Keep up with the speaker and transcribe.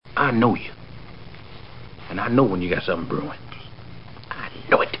I know you. And I know when you got something brewing. I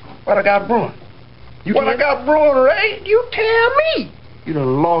know it. What I got brewing? What I got brewing, Ray? You tell me. You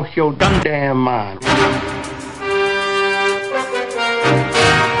done lost your damn mind.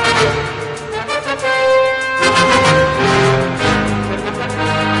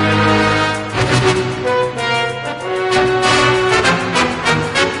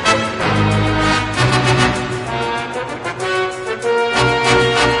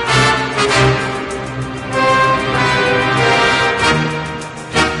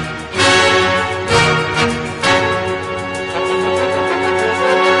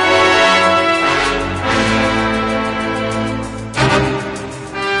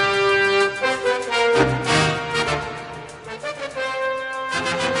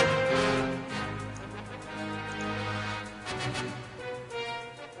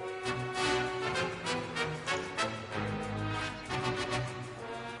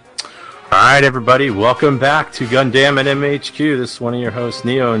 All right, everybody, welcome back to Gundam at MHQ. This is one of your hosts,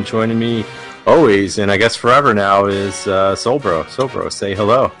 Neo, and joining me always, and I guess forever now, is Solbro. Solbro, say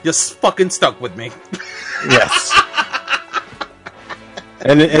hello. You're fucking stuck with me. Yes.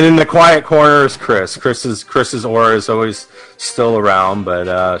 and in the quiet corner is Chris. Chris's aura is always still around,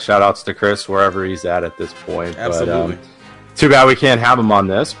 but shout outs to Chris wherever he's at this point. Absolutely. But, too bad we can't have him on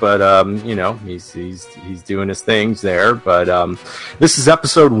this, but you know, he's doing his things there. But this is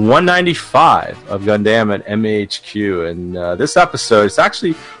episode 195 of Gundam at MHQ, and this episode is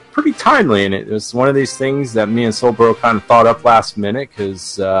actually pretty timely, and it was one of these things that me and Solbro kind of thought up last minute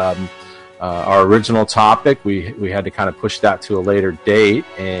because our original topic we had to kind of push that to a later date,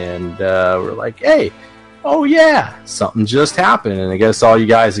 and we're like, hey. Oh yeah, something just happened, and I guess all you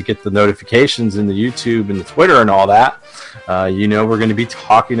guys that get the notifications in the YouTube and the Twitter and all that, you know, we're going to be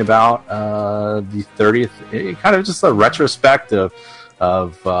talking about the 30th, kind of just a retrospect of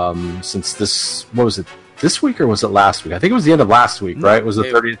since this, what was it, this week or was it last week? I think it was the end of last week, right? It was the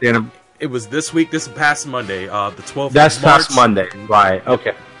 30th anniversary. It was this week. This past Monday, the 12th. That's of March. past Monday, right?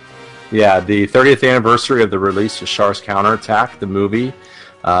 Okay, yeah, the 30th anniversary of the release of Char's Counterattack, the movie.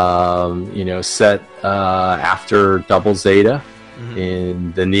 You know, set after Double Zeta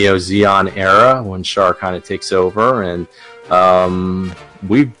in the Neo Zeon era when Char kind of takes over, and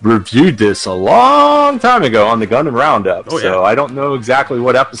we reviewed this a long time ago on the Gundam Roundup. Oh, yeah. So I don't know exactly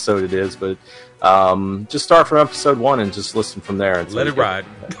what episode it is, but just start from episode 1 and just listen from there. Let it ride.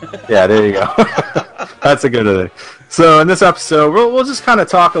 Yeah, there you go. That's a good thing. So in this episode, we'll just kind of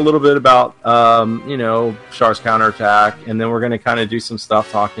talk a little bit about, you know, Char's Counterattack, and then we're going to kind of do some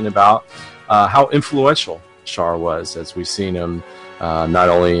stuff talking about how influential Char was, as we've seen him not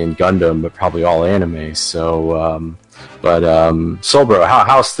only in Gundam, but probably all anime. So, Solbro,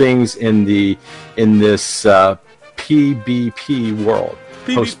 how's things in this PBP world?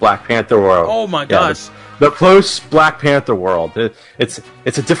 Post Black Panther world. Oh my gosh. The post Black Panther world. It's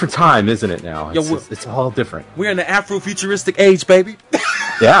a different time, isn't it now? It's all different. We're in the Afrofuturistic age, baby.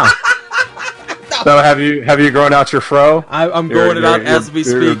 Yeah. So have you grown out your fro? I'm growing it out as we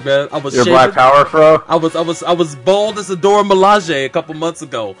speak, man. I was your shaving. Black Power fro. I was bald as a Dora Milaje a couple months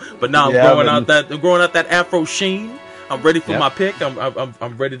ago, but now I'm growing out that Afro sheen. I'm ready for my pick.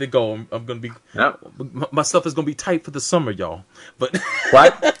 I'm ready to go. I'm gonna be. My stuff is gonna be tight for the summer, y'all. But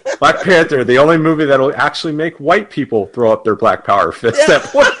Black Panther, the only movie that'll actually make white people throw up their Black Power fists. Yeah.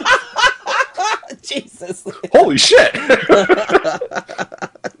 Jesus! Holy shit!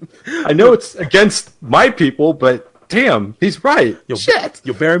 I know it's against my people, but damn, he's right. Shit!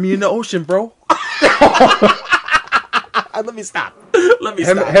 You'll bury me in the ocean, bro. Let me stop. How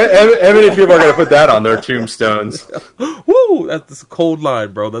many people are going to put that on their tombstones? Woo! That's a cold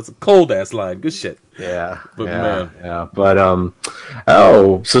line, bro. That's a cold ass line. Good shit. Yeah. But yeah. But so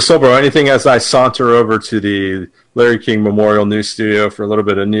Solbro, anything as I saunter over to the Larry King Memorial News Studio for a little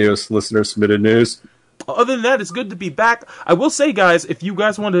bit of news, listener submitted news? Other than that, it's good to be back. I will say, guys, if you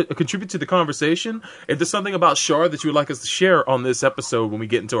guys want to contribute to the conversation, if there's something about Char that you would like us to share on this episode when we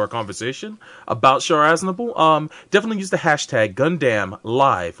get into our conversation about Char Aznable, definitely use the hashtag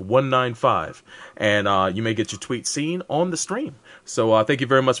GundamLive195, and you may get your tweet seen on the stream. So thank you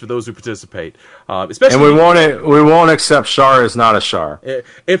very much for those who participate. Especially, and we won't accept Char as not a Char.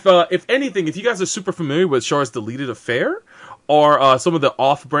 If anything, if you guys are super familiar with Char's Deleted Affair, or some of the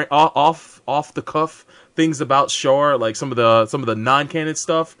off the cuff things about Char, like some of the non-canon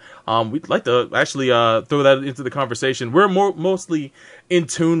stuff, we'd like to actually throw that into the conversation. We're mostly in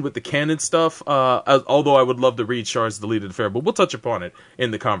tune with the canon stuff, although I would love to read Char's Deleted Affair, but we'll touch upon it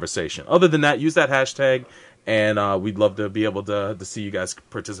in the conversation. Other than that, use that hashtag, and we'd love to be able to see you guys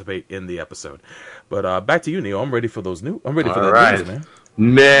participate in the episode. But back to you, Neil. I'm ready for those news. I'm ready for that news, man.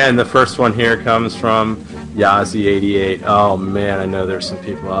 Man, the first one here comes from Yazzie88. Oh man, I know there's some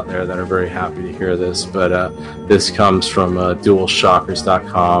people out there that are very happy to hear this, but this comes from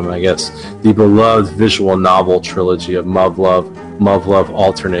DualShockers.com. I guess the beloved visual novel trilogy of Muv-Luv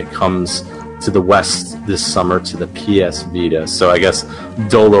Alternate comes to the West this summer to the PS Vita. So I guess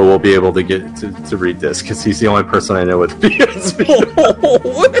Dolo will be able to get to read this because he's the only person I know with PS Vita.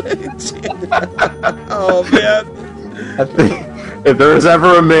 Oh man! I think if there was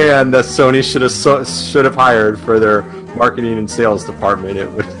ever a man that Sony should have hired for their marketing and sales department, it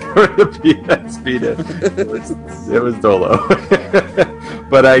would be the PS Vita. It was Dolo.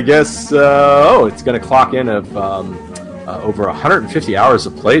 But I guess it's going to clock in of over 150 hours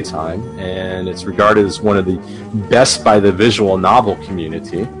of playtime, and it's regarded as one of the best by the visual novel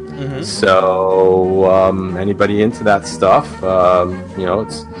community. Mm-hmm. So anybody into that stuff,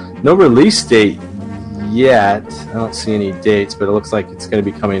 it's no release date yet. I don't see any dates, but it looks like it's going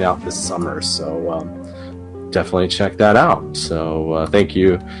to be coming out this summer, so definitely check that out. So thank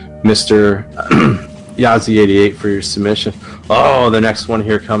you, Mr. Yazzie88, for your submission. Oh, the next one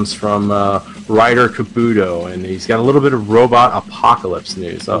here comes from Ryder Kabuto, and he's got a little bit of robot apocalypse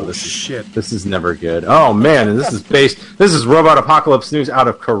news. This is never good. Oh man, and this is robot apocalypse news out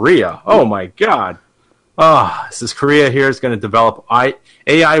of Korea. Oh my god. This is Korea here is going to develop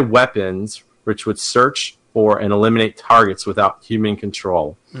AI weapons which would search for and eliminate targets without human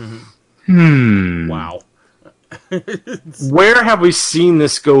control. Mm-hmm. Wow. Where have we seen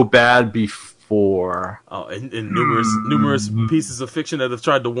this go bad before? Oh, in numerous pieces of fiction that have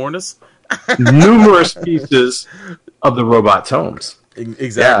tried to warn us. Numerous pieces of the robot tomes.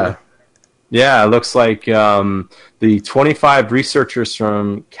 Exactly. Yeah, it looks like the 25 researchers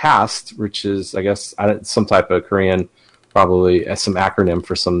from CAST, which is, I guess, some type of Korean, probably some acronym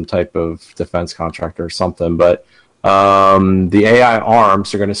for some type of defense contractor or something, but the AI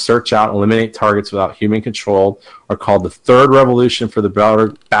arms are going to search out and eliminate targets without human control, are called the third revolution for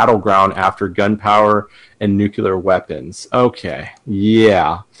the battleground after gunpowder and nuclear weapons. Okay,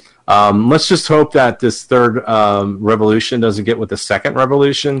 yeah. Let's just hope that this third revolution doesn't get with the second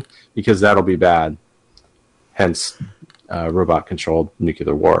revolution, because that'll be bad. Hence, robot-controlled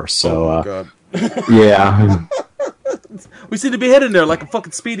nuclear war. So, oh my God. Yeah. We seem to be heading there like a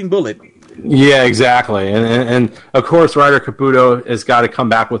fucking speeding bullet. Yeah, exactly. And of course, Ryder Kabuto has got to come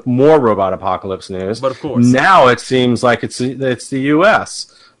back with more robot apocalypse news. But of course. Now it seems like it's the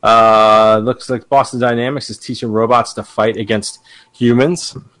U.S. Looks like Boston Dynamics is teaching robots to fight against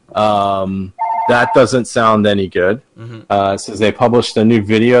humans. That doesn't sound any good. Mm-hmm. It says they published a new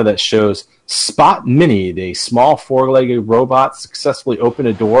video that shows Spot Mini, the small four-legged robot, successfully opened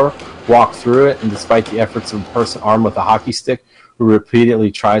a door, walked through it, and despite the efforts of a person armed with a hockey stick who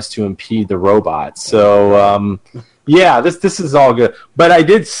repeatedly tries to impede the robot. So, yeah, this is all good. But I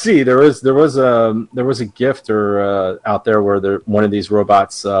did see there was a gift out there where one of these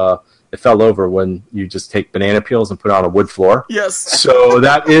robots it fell over when you just take banana peels and put it on a wood floor. Yes. So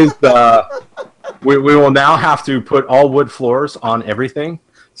that is we will now have to put all wood floors on everything,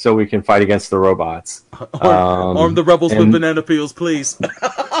 so we can fight against the robots. Arm the rebels with banana peels, please.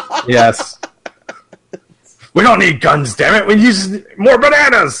 Yes. We don't need guns, damn it. We use more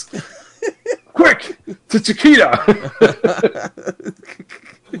bananas. Quick, to Chiquita.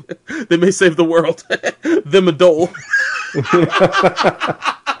 They may save the world. Them a Dole.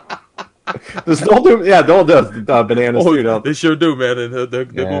 Does Dole do? Yeah, Dole does bananas too, don't they? Sure do, man. And they're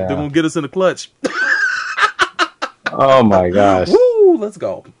gonna get us in the clutch. Oh my gosh. Woo, let's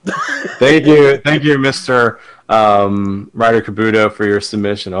go. Thank you, Mr. Ryder Kabuto, for your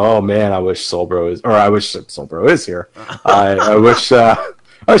submission. Oh man, I wish Soulbro is here. I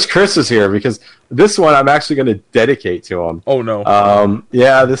wish Chris was here, because this one I'm actually going to dedicate to him. Oh no.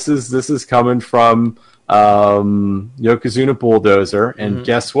 Yeah, this is coming from Yokozuna Bulldozer, and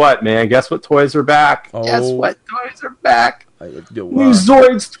guess what, man? Guess what toys are back? Oh. Guess what toys are back? New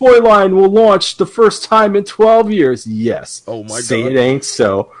Zoids toy line will launch the first time in 12 years. Yes. Oh my God. Say it ain't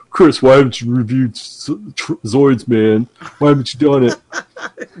so. Chris, why haven't you reviewed Zoids, man? Why haven't you done it?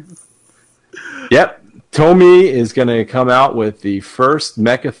 Yep. Tomy is going to come out with the first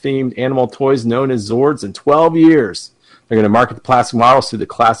mecha-themed animal toys known as Zords in 12 years. They're going to market the plastic models through the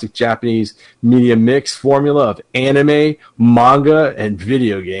classic Japanese media mix formula of anime, manga, and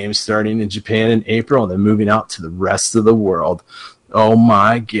video games, starting in Japan in April and then moving out to the rest of the world. Oh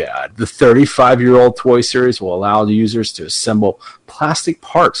my God. The 35-year-old toy series will allow the users to assemble plastic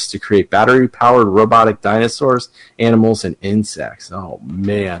parts to create battery-powered robotic dinosaurs, animals, and insects. Oh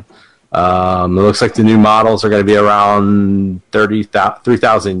man. It looks like the new models are going to be around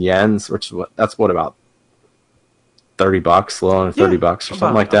 3,000 yens, which is about $30, a little under $30 or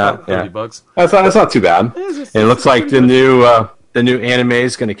something like that. $30. That's not too bad. And it looks like the new anime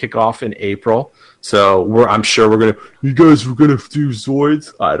is going to kick off in April. So I'm sure you guys were going to do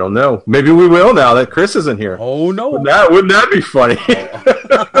Zoids? I don't know. Maybe we will now that Chris isn't here. Oh, no. Wouldn't that be funny?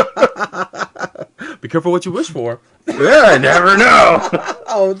 Be careful what you wish for. Yeah, I never know.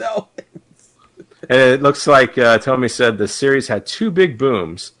 Oh, no. And it looks like Tommy said the series had 2 big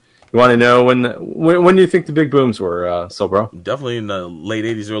booms. You want to know when do you think the big booms were, Sobro? Definitely in the late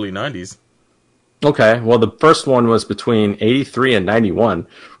 80s, early 90s. Okay, well, the first one was between 83 and 91,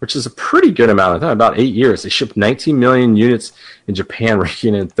 which is a pretty good amount of time, about 8 years. They shipped 19 million units in Japan,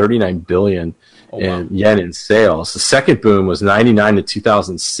 raking in 39 billion yen in sales. The second boom was 99 to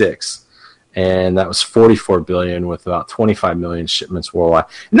 2006, and that was 44 billion with about 25 million shipments worldwide.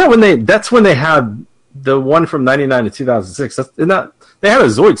 And that's when they had the one from 99 to 2006. They had a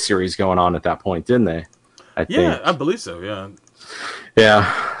Zoid series going on at that point, didn't they? I think. I believe so, yeah.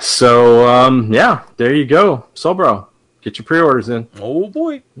 Yeah. So, there you go. Sobro, get your pre-orders in. Oh,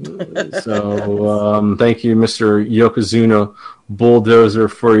 boy. So, thank you, Mr. Yokozuna Bulldozer,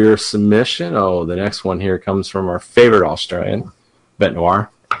 for your submission. Oh, the next one here comes from our favorite Australian, Bet Noir.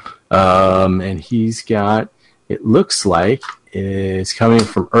 And he's got, it looks like, it's coming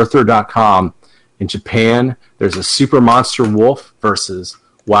from Earther.com. In Japan, there's a super monster wolf versus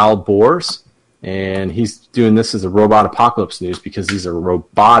wild boars. And he's doing this as a robot apocalypse news because these are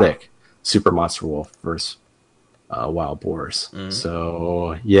robotic super monster wolf versus wild boars. Mm-hmm.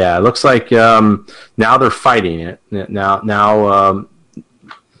 So yeah, it looks like now they're fighting it. Now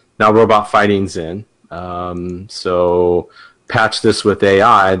robot fighting's in. So patch this with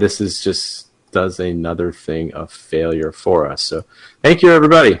AI. This is just does another thing of failure for us. So thank you,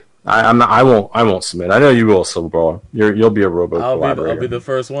 everybody. I won't submit. I know you will, Silver. You'll be a robo collaborator. I'll be the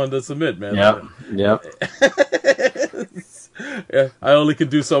first one to submit, man. Yep. Yeah, I only can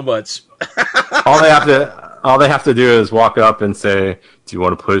do so much. all they have to do is walk up and say, "Do you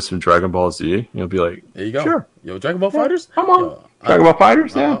want to play some Dragon Ball Z?" And you'll be like, "There you go." Sure. Yo, Dragon Ball Fighters. Come on, Dragon Ball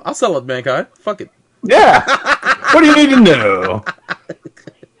Fighters. Yeah, I'll sell it, mankind. Fuck it. Yeah. What do you need to know?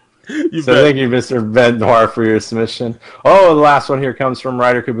 Thank you, Mr. Ben Noir, for your submission. Oh, the last one here comes from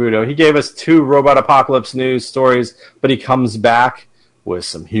Ryder Kabuto. He gave us 2 robot apocalypse news stories, but he comes back with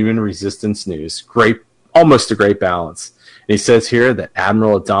some human resistance news. Almost a great balance. And he says here that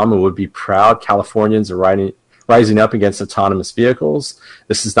Admiral Adama would be proud Californians are rising up against autonomous vehicles.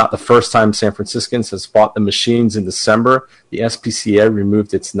 This is not the first time San Franciscans has fought the machines. In December, the SPCA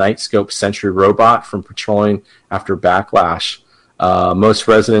removed its Nightscope Sentry robot from patrolling after backlash. Most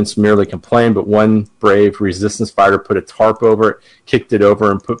residents merely complained, but one brave resistance fighter put a tarp over it, kicked it over,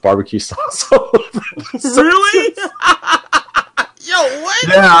 and put barbecue sauce all over it. Really? Yo, what?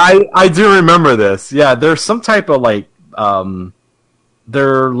 Yeah, I do remember this. Yeah, there's some type of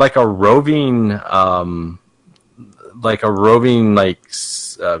they're like a roving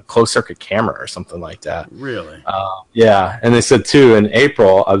closed circuit camera or something like that. Really? Yeah, and they said too in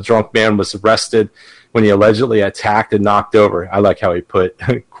April a drunk man was arrested when he allegedly attacked and knocked over. I like how he put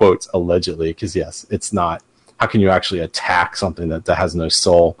quotes allegedly because yes, it's not. How can you actually attack something that has no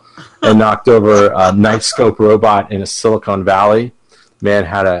soul? And knocked over a Nightscope robot in a Silicon Valley. Man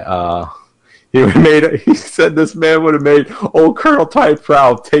had he said this man would have made old Colonel Ty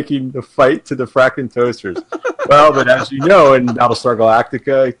proud taking the fight to the fracking toasters. Well, but as you know, in Battlestar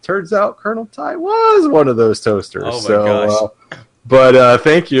Galactica, it turns out Colonel Ty was one of those toasters. Oh my gosh. But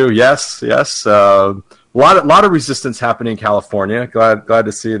thank you. Yes. A lot of resistance happening in California. Glad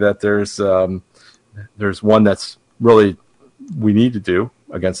to see that there's one that's really we need to do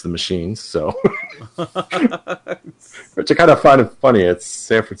against the machines. So, which I kind of find it funny. It's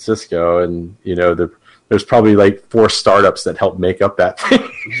San Francisco, and there's probably like 4 startups that help make up that thing.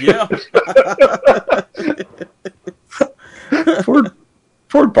 Yeah.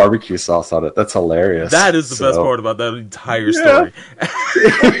 Poured barbecue sauce on it. That's hilarious. That is the best part about that entire story.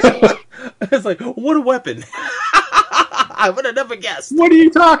 It's like, what a weapon. I would have never guessed. What are you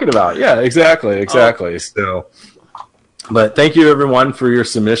talking about? Yeah, exactly. So, but thank you everyone for your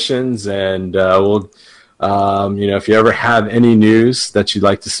submissions, and we'll, if you ever have any news that you'd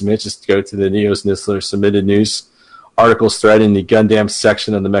like to submit, just go to the Neos Nistler submitted news articles thread in the Gundam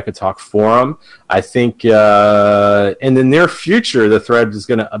section of the Mecha Talk forum. I think in the near future, the thread is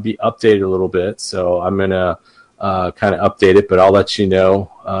going to be updated a little bit, so I'm going to kind of update it, but I'll let you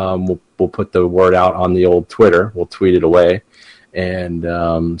know. We'll put the word out on the old Twitter. We'll tweet it away. And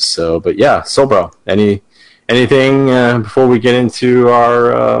but yeah, Sobro, anything before we get into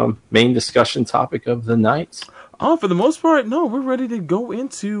our main discussion topic of the night? For the most part, no, we're ready to go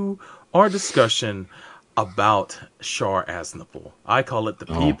into our discussion. about Shar Aznavour. I call it the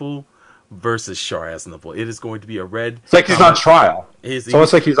people versus Shar Aznavour. It is going to be a red. It's like he's on trial. It's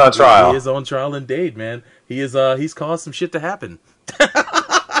almost like he's on trial. He is on trial indeed, man. He is. He's caused some shit to happen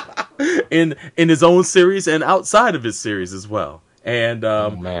in his own series and outside of his series as well. And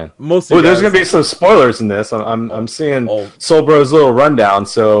man, most of there's gonna be some spoilers in this. I'm seeing Soulbro's little rundown.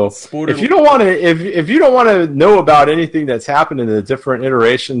 So if you don't want to, if you don't want to know about anything that's happened in the different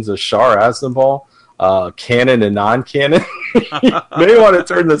iterations of Shar Aznavour, canon and non-canon, you may want to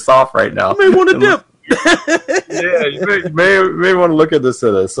turn this off right now. You may want to dip. Yeah, you may want to look at this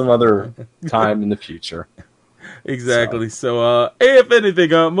at some other time in the future. Exactly. So, if anything,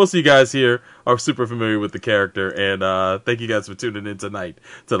 most of you guys here are super familiar with the character, and thank you guys for tuning in tonight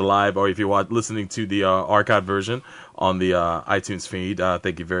to the live, or if you're listening to the archived version on the iTunes feed.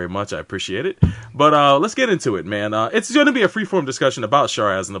 Thank you very much. I appreciate it. But let's get into it, man. It's going to be a freeform discussion about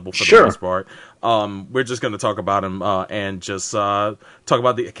Shar Aznavour for the most part. We're just going to talk about him and just talk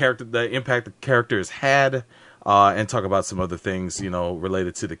about the character, the impact the character has had. And talk about some other things,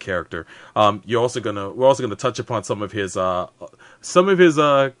 related to the character. We're also gonna touch upon some of his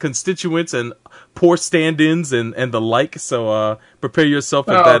constituents and poor stand-ins and the like. So prepare yourself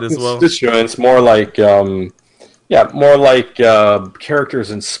with that as well. Constituents, more like characters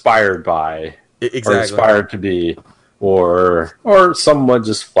inspired by, exactly, or inspired to be, or someone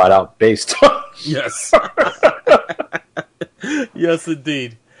just flat out based on. Yes. Yes,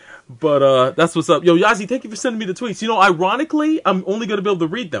 indeed. But that's what's up. Yo, Yazi, thank you for sending me the tweets. Ironically, I'm only going to be able to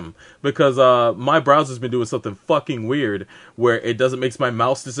read them because my browser's been doing something fucking weird where it doesn't make my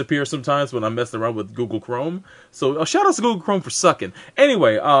mouse disappear sometimes when I'm messing around with Google Chrome. So shout out to Google Chrome for sucking.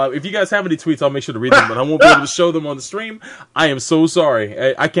 Anyway, if you guys have any tweets, I'll make sure to read them, but I won't be able to show them on the stream. I am so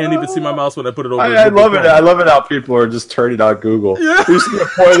sorry. I can't even see my mouse when I put it over. I love it. I love it how people are just turning on Google. Yeah. There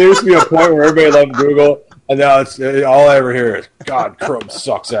used to be a point where everybody loved Google. And now it's all I ever hear is, God, Chrome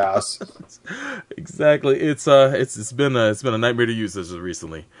sucks ass. Exactly. It's been a nightmare to use this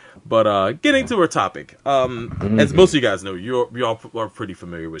recently. But getting to our topic, as most of you guys know, you all are pretty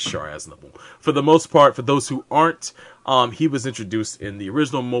familiar with Shar Aznavour. For the most part, for those who aren't, he was introduced in the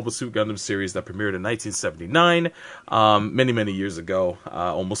original Mobile Suit Gundam series that premiered in 1979, many years ago,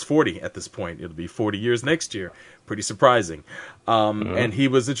 almost 40 at this point. It'll be 40 years next year. Pretty surprising. And he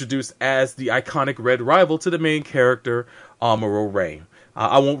was introduced as the iconic red rival to the main character, Amuro Ray.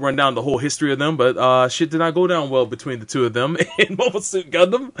 I won't run down the whole history of them, but shit did not go down well between the two of them in Mobile Suit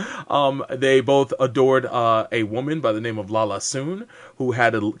Gundam. They both adored a woman by the name of Lala Soon, who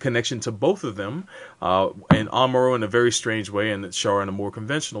had a connection to both of them, and Amuro in a very strange way, and Shar in a more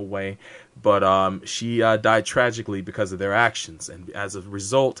conventional way. But she died tragically because of their actions, and as a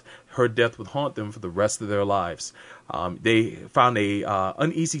result, her death would haunt them for the rest of their lives. They found a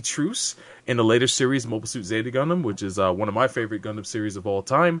uneasy truce in the later series, Mobile Suit Zeta Gundam, which is one of my favorite Gundam series of all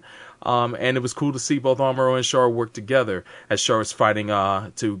time. And it was cool to see both Amuro and Shar work together as Shar is fighting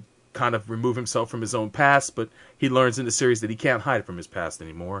to kind of remove himself from his own past, but he learns in the series that he can't hide from his past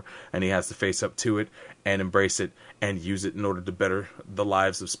anymore, and he has to face up to it and embrace it and use it in order to better the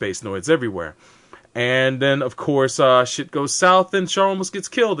lives of space noids everywhere. And then, of course, shit goes south, and Shar almost gets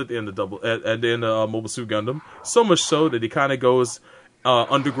killed at the end of Mobile Suit Gundam. So much so that he kind of goes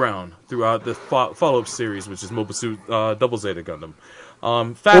underground throughout the follow-up series, which is Mobile Suit Double Zeta Gundam.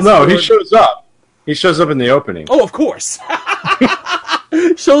 He shows up. He shows up in the opening. Oh, of course.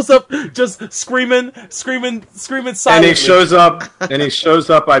 Shows up just screaming silently. And he shows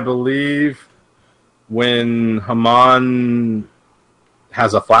up, I believe, when Haman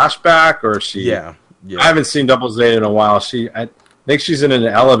has a flashback, or she... Yeah. I haven't seen Double Zeta in a while. I think she's in an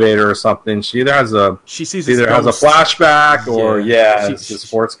elevator or something. She either has a flashback or it's a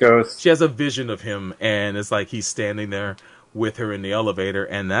sports ghost. She has a vision of him, and it's like he's standing there with her in the elevator,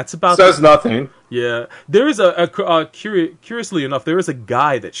 and that's about says nothing. Yeah, there is curiously enough, there is a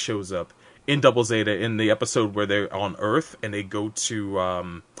guy that shows up in Double Zeta in the episode where they're on Earth and they go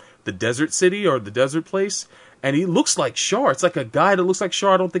to the desert city or the desert place, and he looks like Shar. It's like a guy that looks like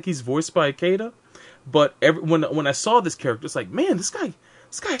Shar. I don't think he's voiced by Ikeda, but when I saw this character, it's like, man, this guy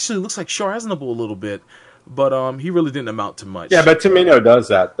actually looks like Shar Aznavour a little bit. But he really didn't amount to much. Yeah, but Tomino does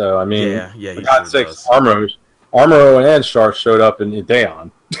that though. I mean, yeah, for God's sakes, Amuro and Shar showed up in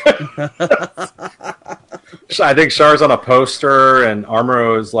Daeon. I think Shar's on a poster, and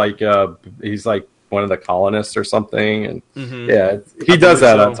Amuro is like he's like one of the colonists or something. And he does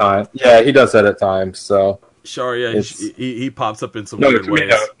that at times. Yeah, he does that at times. So Shar, he pops up in some weird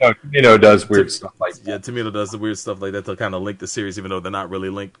ways. Tomino does weird stuff like that. Yeah, Tomino does the weird stuff like that to kind of link the series, even though they're not really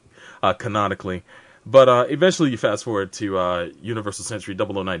linked canonically. But eventually you fast forward to Universal Century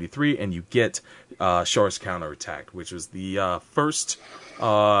 0093, and you get Char's Counterattack, which was the first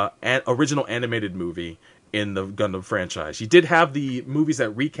original animated movie in the Gundam franchise. You did have the movies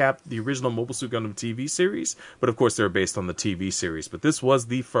that recap the original Mobile Suit Gundam TV series, but of course they're based on the TV series. But this was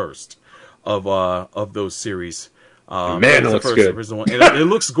the first of those series. Man, it looks good. Original, and it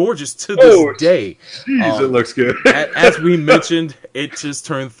looks gorgeous to this day. Jeez, it looks good. As we mentioned, it just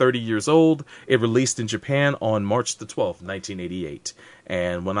turned 30 years old. It released in Japan on March the 12th, 1988.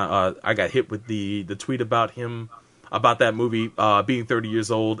 And when I got hit with the tweet about that movie being 30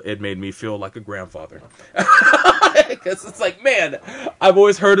 years old, it made me feel like a grandfather. Because it's like, man, I've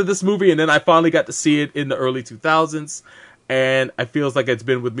always heard of this movie, and then I finally got to see it in the early 2000s. And it feels like it's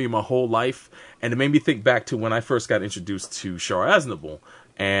been with me my whole life. And it made me think back to when I first got introduced to Char Aznavour.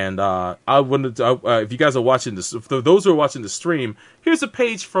 And I wanted to, if you guys are watching this, for those who are watching the stream, here's a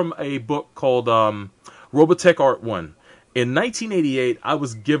page from a book called Robotech Art 1. In 1988, I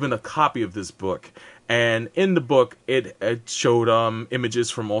was given a copy of this book. And in the book, it showed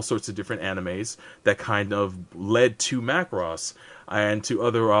images from all sorts of different animes that kind of led to Macross and to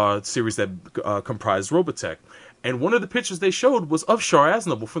other series that comprised Robotech. And one of the pictures they showed was of Char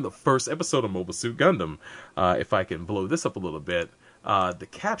Aznavour from the first episode of Mobile Suit Gundam. If I can blow this up a little bit, the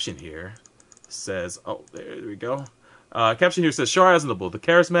caption here says, oh, there we go. Caption here says, Char Aznavour, the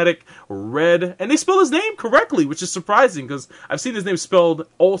charismatic red, and they spell his name correctly, which is surprising because I've seen his name spelled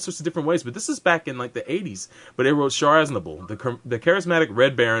all sorts of different ways, but this is back in like the 80s. But they wrote Char Aznavour, the charismatic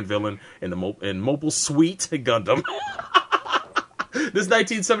Red Baron villain in Mobile Suit Gundam. This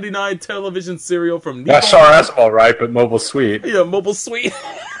 1979 television serial from Nippon. That's Char Aznavour, right? But Mobile Suit. Yeah, Mobile Suit.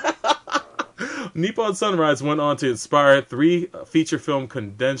 Nippon Sunrise went on to inspire 3 feature film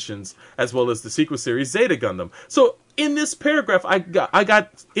condensations, as well as the sequel series Zeta Gundam. So in this paragraph, I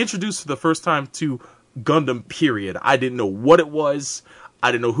got introduced for the first time to Gundam, period. I didn't know what it was.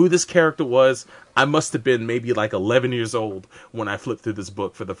 I didn't know who this character was. I must have been maybe like 11 years old when I flipped through this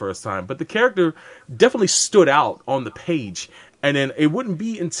book for the first time. But the character definitely stood out on the page. And then it wouldn't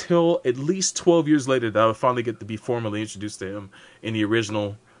be until at least 12 years later that I would finally get to be formally introduced to him in the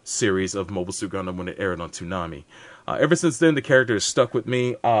original series of Mobile Suit Gundam when it aired on Toonami. Ever since then, the character has stuck with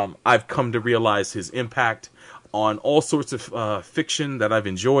me. I've come to realize his impact on all sorts of fiction that I've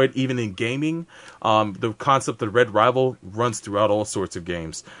enjoyed, even in gaming. The concept of Red Rival runs throughout all sorts of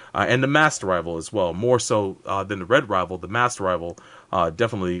games. And the Master Rival as well. More so than the Red Rival, the Master Rival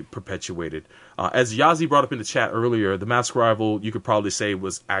definitely perpetuated. As Yazi brought up in the chat earlier, the Master Rival, you could probably say,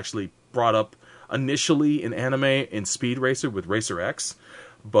 was actually brought up initially in anime in Speed Racer with Racer X.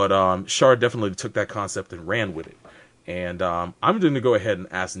 But Char definitely took that concept and ran with it. And I'm going to go ahead and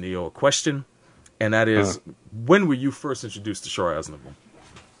ask Neo a question. And that is, when were you first introduced to Char Aznavour?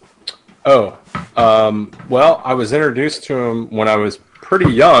 Well, I was introduced to him when I was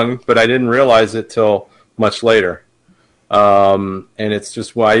pretty young, but I didn't realize it till much later. And it's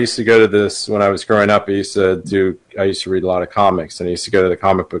just, well, I used to go to this when I was growing up. I used to read a lot of comics, and I used to go to the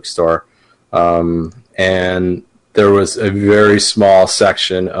comic book store. And there was a very small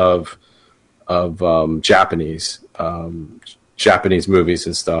section of Japanese movies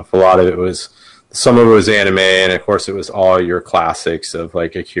and stuff. A lot of it was, some of it was anime, and of course it was all your classics of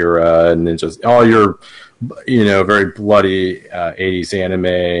like Akira, and then just all your, very bloody 80s anime.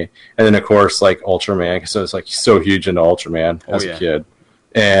 And then of course like Ultraman, because I was like so huge into Ultraman as a kid.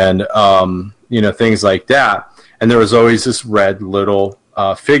 And, things like that. And there was always this red little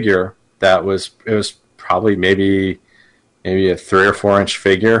figure it was probably maybe a 3 or 4 inch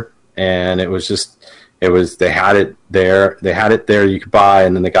figure. And they had it there you could buy,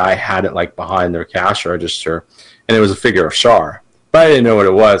 and then the guy had it like behind their cash register, and it was a figure of Char. But I didn't know what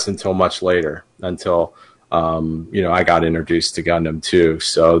it was until much later, until I got introduced to Gundam too.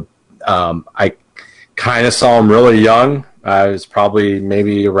 So I kind of saw him really young. I was probably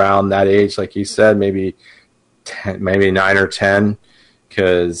maybe around that age, like you said, maybe 9 or 10,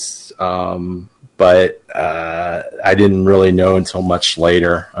 but I didn't really know until much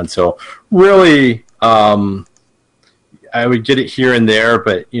later, until really I would get it here and there.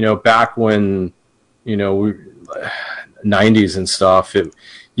 But back when we 90s and stuff,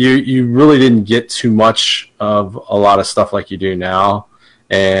 you really didn't get too much of a lot of stuff like you do now.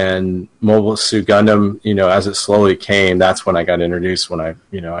 And Mobile Suit Gundam, as it slowly came, that's when I got introduced, when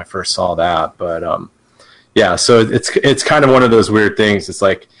I first saw that. But so it's kind of one of those weird things. It's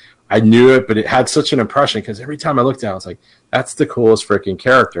like I knew it, but it had such an impression, because every time I looked down, it's like, that's the coolest freaking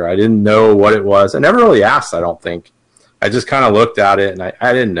character. I didn't know what it was. I never really asked, I don't think. I just kind of looked at it, and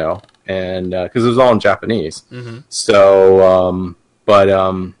I didn't know, and because it was all in Japanese. Mm-hmm. So,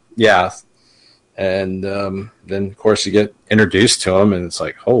 And then, of course, you get introduced to him, and it's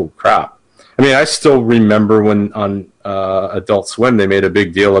like, oh, crap. I mean, I still remember when on Adult Swim they made a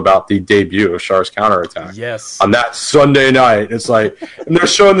big deal about the debut of Char's counterattack. Yes. On that Sunday night. It's like, and they're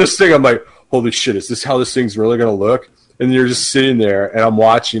showing this thing. I'm like, holy shit, is this how this thing's really going to look? And you're just sitting there, and I'm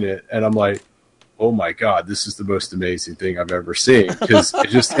watching it, and I'm like, oh my God, this is the most amazing thing I've ever seen. Because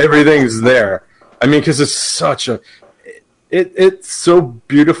just everything's there. I mean, because it's such a... It's so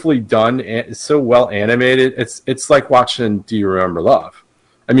beautifully done, and it's so well animated. It's like watching Do You Remember Love?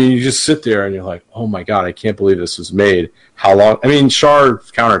 I mean, you just sit there and you're like, oh my God, I can't believe this was made. How long? I mean,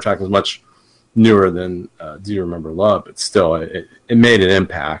 Char's counterattack was much newer than Do You Remember Love, but still, it made an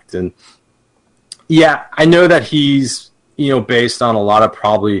impact. And yeah, I know that he's, based on a lot of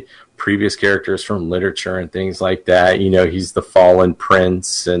probably previous characters from literature and things like that. He's the fallen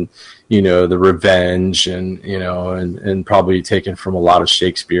prince and, the revenge and, and probably taken from a lot of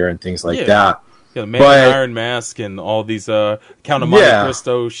Shakespeare and things like that. Yeah, Man in the Iron Mask and all these Count of Monte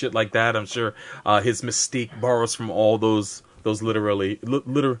Cristo, shit like that. I'm sure his mystique borrows from all those literary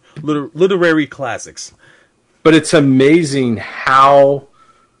classics. But it's amazing how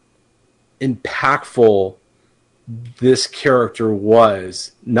impactful this character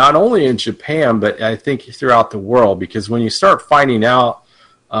was, not only in Japan, but I think throughout the world. Because when you start finding out,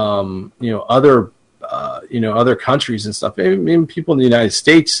 other countries and stuff, even people in the United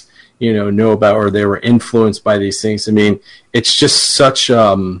States, know about, or they were influenced by these things. I mean, it's just such,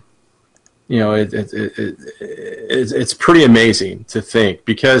 it's pretty amazing to think,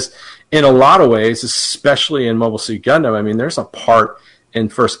 because in a lot of ways, especially in Mobile Suit Gundam, I mean, there's a part in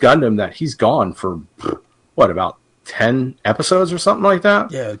First Gundam that he's gone for, about 10 episodes or something like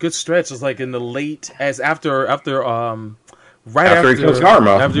that? Yeah, a good stretch. It's like in the late, after he kills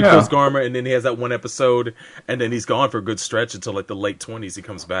Garma. After he kills Garma, and then he has that one episode, and then he's gone for a good stretch until like the late 20s he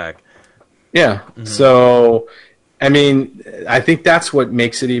comes back. Yeah. Mm-hmm. So, I mean, I think that's what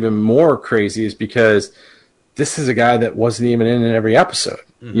makes it even more crazy, is because this is a guy that wasn't even in every episode,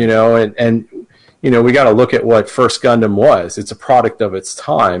 and we got to look at what First Gundam was. It's a product of its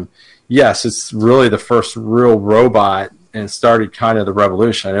time. Yes, it's really the first real robot and started kind of the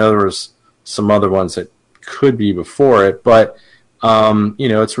revolution. I know there was some other ones that could be before it, but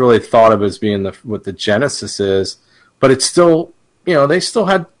it's really thought of as being what the genesis is. But it's still,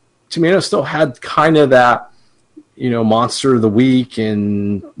 Tomino still had kind of that, monster of the week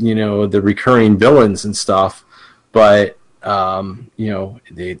and the recurring villains and stuff. But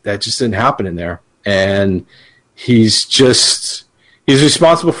that just didn't happen in there, and he's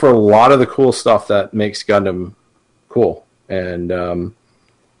responsible for a lot of the cool stuff that makes Gundam cool, and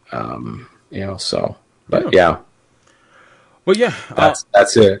so. But yeah. Well, yeah,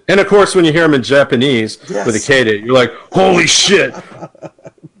 that's it. And of course, when you hear him in Japanese with Ikeda, you're like, "Holy shit!"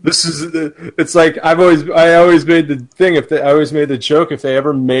 This is. It's like I always made the thing. I always made the joke, if they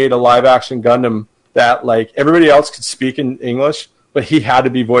ever made a live action Gundam that like everybody else could speak in English, but he had to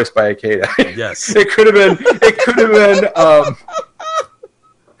be voiced by Ikeda. Yes, it could have been.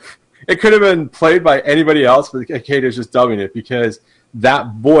 It could have been played by anybody else, but Ikeda's just dubbing it, because that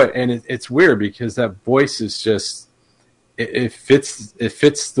voice, and it's weird because that voice is just. It fits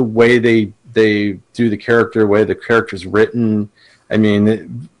the way they do the character, the way the character's written. I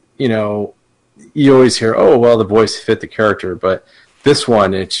mean, you always hear, oh, well, the voice fit the character, but this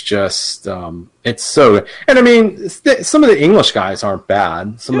one, it's just, it's so, and I mean, some of the English guys aren't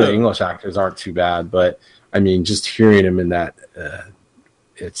bad. Some of the English actors aren't too bad, but I mean, just hearing him in that,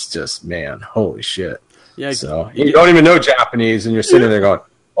 it's just, man, holy shit. Yeah. So you don't even know Japanese, and you're sitting there going,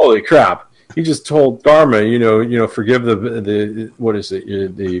 holy crap. He just told Garma, forgive the what is it?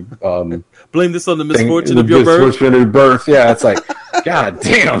 Blame this on the misfortune of your birth. Misfortune of birth. Yeah, it's like, God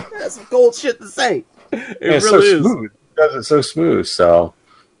damn. That's some cold shit to say. It really so is. Smooth. He does it so smooth. So,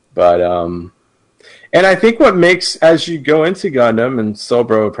 but and I think what makes, as you go into Gundam, and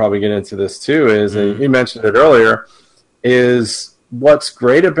Sobro would probably get into this too, is, and you mentioned it earlier, is what's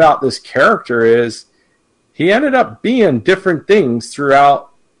great about this character is he ended up being different things throughout.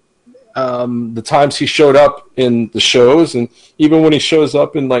 The times he showed up in the shows, and even when he shows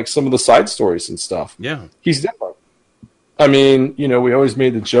up in like some of the side stories and stuff, he's different. I mean, we always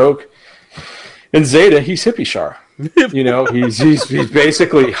made the joke in Zeta, he's hippie Char. He's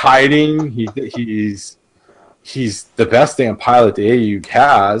basically hiding. He's the best damn pilot the AU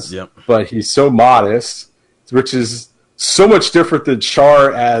has, but he's so modest, which is so much different than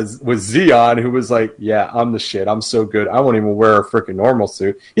Char as with Zeon, who was like, yeah, I'm the shit. I'm so good. I won't even wear a freaking normal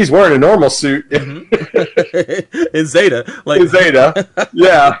suit. He's wearing a normal suit. In Zeta. In Zeta.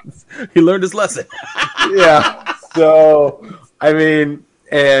 Yeah. He learned his lesson. Yeah. So, I mean,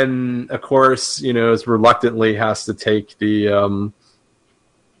 and of course, is reluctantly has to take the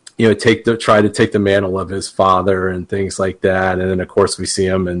try to take the mantle of his father and things like that. And then of course we see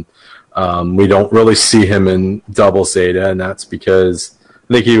him, and we don't really see him in Double Zeta, and that's because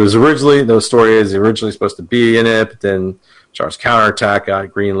I think the story is originally supposed to be in it, but then Char's Counterattack got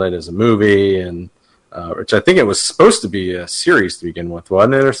greenlit as a movie, and which I think it was supposed to be a series to begin with,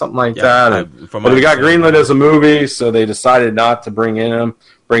 wasn't it, or something like that? But it got greenlit as a movie, so they decided not to bring him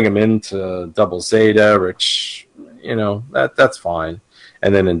into Double Zeta, which that's fine.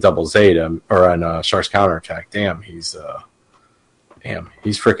 And then in Double Zeta or on Char's Counterattack, he's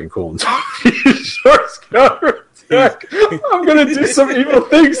freaking cool. Char's Counterattack. I'm gonna do some evil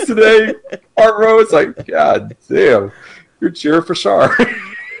things today. Art Row is like, God damn, you're cheering for Char.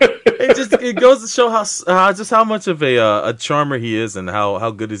 It goes to show how much of a charmer he is, and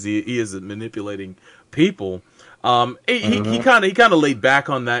how good he is at manipulating people. He kind of laid back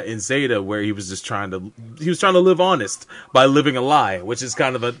on that in Zeta, where he was just trying to live honest by living a lie, which is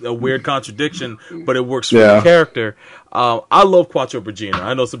kind of a weird contradiction, but it works for the character. I love Quattro Brigida.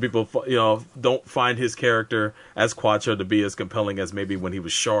 I know some people don't find his character as Quattro to be as compelling as maybe when he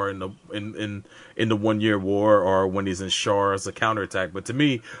was Char in the 1 Year War, or when he's in Char as a counterattack. But to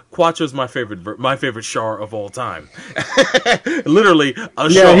me, Quattro is my favorite Char of all time. Literally a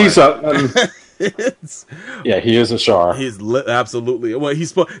Char. Yeah, he is a Char. He's absolutely. Well,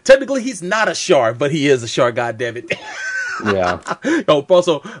 technically he's not a Char, but he is a Char. God damn it. Yeah.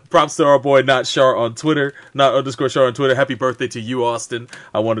 Also, props to our boy Not Char on Twitter, _Char on Twitter. Happy birthday to you, Austin.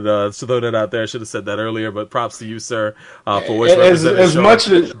 I wanted to throw that out there. I should have said that earlier, but props to you, sir, for what's as Char. Much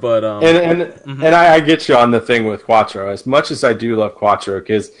as. But and I get you on the thing with Quattro. As much as I do love Quattro,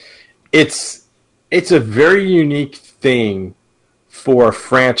 because it's a very unique thing for a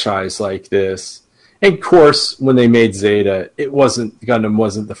franchise like this. And of course, when they made Zeta, Gundam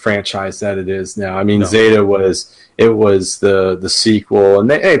wasn't the franchise that it is now. I mean, no. Zeta was the sequel, and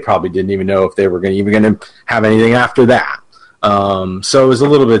they probably didn't even know if they were going to have anything after that. So it was a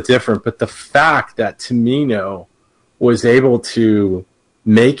little bit different. But the fact that Tomino was able to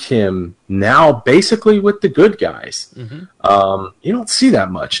make him now basically with the good guys, you don't see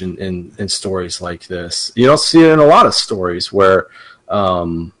that much in stories like this. You don't see it in a lot of stories where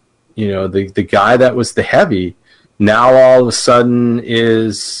the guy that was the heavy now all of a sudden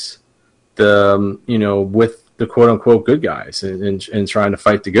is with the quote unquote good guys and trying to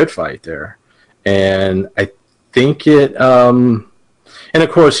fight the good fight there. And I think and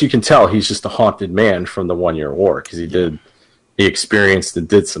of course you can tell he's just a haunted man from the 1 Year War, because he experienced and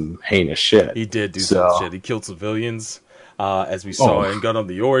did some heinous shit. He did do some shit. He killed civilians, as we saw in Gundam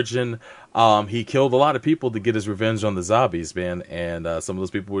the Origin. He killed a lot of people to get his revenge on the zombies, man, and some of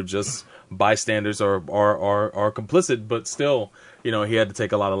those people were just bystanders or complicit, but still, he had to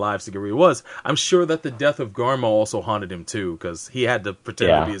take a lot of lives to get where he was. I'm sure that the death of Garma also haunted him too, because he had to pretend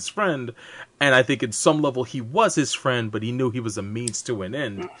to be his friend, and I think at some level he was his friend, but he knew he was a means to an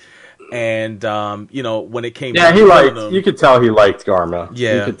end. And when it came, you could tell he liked Garma.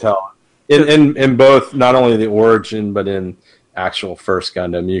 Yeah, you could tell in both, not only the Origin, but in actual first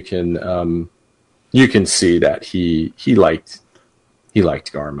Gundam, you can see that he liked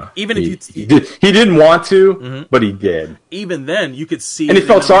Garma. Even if he didn't want to, but he did. Even then, you could see, and he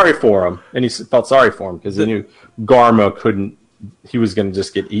felt sorry for him. And he felt sorry for him because he knew Garma couldn't. He was going to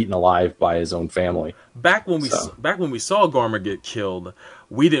just get eaten alive by his own family. Back when we saw Garma get killed,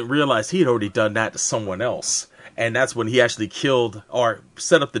 we didn't realize he had already done that to someone else, and that's when he actually killed or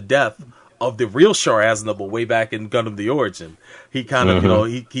set up the death of the real Char Aznable way back in Gundam the Origin. He kind of,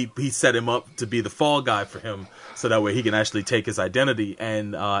 he set him up to be the fall guy for him, so that way he can actually take his identity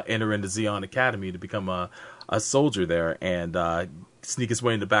and enter into Zeon Academy to become a soldier there and sneak his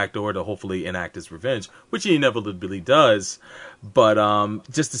way in the back door to hopefully enact his revenge, which he inevitably does. But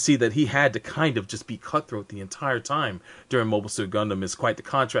just to see that he had to kind of just be cutthroat the entire time during Mobile Suit Gundam is quite the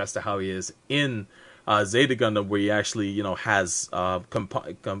contrast to how he is in Zeta Gundam, where he actually, has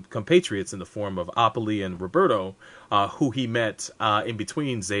compatriots in the form of Apolly and Roberto, who he met in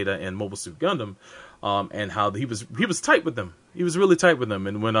between Zeta and Mobile Suit Gundam, and how he was tight with them. He was really tight with them,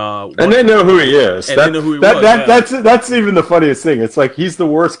 and when and they know who he is. That's even the funniest thing. It's like he's the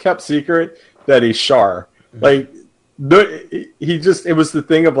worst kept secret that he's Char. Like it was the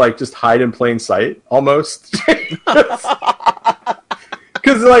thing of like just hide in plain sight almost.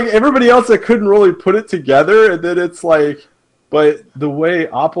 Because like everybody else that couldn't really put it together, and then it's like, but the way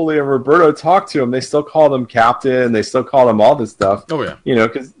Apolly and Roberto talk to him, they still call them captain, they still call him all this stuff. Oh yeah,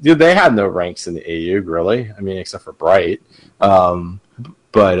 because they had no ranks in the AU really. I mean, except for Bright. So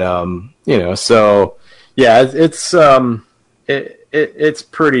yeah, it's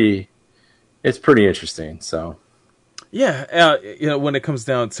pretty interesting. So. Yeah, when it comes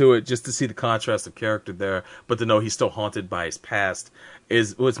down to it, just to see the contrast of character there, but to know he's still haunted by his past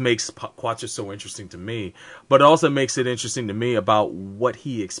is what makes Quattro so interesting to me. But it also makes it interesting to me about what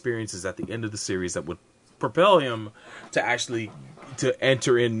he experiences at the end of the series that would propel him to actually to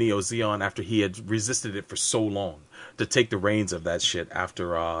enter in Neo Zeon after he had resisted it for so long, to take the reins of that shit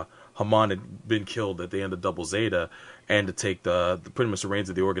after Haman had been killed at the end of Double Zeta, and to take the pretty much the reins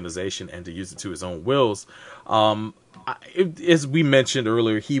of the organization and to use it to his own wills. As we mentioned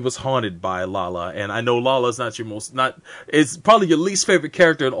earlier, he was haunted by Lala, and I know Lala's it's probably your least favorite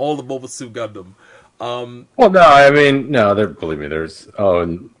character in all of Mobile Suit Gundam. Well, no, I mean, no, believe me, there's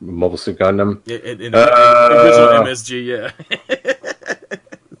in Mobile Suit Gundam. In original MSG, yeah.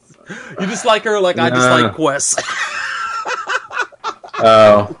 You dislike her like I dislike Quest.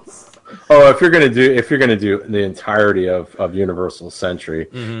 Oh, if you're gonna do the entirety of Universal Century,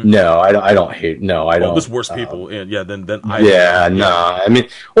 no, I don't hate. No, I don't. There's worse people, than I. Yeah, no. I mean,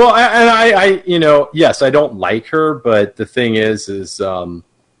 well, I yes, I don't like her, but the thing is,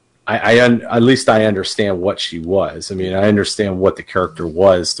 at least I understand what she was. I mean, I understand what the character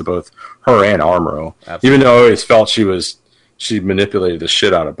was to both her and Amuro. Absolutely. Even though I always felt she manipulated the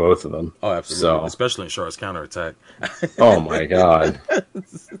shit out of both of them. Oh, absolutely. Especially in Char's counterattack. Oh my god.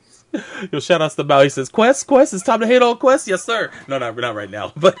 Yo, shout outs to Bao. He says, Quest, it's time to hate on Quest. Yes, sir. No, not right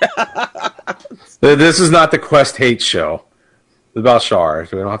now. But this is not the Quest hate show. It's about Char.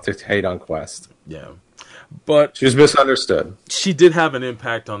 We don't have to hate on Quest. Yeah. But she was misunderstood. She did have an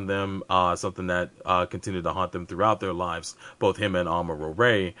impact on them, something that continued to haunt them throughout their lives, both him and Amuro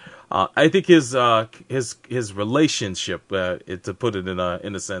Ray. I think his relationship, to put it in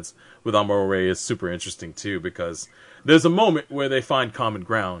a sense, with Amuro Ray is super interesting too, because there's a moment where they find common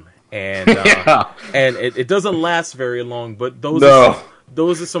ground, and and it doesn't last very long. But those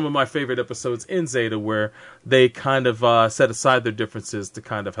are some of my favorite episodes in Zeta, where they kind of set aside their differences to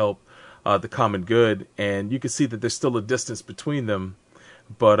kind of help the common good, and you can see that there's still a distance between them,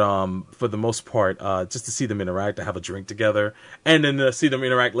 but for the most part, just to see them interact, to have a drink together, and then see them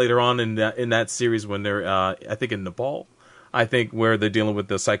interact later on in that series when they're I think in Nepal, where they're dealing with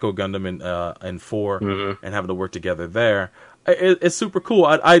the Psycho Gundam in 4 and having to work together there. It's super cool.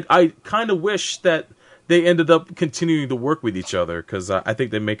 I kind of wish that they ended up continuing to work with each other, because I think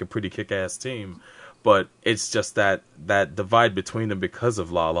they make a pretty kick-ass team, but it's just that divide between them because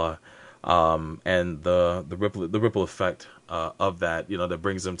of Lala. And the ripple effect of that, that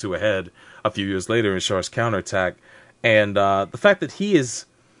brings them to a head a few years later in Char's counterattack, and the fact that he is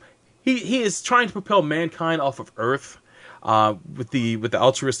trying to propel mankind off of Earth, with the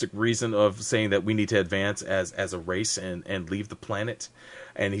altruistic reason of saying that we need to advance as a race and leave the planet,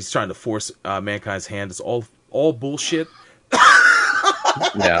 and he's trying to force mankind's hand. It's all bullshit.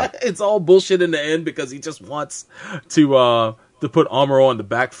 Yeah, it's all bullshit in the end, because he just wants to put Amuro on the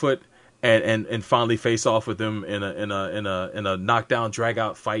back foot. And finally face off with him in a knockdown drag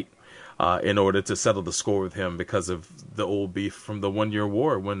out fight, in order to settle the score with him, because of the old beef from the 1 year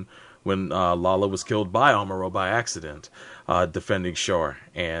war when Lala was killed by Amuro by accident, defending Char,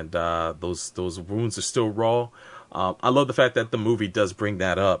 and those wounds are still raw. I love the fact that the movie does bring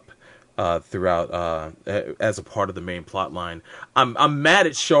that up throughout as a part of the main plot line. I'm mad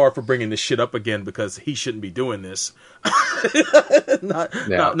at Char for bringing this shit up again, because he shouldn't be doing this. not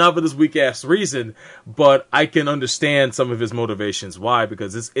for this weak ass reason, but I can understand some of his motivations why,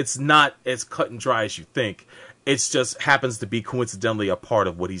 because it's not as cut and dry as you think. It's just happens to be coincidentally a part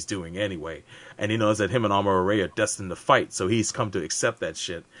of what he's doing anyway, and he knows that him and Amuro Ray are destined to fight, so he's come to accept that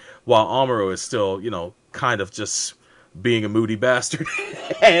shit, while Amuro is still kind of just being a moody bastard.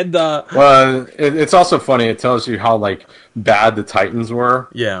 And well, it's also funny. It tells you how bad the Titans were.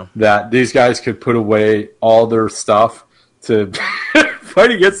 Yeah, that these guys could put away all their stuff to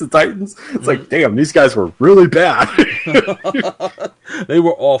fight against the Titans. It's like, damn, these guys were really bad. They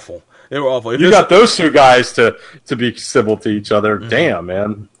were awful. You got those two guys to be civil to each other. Damn,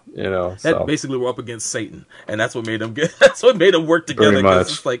 man. That basically we're up against Satan, and that's what made them get. That's what made them work together. Because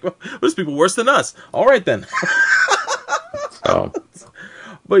it's like, well, there's people worse than us. All right then.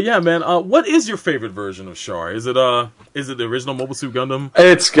 But yeah, man, what is your favorite version of Char? Is it the original Mobile Suit Gundam?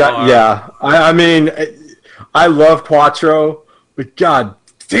 It's got I mean, I love Quattro, but god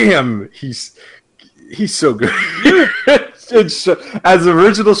damn, he's so good. As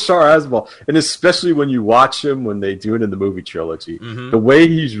original Char Aznable, and especially when you watch him when they do it in the movie trilogy, the way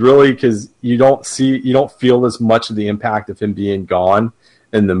he's really, because you don't feel as much of the impact of him being gone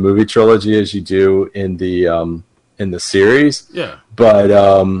in the movie trilogy as you do in the series. Yeah. But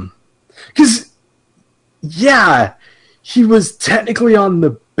because he was technically on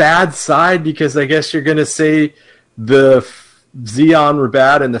the bad side, because I guess you're going to say the Zeon were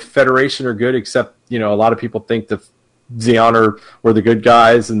bad and the Federation are good, except, a lot of people think the Zeon were the good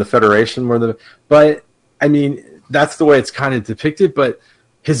guys and the Federation were the... But, I mean, that's the way it's kind of depicted, but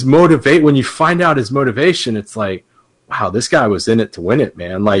his when you find out his motivation, it's like, wow, this guy was in it to win it,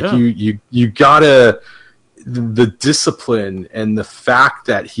 man. Like, you gotta... The discipline and the fact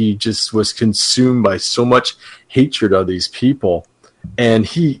that he just was consumed by so much hatred of these people, and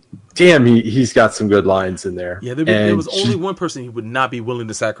he's got some good lines in there. Yeah, there was only one person he would not be willing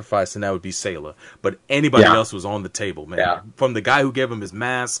to sacrifice, and that would be Sailor. But anybody else was on the table, man. Yeah. From the guy who gave him his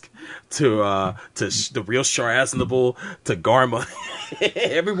mask to the real Char Aznable to Garma,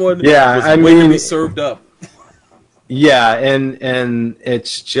 everyone was waiting to be served up. Yeah, and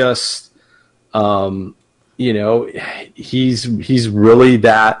it's just. He's really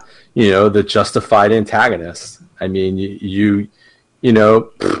that, the justified antagonist. I mean,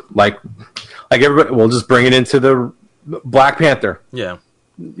 like everybody, we'll just bring it into the Black Panther. Yeah.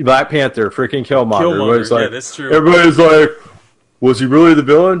 Black Panther, freaking Killmonger. Yeah, that's true. Everybody's like, was he really the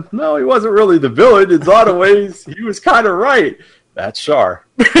villain? No, he wasn't really the villain. In a lot of ways, he was kind of right. That's Char.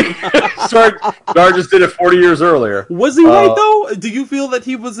 Char just did it 40 years earlier. Was he right, though? Do you feel that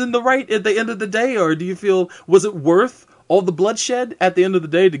he was in the right at the end of the day? Or do you feel, was it worth all the bloodshed at the end of the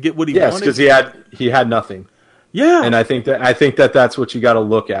day to get what he wanted? Yes, because he had nothing. Yeah. And I think that that's what you got to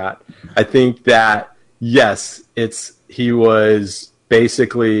look at. I think that, yes, he was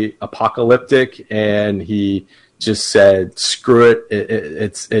basically apocalyptic, and he just said, screw it,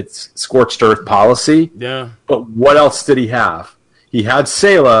 it's scorched earth policy. Yeah. But what else did he have? He had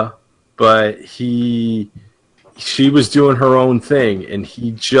Sayla, but she was doing her own thing, and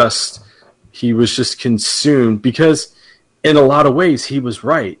he was just consumed, because in a lot of ways he was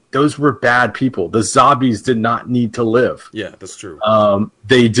right. Those were bad people. The zombies did not need to live. Yeah, that's true.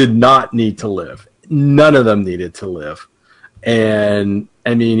 They did not need to live. None of them needed to live. And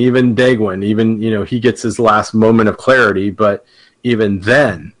I mean, even Dagwin, he gets his last moment of clarity, but even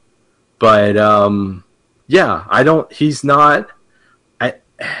then, he's not.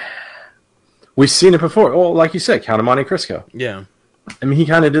 We've seen it before. Well, like you said, Count of Monte Cristo. Yeah. I mean, he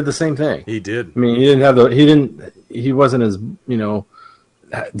kind of did the same thing. He did. I mean, he wasn't as,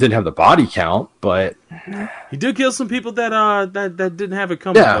 didn't have the body count, but he did kill some people that didn't have it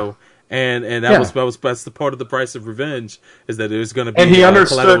coming, though. And that's the part of the price of revenge, is that there's going to be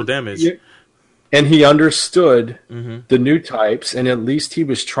collateral damage. And he understood the new types, and at least he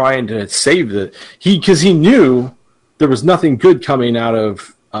was trying to save because he knew there was nothing good coming out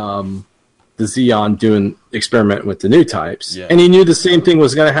of the Zeon doing experiment with the new types, and he knew the same thing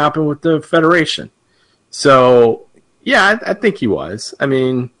was going to happen with the Federation. So, yeah, I think he was. I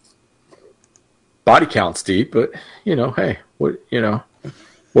mean, body count's deep, but hey, what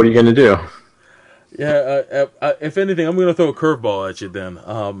are you going to do? Yeah, if anything, I'm going to throw a curveball at you then.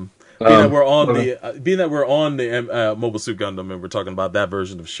 Being that we're on the Mobile Suit Gundam, and we're talking about that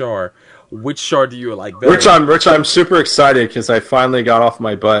version of Char, which Char do you like better? Which I'm super excited, because I finally got off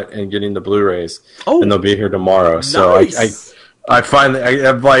my butt and getting the Blu-rays, and they'll be here tomorrow. Nice. So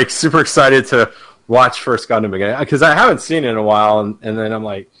I'm like super excited to watch First Gundam again, because I haven't seen it in a while, and then I'm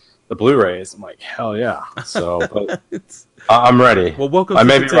like, the Blu-rays, I'm like, hell yeah. So, but I'm ready. Well, welcome to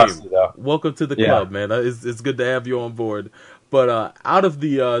the team. Rusty, welcome to the club, man. It's good to have you on board. But out of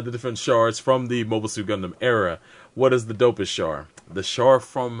the different Chars from the Mobile Suit Gundam era, what is the dopest Char? The Char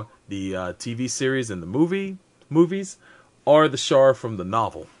from the TV series and the movies, or the Char from the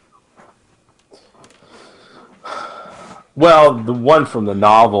novel? Well, the one from the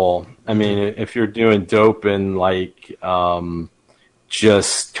novel. I mean, if you're doing dope and like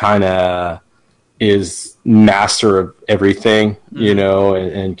just kind of is master of everything,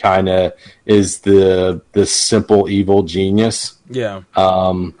 and kind of is the simple evil genius. Yeah.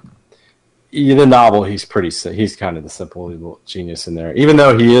 The novel, he's kind of the simple evil genius in there, even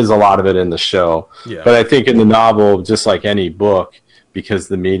though he is a lot of it in the show. Yeah. But I think in the novel, just like any book, because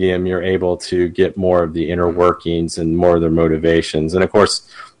the medium, you're able to get more of the inner workings and more of their motivations. And of course,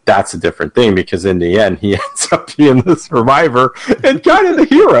 that's a different thing, because in the end, he ends up being the survivor and kind of the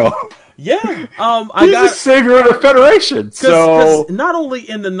hero. Yeah, he's the savior of the Federation. So not only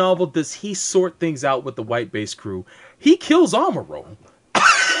in the novel does he sort things out with the White Base crew, he kills Amuro.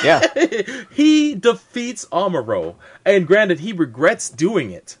 Yeah, he defeats Amuro, and granted, he regrets doing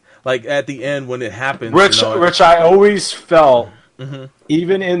it. Like at the end when it happens, which I always felt,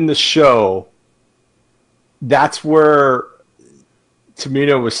 even in the show, that's where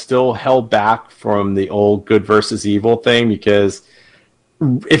Tomino was still held back from the old good versus evil thing, because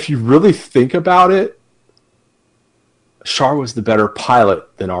if you really think about it, Char was the better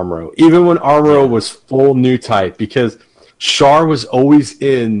pilot than Amuro, even when Amuro was full new type, because Char was always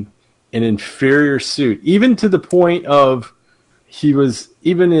in an inferior suit, even to the point of he was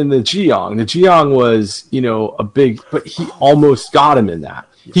even in the Geong. The Geong was, a big, but he almost got him in that.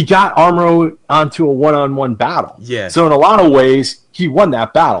 He got Amuro onto a one-on-one battle. Yeah. So in a lot of ways, he won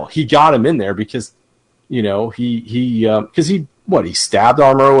that battle. He got him in there because, he stabbed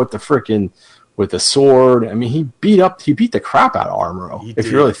Amuro with a sword. I mean, he beat the crap out of Amuro. If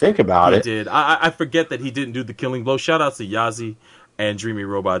you really think about it, he did. I forget that he didn't do the killing blow. Shout out to Yazi and Dreamy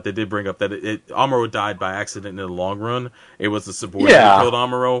Robot. They did bring up that Amuro died by accident in the long run. It was the subordinate who killed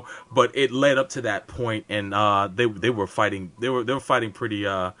Amuro, but it led up to that point, and they were fighting. They were fighting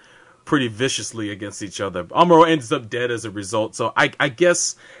pretty viciously against each other. Amuro ends up dead as a result. So I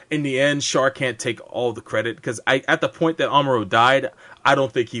guess in the end, Char can't take all the credit, because at the point that Amuro died, I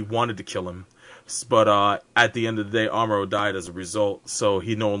don't think he wanted to kill him. But at the end of the day, Amuro died as a result, so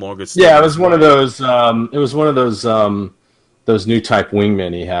he no longer. Yeah, it was one of those. It was one of those new type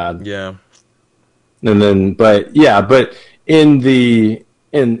wingmen he had. Yeah. And then, but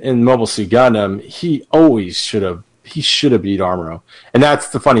in Mobile Suit Gundam, he always should have beat Amuro. And that's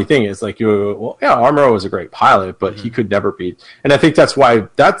the funny thing is, Amuro was a great pilot, but he could never beat. And I think that's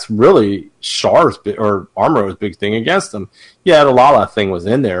really Amuro's big thing against him. Yeah, the Lala thing was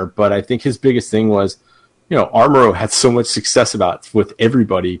in there, but I think his biggest thing was, Amuro had so much success with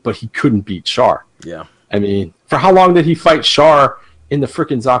everybody, but he couldn't beat Char. Yeah. I mean, for how long did he fight Char in the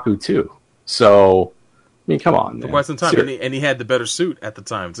frickin' Zaku 2? So, I mean, come on, man. For quite some time, and he had the better suit at the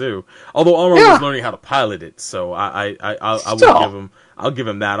time too. Although Amuro was learning how to pilot it, so I'll give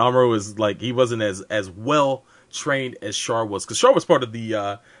him that. Amuro was he wasn't as well trained as Char was, because Char was part of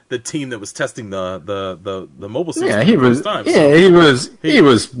the team that was testing the mobile suits. Yeah, he was. He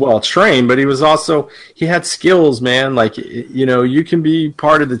was well trained, but he had skills, man. You can be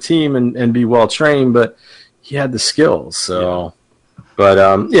part of the team and be well trained, but he had the skills. So, but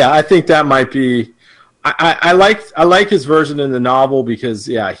I think that might be. I like his version in the novel, because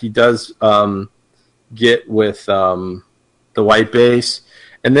he does get with the white base,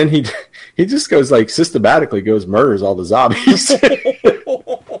 and then he just goes systematically murders all the zombies.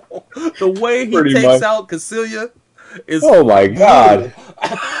 The way he takes out Cassilia is... Oh my god.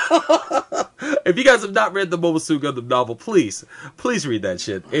 If you guys have not read the Mobile Suit Gundam novel, please read that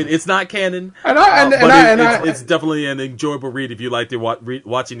shit. It's not canon, it's definitely an enjoyable read if you like to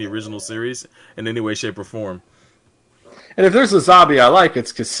watching the original series in any way, shape, or form. And if there's a zombie I like,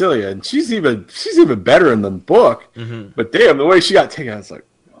 it's Cassilia, and she's even better in the book. Mm-hmm. But damn, the way she got taken, I was like,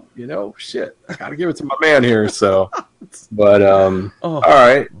 shit, I gotta give it to my man here. So, but all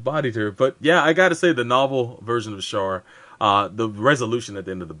right, bodied her. But yeah, I gotta say the novel version of Char, the resolution at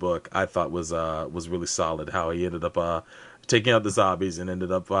the end of the book, I thought was really solid. How he ended up taking out the zombies and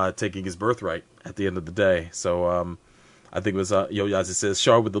ended up taking his birthright at the end of the day. So I think it was Yoyazi says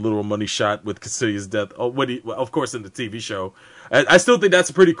Char with the literal money shot with Cassilia's death. Oh, of course in the TV show. I still think that's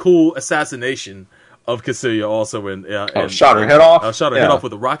a pretty cool assassination of Cassilia also shot her head off. Shot her head off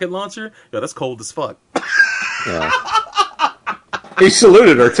with a rocket launcher. Yo, that's cold as fuck. Yeah. He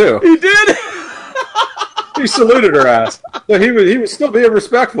saluted her too. He did. He saluted her ass. So he was still being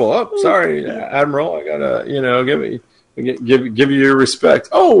respectful. Oh, sorry, Admiral. I gotta give you your respect.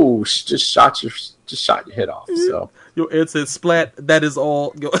 Oh, just shot your head off. So it said splat. That is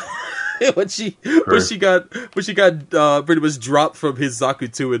all. when she got pretty much dropped from his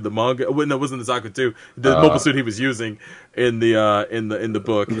Zaku 2 in the manga. Well, no, it wasn't the Zaku 2. The mobile suit he was using in the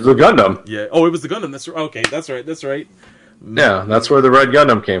book. It was a Gundam. Yeah. Oh, it was the Gundam. That's okay. That's right. Yeah, that's where the red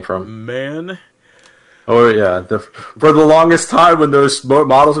Gundam came from. Man. Oh yeah. For the longest time when those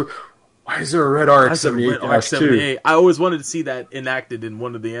models were, why is there a red RX-78-2? I always wanted to see that enacted in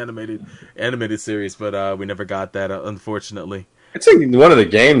one of the animated series, but we never got that, unfortunately. It's in one of the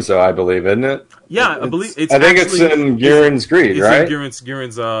games, though, I believe, isn't it? Yeah, I believe it's. I think it's in Giren's Greed, right? It's in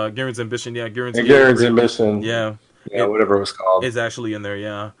Giren's Ambition, yeah. Giren's Ambition. Yeah. Whatever it was called. It's actually in there,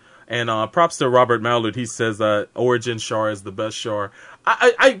 yeah. And props to Robert Mallard. He says that Origin Char is the best Char.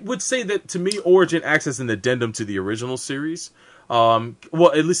 I would say that, to me, Origin acts as an addendum to the original series.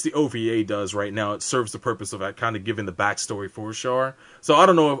 Well, at least the OVA does right now. It serves the purpose of kind of giving the backstory for Char. So I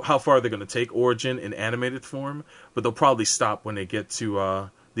don't know how far they're going to take Origin in animated form, but they'll probably stop when they get to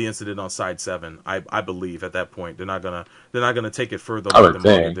the incident on Side 7. I believe at that point they're not gonna take it further like the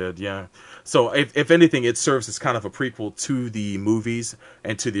manga did. Yeah. So if anything, it serves as kind of a prequel to the movies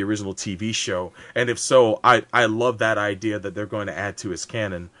and to the original TV show. And if so, I love that idea that they're going to add to his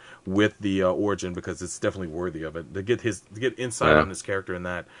canon with the Origin, because it's definitely worthy of it. To get insight on his character in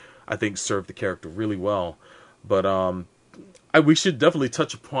that, I think served the character really well. But we should definitely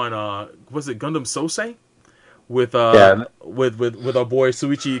touch upon was it Gundam Sosei with with our boy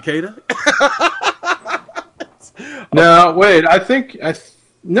Suichi Ikeda? No, wait. I think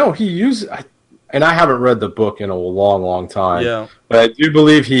no. He used, and I haven't read the book in a long time. Yeah, but I do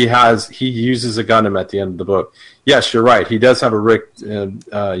believe he uses a Gundam at the end of the book. Yes, you're right. He does have a Rick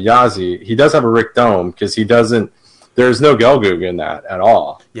Yazi. He does have a Rick Dome because he doesn't. There's no Gelgoog in that at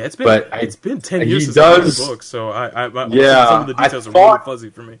all. Yeah, it's been 10 years since I read the book, so some of the details are really fuzzy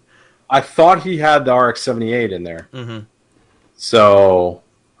for me. I thought he had the RX-78 in there. Mm-hmm. So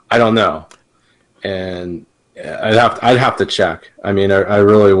I don't know, and I'd have to check. I mean, I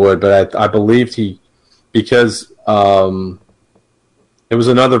really would, but I believed because it was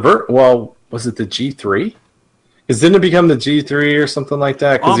another well, was it the G3? Because didn't it become the G3 or something like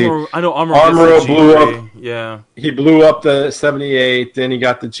that? I know Amuro blew up. Yeah, he blew up the 78. Then he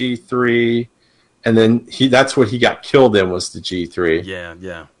got the G3, and then that's what he got killed in was the G3.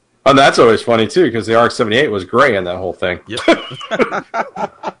 Yeah. And that's always funny too, because the RX-78 was gray in that whole thing. Yep.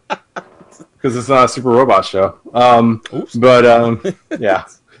 Because it's not a Super Robot show. Oops. But yeah.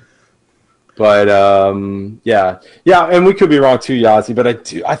 But yeah, and we could be wrong too, Yazi. But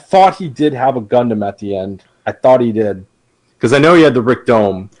I thought he did have a Gundam at the end. I thought he did, because I know he had the Rick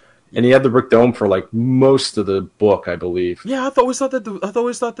Dome, and he had the Rick Dome for like most of the book, I believe. Yeah, I always thought that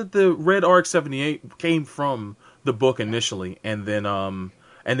the red RX-78 came from the book initially, and then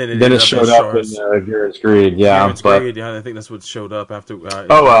it showed up in Viren's Greed. Yeah, Greed, yeah, I think that's what showed up after.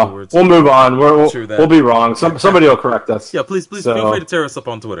 Afterwards. We'll move on. We'll be wrong. Somebody will correct us. Yeah, please feel free to tear us up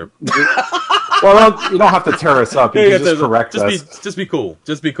on Twitter. Well, you don't have to tear us up. You can just correct us. Just be cool.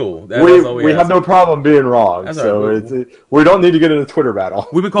 Just be cool. We have no problem being wrong. That's so right. We don't need to get in a Twitter battle.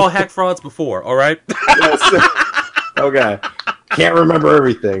 We've been called hack frauds before. All right. Okay. Can't remember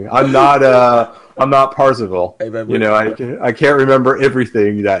everything. I'm not Parzival. Hey, man, I can't remember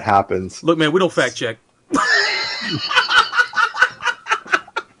everything that happens. Look, man, we don't fact check.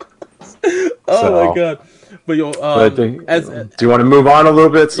 My god! But do you want to move on a little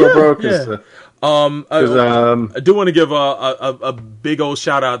bit, Slowbro? Yeah. I do want to give a big old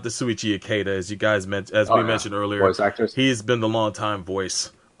shout out to Suichi Ikeda, as you guys we mentioned earlier. Voice actors. He's been the longtime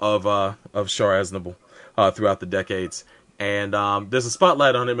voice of Char Aznable throughout the decades. And there's a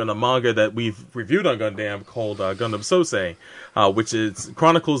spotlight on him in a manga that we've reviewed on Gundam called Gundam Sosei, which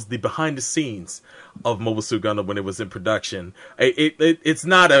chronicles the behind the scenes of Mobile Suit Gundam when it was in production. It's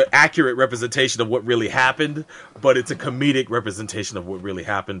not an accurate representation of what really happened, but it's a comedic representation of what really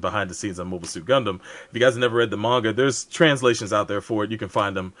happened behind the scenes on Mobile Suit Gundam. If you guys have never read the manga, there's translations out there for it. You can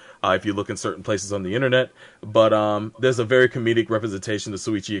find them if you look in certain places on the internet. But there's a very comedic representation of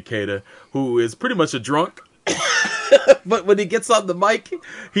Suichi Ikeda, who is pretty much a drunk. But when he gets on the mic,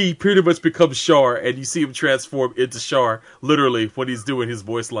 he pretty much becomes Char, and you see him transform into Char literally when he's doing his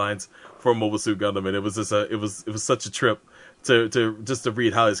voice lines for Mobile Suit Gundam. And it was just it was such a trip to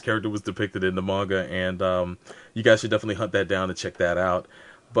read how his character was depicted in the manga, and you guys should definitely hunt that down and check that out.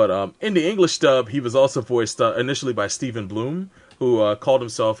 But in the English dub, he was also voiced initially by Stephen Bloom, who called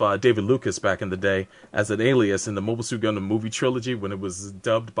himself David Lucas back in the day as an alias in the Mobile Suit Gundam movie trilogy when it was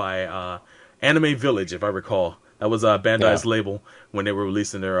dubbed by Anime Village, if I recall. That was Bandai's label when they were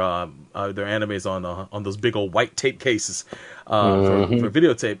releasing their animes on those big old white tape cases for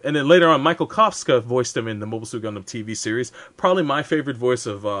videotape. And then later on, Michael Kafka voiced him in the Mobile Suit Gundam TV series. Probably my favorite voice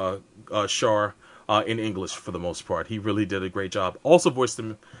of Char in English for the most part. He really did a great job. Also voiced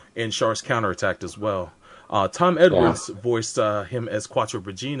him in Char's Counterattack as well. Tom Edwards voiced him as Quattro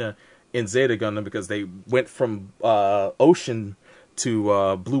Brigida in Zeta Gundam because they went from Ocean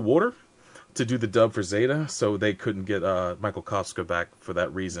to Blue Water to do the dub for Zeta, so they couldn't get Michael Kafka back for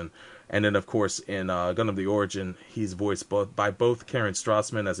that reason. And then, of course, in Gundam The Origin, he's voiced by both Karen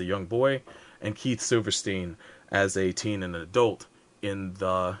Strassman as a young boy and Keith Silverstein as a teen and an adult in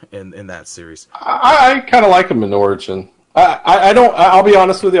that series. I kind of like him in Origin. I don't. I'll be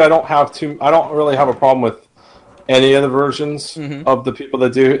honest with you. I don't really have a problem with any of the versions of the people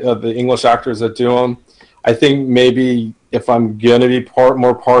that do the English actors that do them. I think maybe if I'm gonna be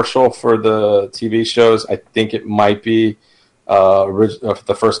more partial for the TV shows, I think it might be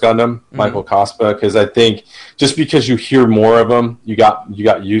the first Gundam, Michael Kafka, because I think just because you hear more of him, you got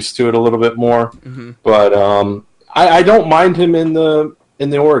used to it a little bit more. But I don't mind him in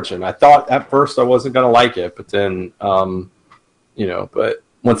the Origin. I thought at first I wasn't gonna like it, but then but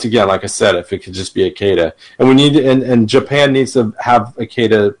once again, like I said, if it could just be Ikeda, and we need and Japan needs to have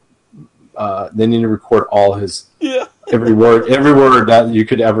Ikeda. They need to record all his every word that you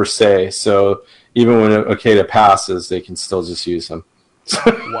could ever say. So even when Ikeda passes, they can still just use him.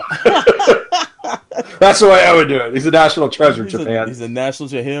 That's the way I would do it. He's a national treasure, Japan. He's a national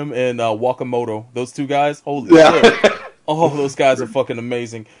treasure. Him and Wakamoto, those two guys. Holy Yeah. shit! Oh, those guys are fucking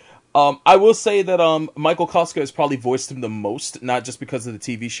amazing. I will say that Michael Koska has probably voiced him the most, not just because of the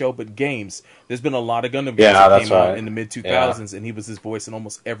TV show, but games. There's been a lot of Gundam games that came out in the mid-2000s, and he was his voice in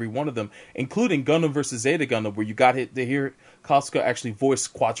almost every one of them, including Gundam vs. Zeta Gundam, where you got to hear Koska actually voice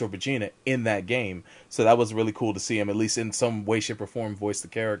Quattro Vegeta in that game. So that was really cool to see him, at least in some way, shape, or form, voice the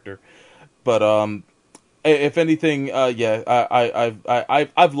character. But if anything,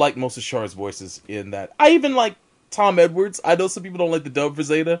 I've liked most of Char's voices in that. I even like Tom Edwards. I know some people don't like the dub for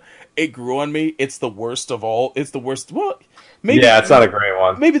Zeta. It grew on me. It's the worst of all. It's the worst. Well, maybe it's not a great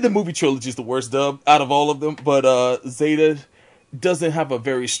one. Maybe the movie trilogy is the worst dub out of all of them. But Zeta doesn't have a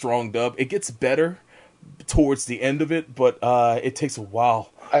very strong dub. It gets better towards the end of it, but it takes a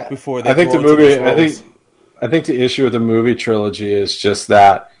while before they. I think the movie. I think the issue with the movie trilogy is just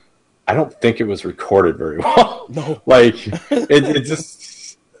that I don't think it was recorded very well. No, like it just.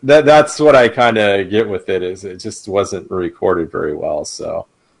 That's what I kind of get with it, is it just wasn't recorded very well. So,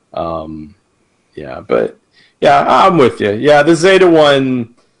 but I'm with you. Yeah, the Zeta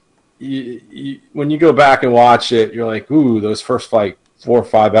one, when you go back and watch it, you're like, ooh, those first like 4 or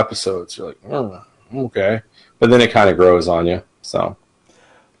 5 episodes, you're like, oh, okay, but then it kind of grows on you. So,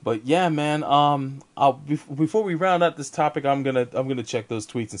 but yeah, man. Before we round out this topic, I'm gonna check those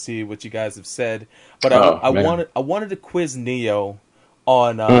tweets and see what you guys have said. But I wanted to quiz Neo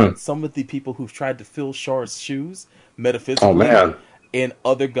on some of the people who've tried to fill Char's shoes metaphysically in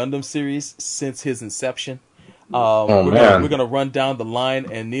other Gundam series since his inception. We're gonna run down the line,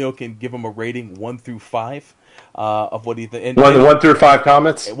 and Neo can give him a rating 1 through 5 of what he thinks. 1 through 5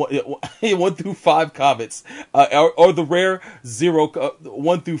 comments. 1 through 5 comments, or the rare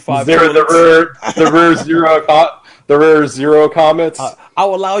 1 through 5. The rare 0 comments.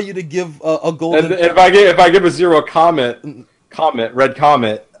 I'll allow you to give a golden. And if I give a 0 red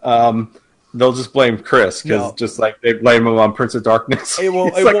comment, they'll just blame Chris, because just like they blame him on Prince of Darkness. I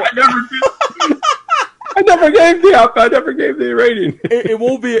never gave the rating. It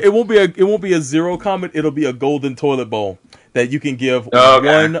won't be a 0 comment. It'll be a golden toilet bowl that you can give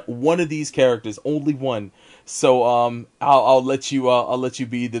one of these characters, only one. So I'll let you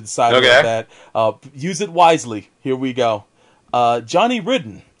be the decider of that. Use it wisely. Here we go. Johnny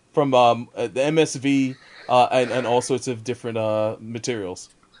Ridden from the MSV. And all sorts of different materials.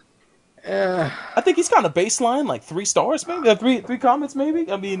 I think he's kind of baseline, like 3 stars, maybe 3 comments,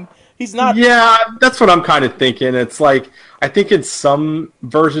 maybe. I mean, he's not. Yeah, that's what I'm kind of thinking. It's like I think in some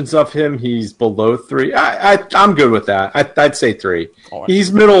versions of him, he's below 3. I'm good with that. I'd say 3. Right.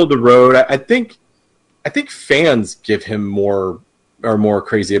 He's middle of the road. I think fans give him more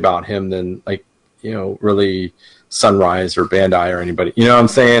crazy about him than really Sunrise or Bandai or anybody. You know what I'm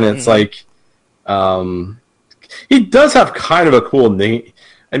saying? It's like. He does have kind of a cool name.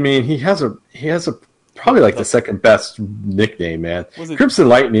 I mean, he has a probably like the second best nickname, man. Crimson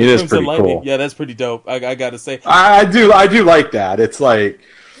Lightning is pretty cool. Yeah, that's pretty dope. I gotta say, I do like that. It's like,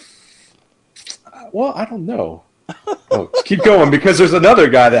 well, I don't know. Oh, keep going, because there's another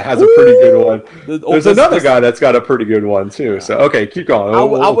guy that has a pretty good one. There's another guy that's got a pretty good one too. So okay, keep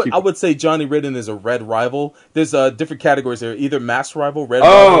going. I would say Johnny Ridden is a red rival. There's different categories there, either mass rival, red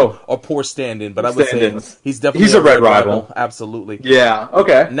rival, or poor stand-in. But I would say he's definitely a red rival. Absolutely. Yeah.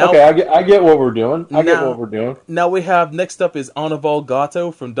 Okay. I get what we're doing. Now we have, next up is Anaval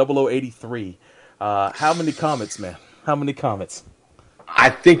Gato from 0083. How many comments, man? How many comments? I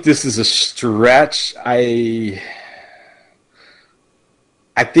think this is a stretch.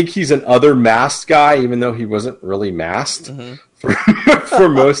 I think he's an other masked guy, even though he wasn't really masked for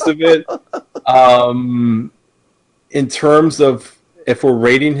most of it. In terms of if we're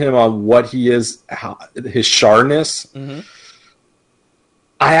rating him on what he is, his Charness,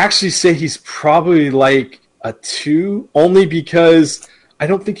 I actually say he's probably like a 2, only because I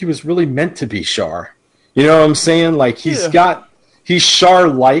don't think he was really meant to be Char. You know what I'm saying? Like he's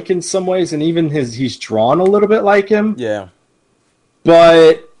Char-like in some ways, and even he's drawn a little bit like him. Yeah.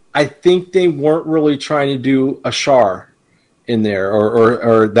 But I think they weren't really trying to do a Char in there,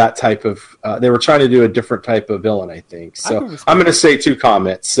 or that type of. They were trying to do a different type of villain, I think. So I'm going to say 2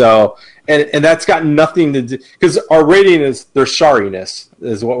 comments. So and that's got nothing to do, because our rating is their Chariness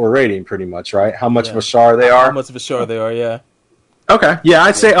is what we're rating pretty much, right? How much of a Char they are. How much of a Char they are, yeah. Okay, yeah,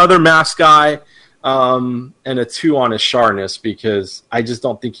 I'd say other mask guy, and a 2 on his Charness, because I just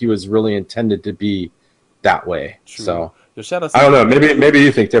don't think he was really intended to be that way. True. So. I don't know. Maybe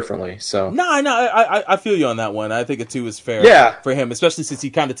you think differently. So I feel you on that one. I think a 2 is fair for him, especially since he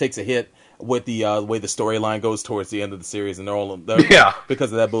kind of takes a hit with the way the storyline goes towards the end of the series, and Yeah.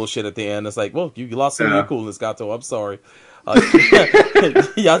 because of that bullshit at the end. It's like, well, you lost some of your coolness, Gato. I'm sorry.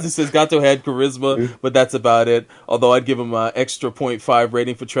 Yazzie says Gato had charisma, but that's about it. Although I'd give him an extra 0.5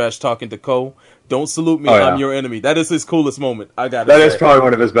 rating for trash talking to Ko. Don't salute me, I'm your enemy. That is his coolest moment. I got that is probably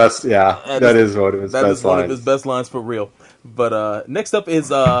one of his best. Yeah, that is one of his best lines. That is one of his best lines for real. But next up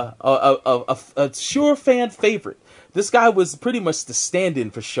is a Sure fan favorite. This guy was pretty much the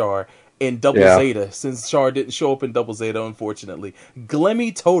stand-in for Char in Double Zeta, since Char didn't show up in Double Zeta, unfortunately.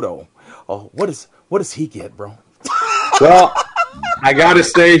 Glemmy Toto. Oh, what does he get, bro? Well, I gotta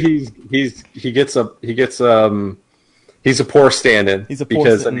say he's a poor stand-in. He's a poor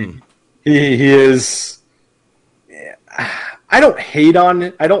because stand-in. He is. I don't hate on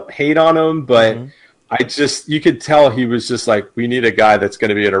him, but you could tell he was just like, we need a guy that's going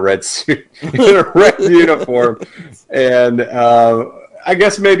to be in a red suit, in a red uniform, and I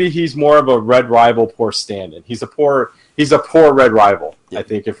guess maybe he's more of a Red Rival poor stand-in. He's a poor Red Rival. Yeah. I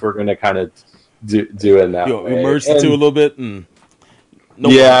think if we're going to kind of do in that way. Merge the two a little bit.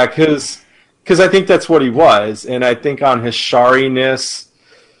 Yeah, because I think that's what he was, and I think on his Shari-ness,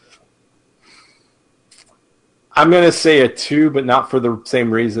 I'm going to say a 2, but not for the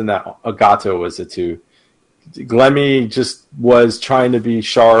same reason that Agato was a 2. Glemmy just was trying to be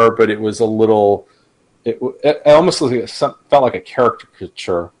Char, but it was a little. It almost felt like a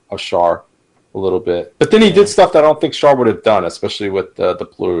caricature of Char a little bit. But then he did stuff that I don't think Char would have done, especially with the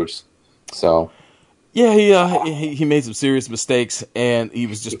Plurs. So. Yeah, he made some serious mistakes, and he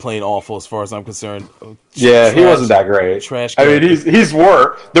was just plain awful as far as I'm concerned. Yeah, he wasn't that great. Trash. I mean, he's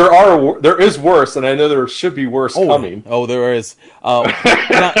worse. There is worse, and I know there should be worse coming. Oh, there is.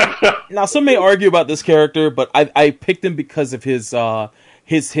 Now, some may argue about this character, but I picked him because of his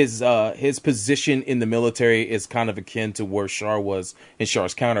position in the military is kind of akin to where Char was in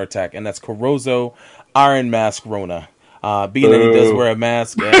Char's counterattack, and that's Corozo, Iron Mask Rona. Being that he does wear a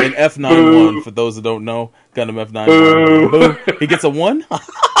mask, and F91, for those that don't know, Gundam F91, he gets a 1?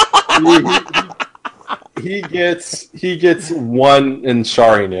 he gets 1 in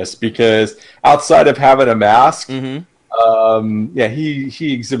Shari-ness, because outside of having a mask, he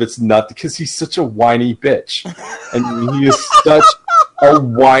exhibits nothing, because he's such a whiny bitch. And he is such a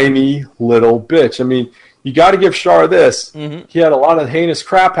whiny little bitch. I mean, you got to give Char this. He had a lot of heinous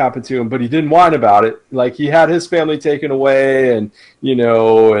crap happen to him, but he didn't whine about it. Like, he had his family taken away, and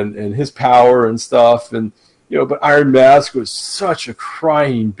and his power and stuff, and but Iron Mask was such a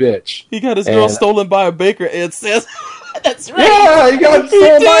crying bitch. He got his girl stolen by a baker. It says that's right. Yeah, he got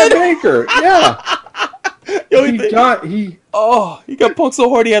stolen by a baker. Yeah. He got punked so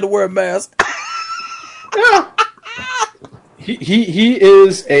hard he had to wear a mask. Yeah. He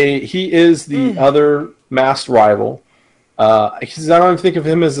is the other masked rival. Because I don't even think of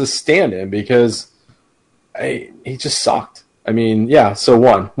him as a stand-in, because he just sucked. I mean, yeah. So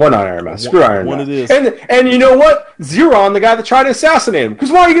one on Iron Mask. Screw Iron Mask. It is. And you know what? Zeron, the guy that tried to assassinate him.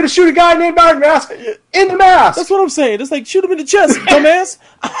 Because why are you going to shoot a guy named Iron Mask in the mask? That's what I'm saying. It's like, shoot him in the chest, dumbass.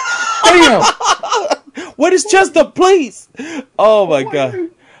 Damn. Wet his chest up, please. Oh my god.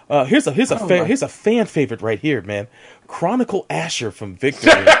 Here's a fan favorite right here, man. Chronicle Asher from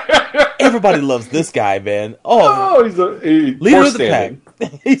Victory. Everybody loves this guy, man. He's a leader of the pack.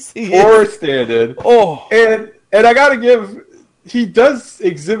 Poor stand-in. Oh, and I gotta give. He does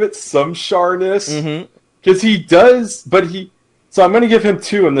exhibit some Char-ness, because he does, but so I'm gonna give him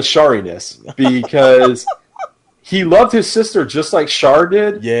 2 in the Shari-ness, because he loved his sister just like Char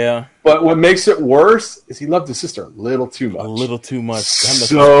did. Yeah. But what makes it worse is he loved his sister a little too much. A little too much.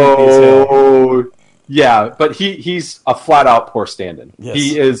 So yeah, but he's a flat out poor stand-in.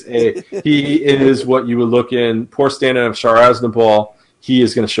 Yes. He is what you would look in poor stand-in of Char Aznavour. He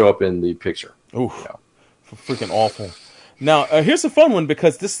is going to show up in the picture. Oof. Freaking awful. Now, here's a fun one,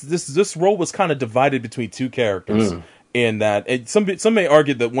 because this role was kind of divided between 2 characters. In that, some may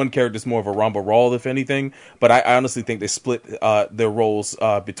argue that one character is more of a Ramba Ral, if anything, but I honestly think they split their roles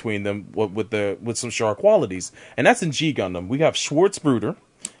between them with some Char qualities, and that's in G Gundam. We have Schwartz Bruder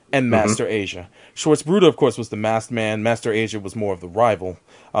and Master Asia. Schwartz Bruder, of course, was the masked man. Master Asia was more of the rival.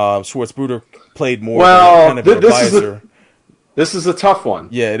 Schwartz Bruder played more kind of an advisor. This is a tough one.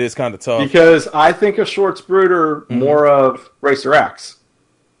 Yeah, it is kind of tough. Because I think of Schwartz Bruder more of Racer X.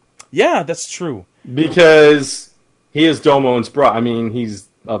 Yeah, that's true. Because he is Domon's brother. I mean, he's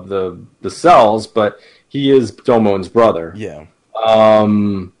of the cells, but he is Domon's brother. Yeah.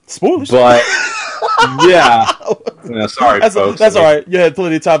 Spoilers. But yeah. Sorry, folks. That's all right. You had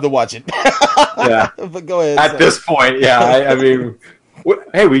plenty of time to watch it. Yeah. But go ahead. At this point, yeah. I mean,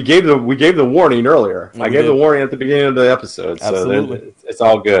 hey, we gave the warning earlier. I gave the warning at the beginning of the episode, so absolutely, it's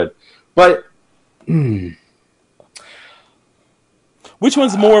all good. But Which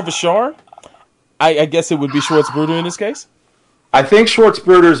one's more of a Char? I guess it would be Schwartzbruder in this case. I think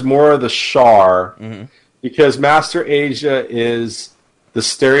Schwartzbruder's more of the Char because Master Asia is the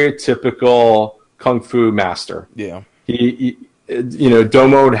stereotypical kung fu master. Yeah. He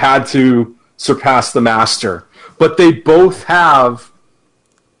Domo had to surpass the master, but they both have,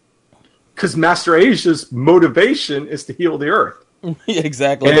 because Master Asia's motivation is to heal the earth. Yeah,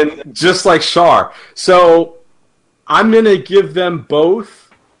 exactly. And just like Char. So I'm going to give them both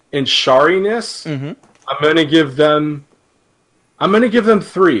in Chariness. I'm going to give them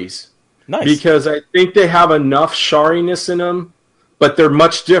threes. Nice. Because I think they have enough Chariness in them, but they're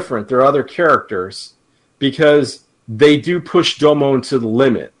much different. They're other characters because they do push Domo to the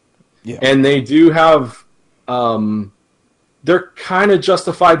limit. Yeah. And they do have they're kind of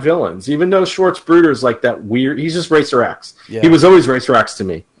justified villains, even though Schwartzbruder's like that weird. He's just Racer X. Yeah. He was always Racer X to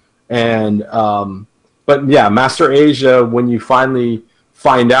me. And but yeah, Master Asia, when you finally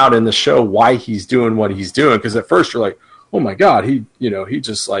find out in the show why he's doing what he's doing, because at first you're like, oh my god, he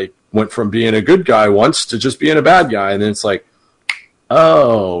just like went from being a good guy once to just being a bad guy, and then it's like,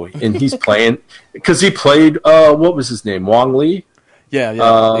 oh, and he's playing because he played what was his name, Wong Lee? Yeah,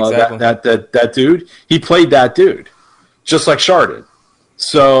 exactly. That dude, he played that dude, just like Char did.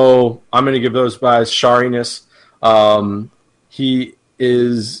 So I'm going to give those guys Chariness.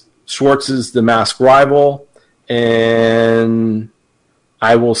 Schwartz is the masked rival, and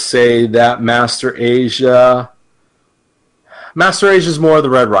I will say that Master Asia is more of the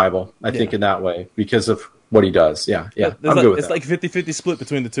red rival, I think, in that way, because of what he does. Yeah. I'm good with it's that. like 50-50 split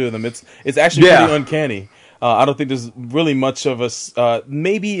between the two of them. It's actually pretty uncanny. I don't think there's really much of a...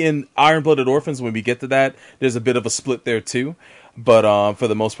 maybe in Iron-Blooded Orphans, when we get to that, there's a bit of a split there, too. But for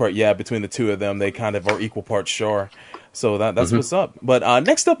the most part, yeah, between the two of them, they kind of are equal parts Char. So that's what's up. But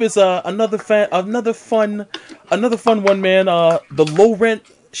next up is another fun one, man. The low-rent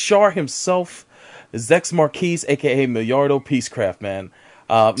Char himself, Zex Marquise, a.k.a. Millardo Peacecraft, man.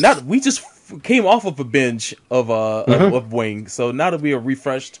 We just came off of a binge of Wing, so now that we are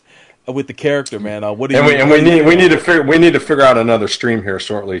refreshed with the character, man, what do you? We need to figure out another stream here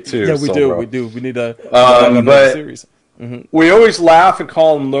shortly too. Yeah, we do. We need another series. We always laugh and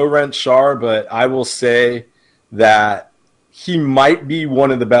call him low rent Char, but I will say that he might be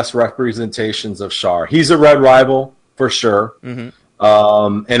one of the best representations of Char. He's a red rival for sure. And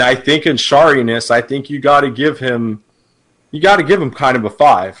I think in Chariness, I think you got to give him kind of a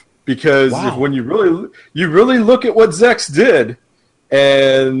 5, because when you really look at what Zex did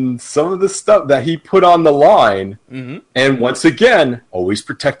and some of the stuff that he put on the line, and once again, always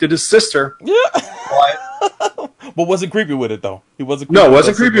protected his sister. Yeah. But wasn't creepy with it though. He wasn't.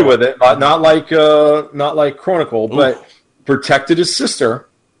 Wasn't creepy with it. Not like Chronicle, but protected his sister.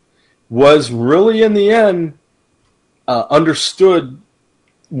 Was really in the end understood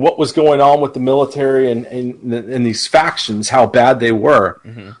what was going on with the military and these factions, how bad they were.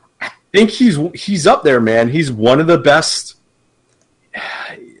 I think he's up there, man. He's one of the best.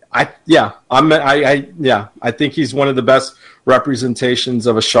 I think he's one of the best representations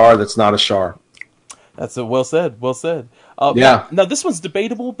of a Char that's not a Char. That's well said. Well said. Yeah. Now this one's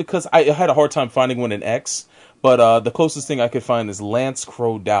debatable because I had a hard time finding one in X, but the closest thing I could find is Lance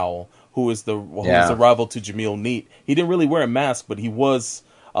Crow Dowell, who is the rival to Jamil Neat. He didn't really wear a mask, but he was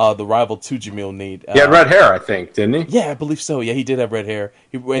the rival to Jamil Neat. He had red hair, I think, didn't he? Yeah, I believe so. Yeah, he did have red hair.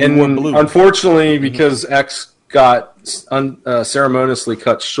 He wore blue. Unfortunately, because X got ceremoniously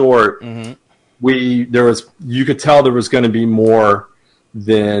cut short, you could tell there was going to be more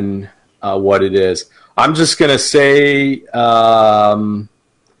than what it is. I'm just going to say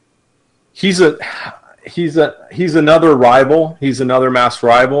he's another rival. He's another masked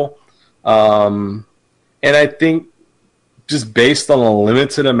rival. And I think just based on a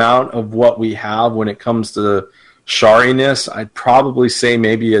limited amount of what we have when it comes to Chariness, I'd probably say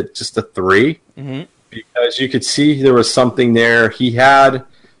maybe just a 3. Because you could see there was something there. He had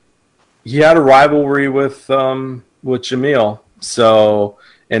a rivalry with Jamil. So,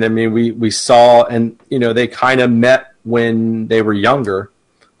 and I mean, we saw, and they kind of met when they were younger,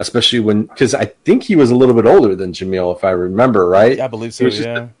 especially because I think he was a little bit older than Jamil, if I remember right. Yeah, I believe so.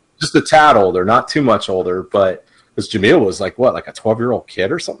 Just a tad older, not too much older, but because Jamil was like a 12-year-old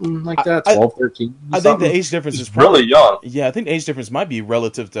kid or something like that, 12, 13. I think the age difference is probably really young. Yeah, I think the age difference might be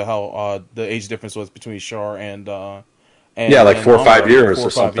relative to how the age difference was between Char and 4 or 5 years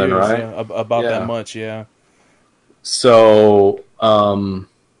or something, right? Yeah, about that much, yeah. So, I'm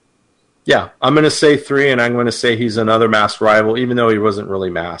going to say 3, and I'm going to say he's another masked rival, even though he wasn't really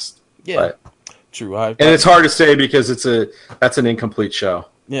masked. Yeah, true. And it's hard to say because that's an incomplete show.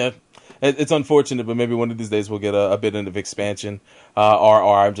 Yeah. It's unfortunate, but maybe one of these days we'll get a bit of expansion, or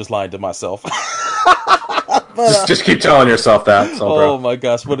I'm just lying to myself. Just keep telling yourself that. So, oh my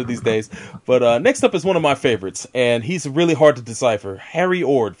gosh, one of these days. But next up is one of my favorites, and he's really hard to decipher. Harry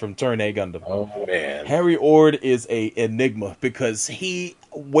Ord from Turn A Gundam. Oh man, Harry Ord is a enigma because he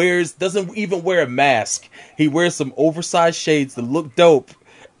doesn't even wear a mask. He wears some oversized shades that look dope,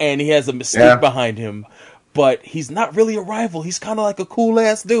 and he has a mystique behind him. But he's not really a rival. He's kind of like a cool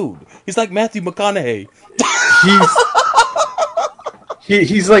ass dude. He's like Matthew McConaughey.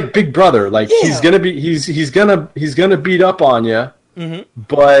 He's like Big Brother. Like he's gonna beat up on you,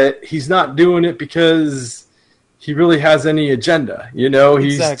 but he's not doing it because he really has any agenda. You know,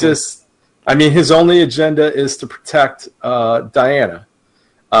 he's just. I mean, his only agenda is to protect Diana.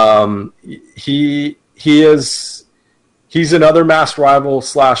 He's another masked rival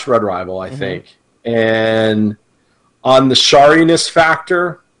 / red rival, I think. And on the shariness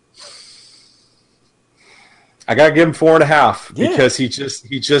factor, I gotta give him 4.5 because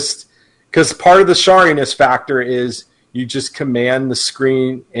because part of the shariness factor is you just command the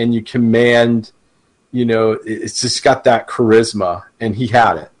screen and you command, it's just got that charisma, and he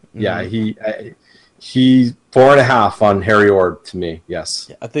had it. Yeah, he 4.5 on Harry Ord to me.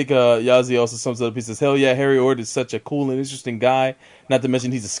 Yes, I think Yazi also sums it up. He says, "Hell yeah, Harry Ord is such a cool and interesting guy. Not to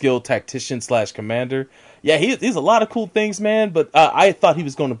mention he's a skilled tactician / commander. Yeah, he's a lot of cool things, man. But I thought he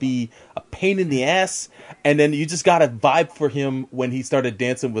was going to be a pain in the ass, and then you just got a vibe for him when he started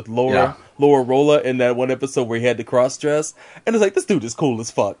dancing with Laura Rolla in that one episode where he had the cross dress, and it's like, this dude is cool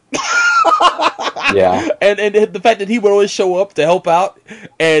as fuck." Yeah, and the fact that he would always show up to help out,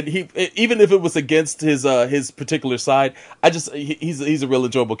 and he, even if it was against his particular side, he's a real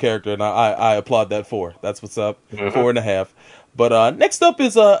enjoyable character, and I applaud that for. That's what's up. 4.5. But next up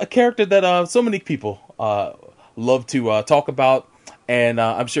is a character that so many people love to talk about, and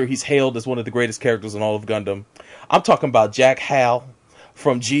I'm sure he's hailed as one of the greatest characters in all of Gundam. I'm talking about Jack Hal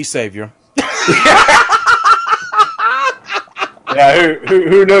from G Savior. Yeah,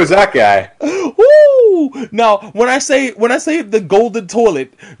 who knows that guy? Woo! Now, when I say the golden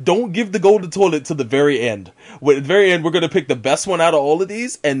toilet, don't give the golden toilet to the very end. At the very end, we're going to pick the best one out of all of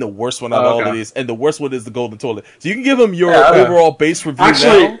these and the worst one out of all of these, and the worst one is the golden toilet. So you can give him your overall base review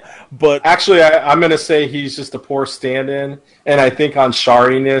now, but I'm going to say he's just a poor stand-in, and I think on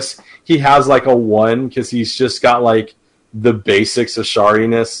shariness, he has like a 1 because he's just got like the basics of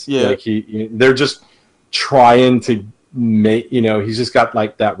shariness. Yeah, like they're just trying to make, he's just got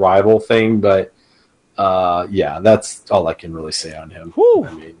like that rival thing, but that's all I can really say on him. Whew.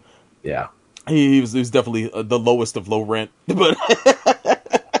 I mean, yeah, he was definitely the lowest of low rent. But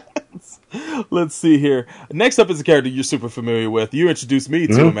let's see here. Next up is a character you're super familiar with. You introduced me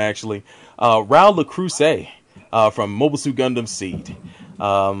to him actually, Raul LaCrusade from Mobile Suit Gundam Seed.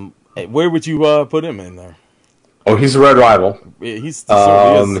 Where would you put him in there? Oh, he's a red rival. Yeah, he's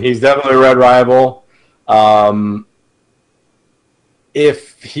definitely a red rival.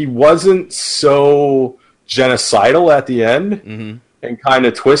 If he wasn't so genocidal at the end and kind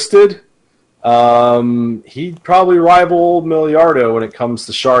of twisted, he'd probably rival Miliardo when it comes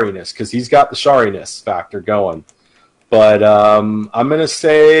to shariness, because he's got the shariness factor going. But I'm going to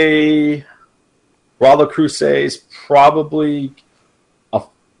say Raul LaCrusade is probably a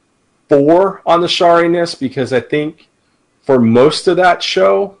 4 on the shariness, because I think for most of that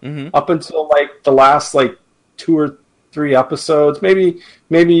show, up until like the last like 2 or 3 episodes, maybe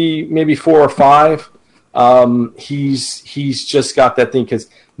 4 or 5. He's just got that thing, because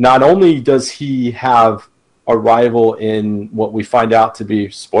not only does he have a rival in what we find out to be,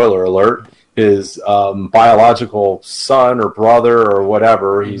 spoiler alert, his biological son or brother or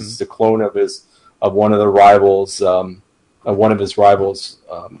whatever. He's the clone of one of the rivals,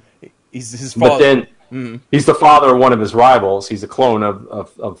 he's his father. But then he's the father of one of his rivals. He's a clone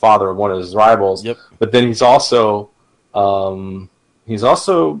of father of one of his rivals. Yep. But then he's also rival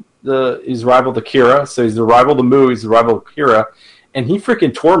to Kira, so he's the rival to Mu, he's the rival to Kira, and he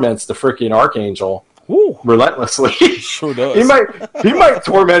freaking torments the freaking Archangel relentlessly. Sure does. he might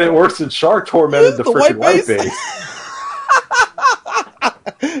torment it worse than Char tormented the freaking white base.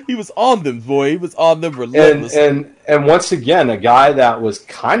 He was on them, boy. He was on them relentlessly. And once again, a guy that was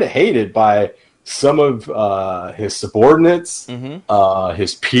kind of hated by some of his subordinates,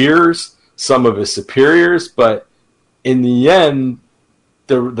 his peers, some of his superiors, but in the end,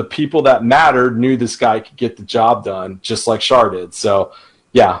 the people that mattered knew this guy could get the job done, just like Char did. So,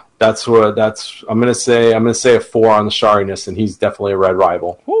 yeah, I'm gonna say a 4 on the shariness, and he's definitely a red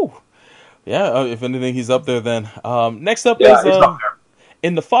rival. Whew. Yeah, if anything, he's up there then. Next up is he's up there.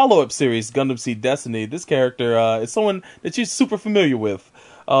 In the follow-up series, Gundam Seed Destiny. This character is someone that you're super familiar with.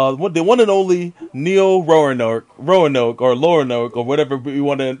 the one and only Neil Roanoke or Loranoke or whatever you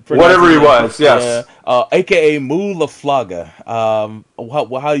want to pronounce. Whatever he was, yes. AKA Mu LaFlaga. How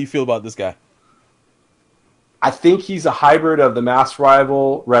do you feel about this guy? I think he's a hybrid of the Masked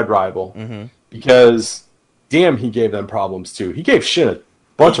Rival, Red Rival, because damn, he gave them problems too. He gave Shin a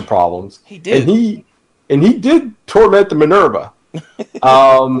bunch of problems. He did, and he did torment the Minerva.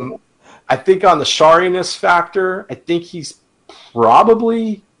 I think on the shariness factor, I think he's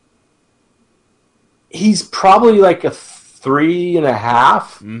probably like a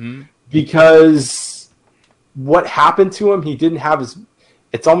 3.5 because what happened to him, he didn't have his.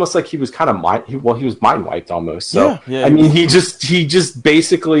 It's almost like he was kind of he was mind wiped almost. So I mean, he just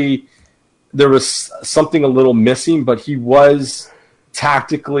basically there was something a little missing, but he was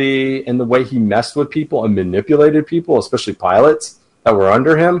tactically in the way he messed with people and manipulated people, especially pilots that were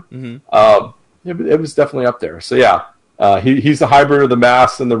under him. It was definitely up there. So yeah. He's the hybrid of the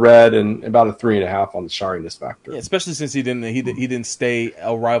Mask and the Red, and about a 3.5 on the shariness factor. Yeah, especially since he didn't stay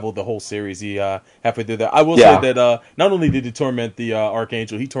a rival the whole series. He halfway through that. I will say that not only did he torment the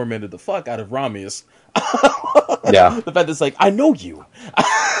Archangel, he tormented the fuck out of Ramius. The fact that it's like, I know you.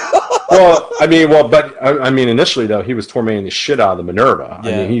 But initially though, he was tormenting the shit out of the Minerva.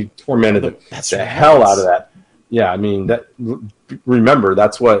 Yeah. I mean, he tormented the hell out of that. Yeah, I mean remember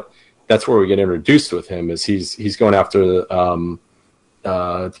that's where we get introduced with him is he's going after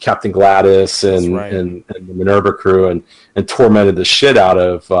Captain Gladys and the Minerva crew and tormented the shit out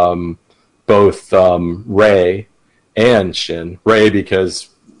of both Ray and Shin. Ray because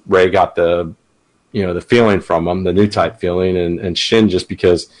Ray got the feeling from him, the new type feeling, and Shin just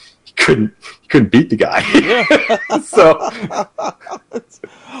because he couldn't beat the guy. So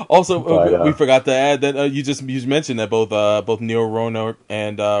also, we forgot to add that you mentioned that both Neo Roanoke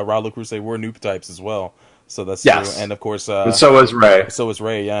and Raul Crusade were noob types as well. So that's true. And of course, and so is Ray. So is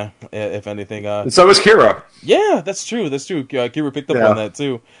Ray. Yeah. If anything, and so is Kira. Yeah, that's true. Kira picked up on that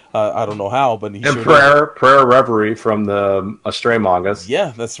too. I don't know how, but he Prayer Reverie from the Astray mangas.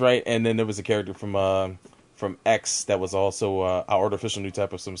 Yeah, that's right. And then there was a character from X that was also an artificial new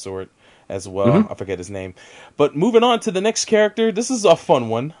type of some sort as well. I forget his name. But moving on to the next character, this is a fun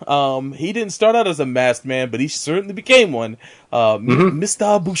one. He didn't start out as a masked man, but he certainly became one.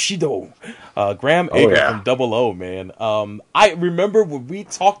 Mr. Bushido. Graham Aker from Double O, man. I remember when we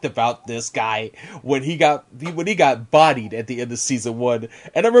talked about this guy when he got bodied at the end of season 1.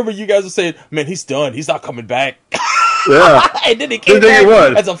 And I remember you guys were saying, man, he's done. He's not coming back. Yeah. And then he came back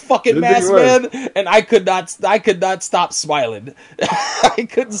as a fucking masked man, and I could not stop smiling. I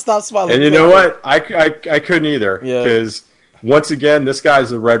couldn't stop smiling. And you know what? I couldn't either. Because once again, this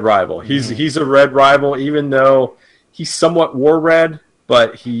guy's a Red Rival. He's a Red Rival, even though he's somewhat War Red,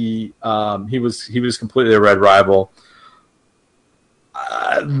 but he was completely a Red Rival.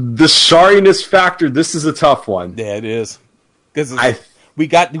 The shariness factor. This is a tough one. Yeah, it is. Because we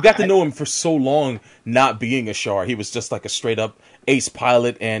got to know him for so long, not being a Char. He was just like a straight up ace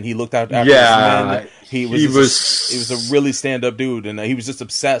pilot, and he looked out after his men. He was a really stand up dude, and he was just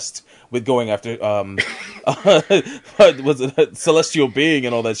obsessed with going after was it celestial being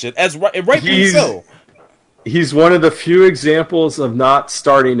and all that shit. Rightfully so. He's one of the few examples of not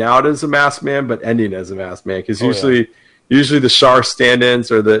starting out as a masked man, but ending as a masked man. Because usually the Char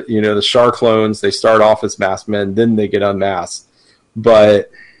stand-ins or the Char clones, they start off as masked men, then they get unmasked. But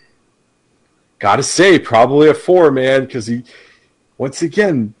gotta say, probably a 4, man, because once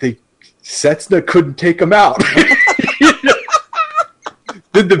again, Setsuna couldn't take him out.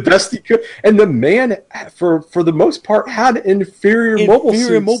 Did the best he could, and the man, for the most part, had inferior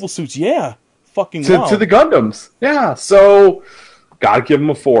mobile suits. Yeah, fucking to the Gundams. Yeah, so gotta give him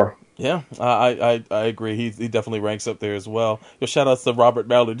a 4. Yeah, I agree. He definitely ranks up there as well. Yo, shout out to Robert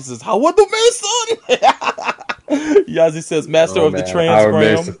Mallard. He says, "How what the man, son?" Yazi says, "Master of the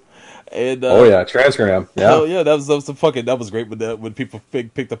Transgram." And, Transgram. Yeah, hell yeah, that was great when people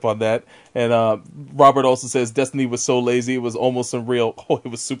picked up on that. And Robert also says, "Destiny was so lazy, it was almost unreal." Oh, it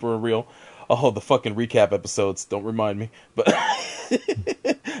was super unreal. Oh, the fucking recap episodes. Don't remind me. But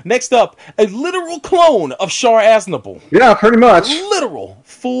next up, a literal clone of Char Aznable. Yeah, pretty much. Literal,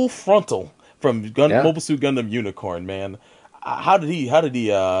 full frontal from Mobile Suit Gundam Unicorn. Man, how does he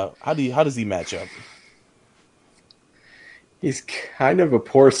match up? He's kind of a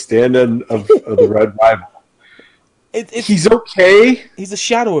poor stand-in of the Red Rival. He's okay. He's a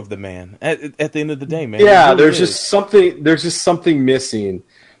shadow of the man at the end of the day, man. Yeah, really there's just something missing.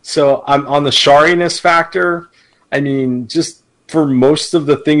 So I'm on the shariness factor. I mean, just for most of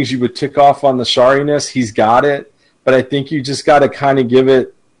the things you would tick off on the shariness, he's got it. But I think you just got to kind of give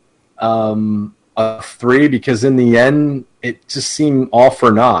it a a 3 because in the end it just seemed all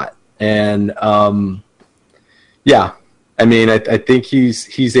for naught. And yeah, I mean, I think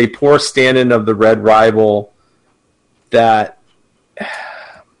he's a poor stand-in of the Red Rival. That,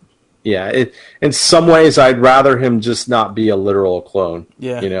 yeah, in some ways I'd rather him just not be a literal clone.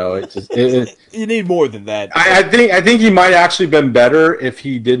 Yeah, you know, you need more than that. I think he might actually been better if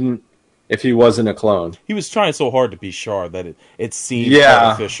he wasn't a clone. He was trying so hard to be Char that it seemed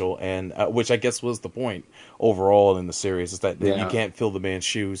artificial, and which I guess was the point overall in the series, is that you can't fill the man's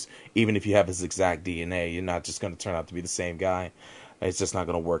shoes, even if you have his exact DNA. You're not just going to turn out to be the same guy. It's just not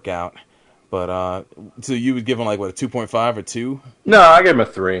going to work out. But so you would give him like what, a 2.5 or 2? No, I give him a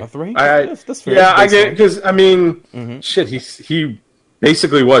 3. A 3? That's fair. Yeah, I get, because I mean, shit, he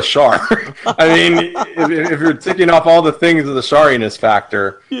basically was Char. I mean, if you're ticking off all the things of the Chariness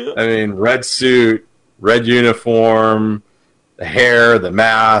factor, I mean, red suit, red uniform, the hair, the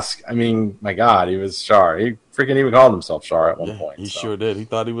mask. I mean, my God, he was Char. He freaking even called himself Char at one point. He sure did. He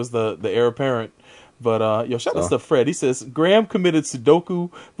thought he was the heir apparent. But shout out to Fred. He says Graham committed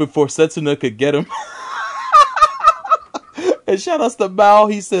Sudoku before Setsuna could get him. And shout outs to Mao.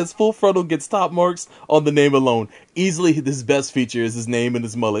 He says Full Frontal gets top marks on the name alone. Easily his best feature is his name and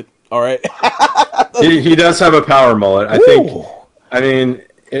his mullet. All right. he does have a power mullet. I think. I mean,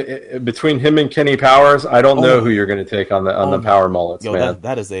 between him and Kenny Powers, I don't know who you're going to take on the power mullets, man.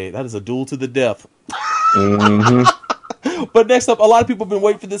 That is a duel to the death. Mm-hmm. But next up, a lot of people have been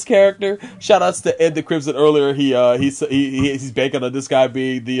waiting for this character. Shout outs to Ed the Crimson earlier. He's banking on this guy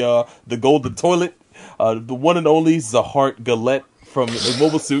being the golden toilet, the one and only Zahart Galette from the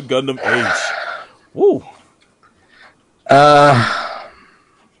Mobile Suit Gundam Age. Woo.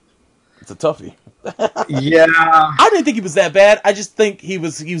 It's a toughie. Yeah. I didn't think he was that bad. I just think he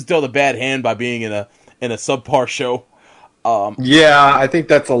was dealt a bad hand by being in a subpar show. Yeah, I think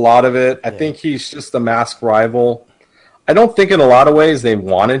that's a lot of it. I think he's just a masked rival. I don't think in a lot of ways they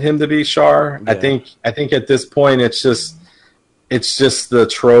wanted him to be Char. Yeah. I think at this point it's just the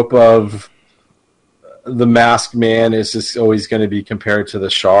trope of the masked man is just always going to be compared to the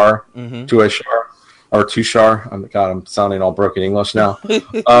Char, to a Char, or to Char. I'm sounding all broken English now.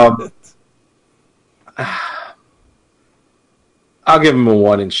 I'll give him a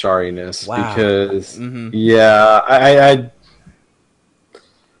 1 in Chariness because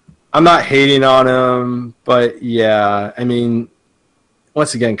I'm not hating on him, but yeah, I mean,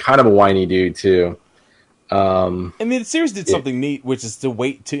 once again, kind of a whiny dude too. I mean, the series did something neat, which is to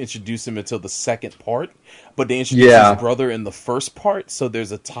wait to introduce him until the second part, but they introduced his brother in the first part, so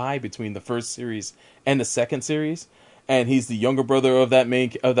there's a tie between the first series and the second series, and he's the younger brother of that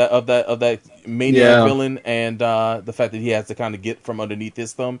maniac villain, and the fact that he has to kind of get from underneath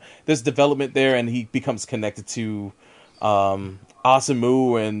his thumb. There's development there, and he becomes connected to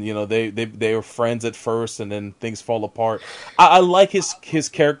Asamu, and you know they were friends at first, and then things fall apart. I like his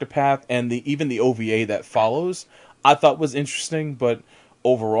character path, and even the OVA that follows I thought was interesting. But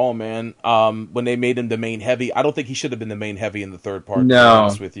overall, man, when they made him the main heavy, I don't think he should have been the main heavy in the third part. No, to be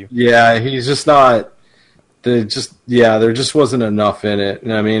honest with you. Yeah, he's just not. There just wasn't enough in it.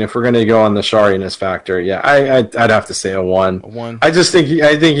 And I mean, if we're gonna go on the Chariness factor, I'd have to say a 1. A 1. I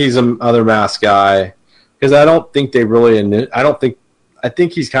think he's another mask guy. Because I don't think they really. I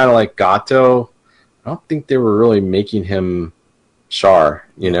think he's kind of like Gato. I don't think they were really making him Char.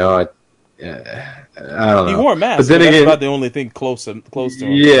 You know, I don't know. He wore a mask. But then again, that's about the only thing close to him.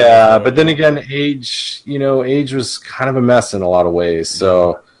 Yeah, but then again, Age was kind of a mess in a lot of ways.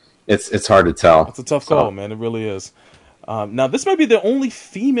 So it's hard to tell. It's a tough call, man. It really is. Now this might be the only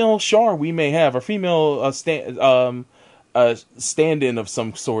female Char we may have, or female stand-in of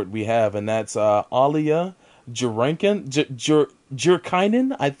some sort we have, and that's Alia Jurkainen.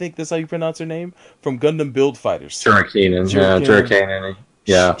 I think that's how you pronounce her name, from Gundam Build Fighters. Jurkainen.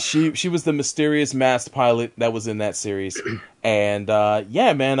 Yeah. She was the mysterious masked pilot that was in that series, and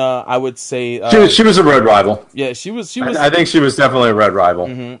I would say she was a Red Rival. Yeah, she was. I think she was definitely a Red Rival,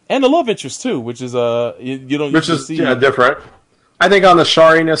 and a love interest too, which is you don't usually see. Different. I think on the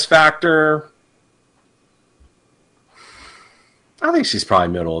Chariness factor, I think she's probably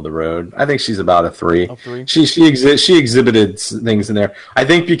middle of the road. I think she's about a 3. A 3? She exhibited things in there. I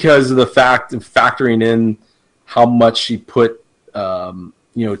think because of the fact of factoring in how much she put,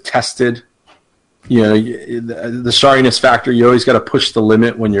 tested. You know, the Chariness factor. You always got to push the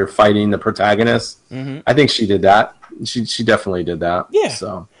limit when you're fighting the protagonist. I think she did that. She definitely did that. Yeah.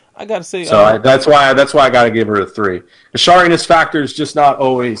 So I gotta say. So that's why I got to give her a 3. The Chariness factor is just not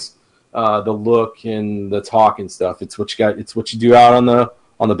always. The look and the talk and stuff. It's what you got. It's what you do out on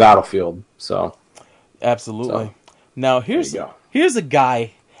the battlefield. So, absolutely. Now here's a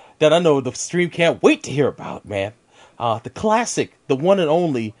guy that I know the stream can't wait to hear about, man. The classic, the one and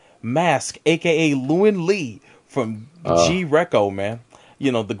only Mask, aka Lewin Lee from G Reco, man.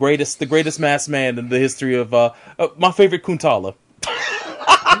 You know, the greatest masked man in the history of my favorite Kuntala.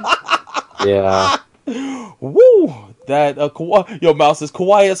 Yeah. Woo! That yo, Mouse says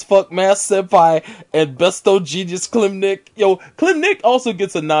kawaii as fuck, Mask Senpai and Besto Genius Klimnik. Yo, Klimnik also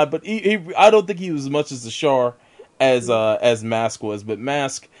gets a nod, but he I don't think he was as much as the Char as Mask was. But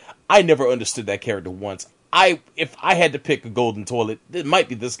Mask, I never understood that character once. If I had to pick a golden toilet, it might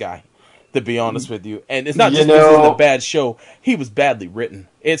be this guy, to be honest with you. And it's not just because it's a bad show. He was badly written.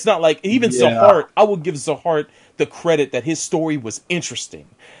 It's not like even Sahart. I would give Sahart the credit that his story was interesting.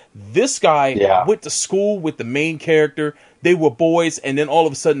 This guy went to school with the main character. They were boys, and then all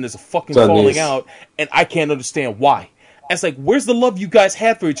of a sudden there's a fucking falling out, and I can't understand why. It's like, where's the love you guys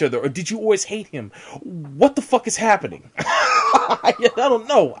had for each other? Or did you always hate him? What the fuck is happening? I don't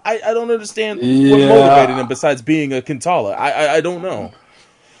know. I don't understand what motivated him besides being a Kintala. I don't know.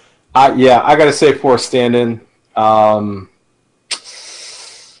 I gotta say, for stand-in,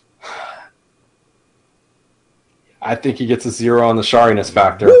 I think he gets a 0 on the shariness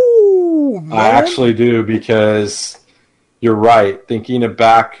factor. Ooh, I actually do, because you're right. Thinking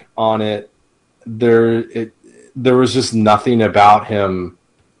back on it, there was just nothing about him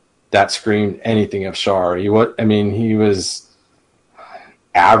that screamed anything of Char. He was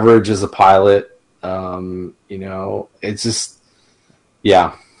average as a pilot. It's just,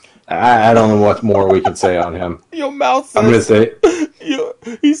 I don't know what more we can say on him. Your mouth says, I'm going to say...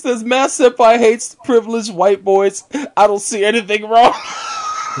 he says, Mask Senpai hates privileged white boys. I don't see anything wrong.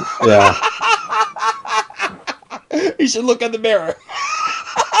 Yeah. He should look in the mirror.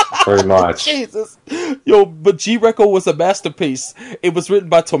 Very much. Jesus. Yo, but G Reco was a masterpiece. It was written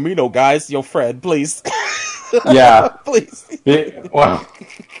by Tomino, guys. Yo, Fred, please. Yeah. Please. Well,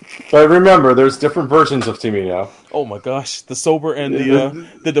 but remember, there's different versions of Tomino. Oh my gosh. The sober and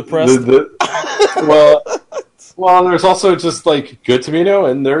the depressed. Well, there's also just like good Tomino,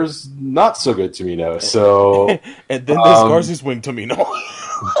 and there's not so good Tomino. So, and then there's Garza's Wing Tomino.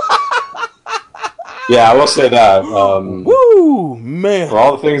 Yeah, I will say that. Woo, man! For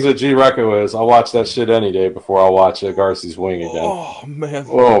all the things that G Reco is, I'll watch that shit any day before I'll watch Garci's Wing again. Oh man!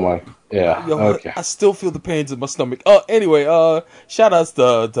 Oh my, yeah. Yo, okay. I still feel the pains in my stomach. Anyway, shout outs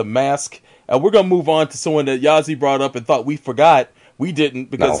to Mask. We're gonna move on to someone that Yazi brought up and thought we forgot. We didn't,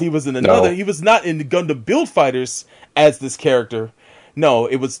 because he was in another. No. He was not in the Gundam Build Fighters as this character. No,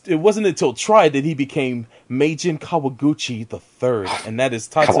 it wasn't until Tri that he became Meijin Kawaguchi III, and that is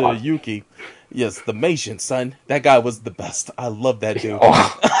Tatsuyuki. Yes, the Meijin, son. That guy was the best. I love that dude.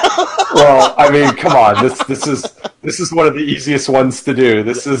 Oh. Well, I mean, come on. This is one of the easiest ones to do.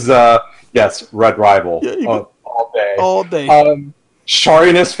 This is yes, Red Rival. Yeah, all day. All day.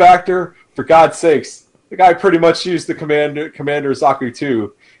 Shariness factor, for God's sakes. The guy pretty much used the Commander Zaku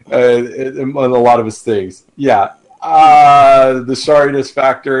too in a lot of his things. Yeah. The Shariness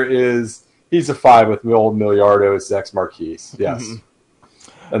factor is he's a 5 with old Miliardo as Zex Marquise. Yes.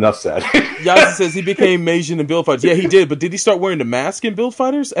 Mm-hmm. Enough said. Yazi says he became Meijin in Build Fighters. Yeah, he did, but did he start wearing the mask in Build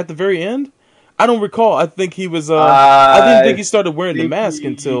Fighters at the very end? I don't recall. I think he was I didn't think he started wearing the mask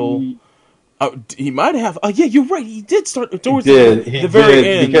until he might have. Yeah, you're right. He did start towards the very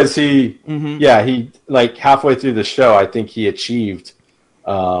end, because he like halfway through the show, I think he achieved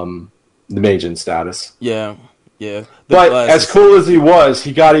the Meijin status. Yeah. Yeah, but as cool as he was,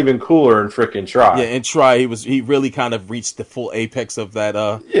 he got even cooler in frickin' Tri. Yeah, in Tri, he really kind of reached the full apex of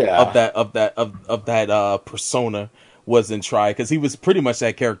that persona was in Tri, because he was pretty much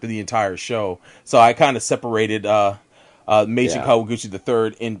that character the entire show. So I kind of separated Meijin Kawaguchi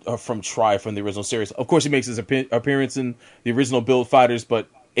III from Tri from the original series. Of course, he makes his appearance in the original Build Fighters, but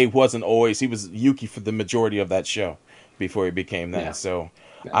it wasn't always. He was Yuki for the majority of that show before he became that. Yeah. So.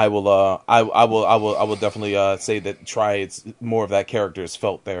 Yeah. I will definitely say that Tri, it's more of that character is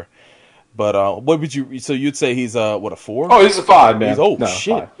felt there. But what would you? So you'd say he's a 4? Oh, he's a 5, man.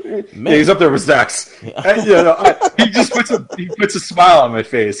 Shit, man. Yeah, he's up there with Zex. He just puts a smile on my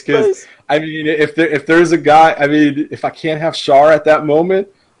face, because I mean, if there's a guy, I mean, if I can't have Char at that moment,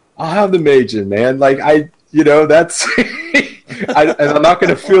 I'll have the Meijin, man. Like that's and I'm not going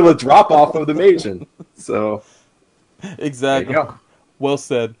to feel a drop off of the Meijin. So exactly. There you go. Well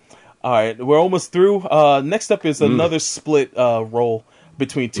said. All right, we're almost through. Next up is another split role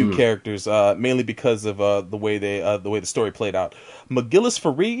between two characters, mainly because of the way the story played out. McGillis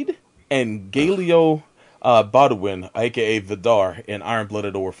Farid and Galio Baudouin, aka Vidar, in Iron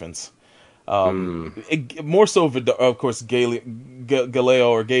Blooded Orphans. More so, Vidar, of course, Galio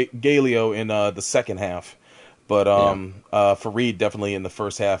in the second half. But Fareed definitely in the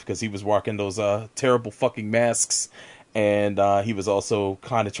first half because he was rocking those terrible fucking masks, and he was also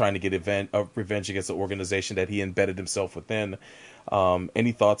kind of trying to get revenge against the organization that he embedded himself within.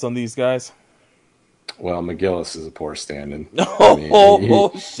 Any thoughts on these guys? Well, McGillis is a poor stand-in.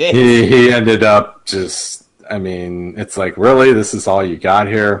 Shit! He ended up just. I mean, it's like, really, this is all you got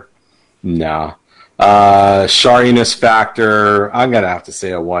here? No. Shariness factor, I'm gonna have to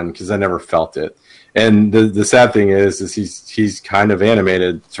say a 1 because I never felt it. And the sad thing is he's kind of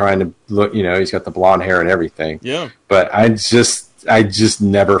animated, trying to look. He's got the blonde hair and everything. Yeah. But I just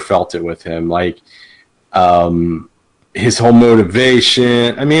never felt it with him. Like, his whole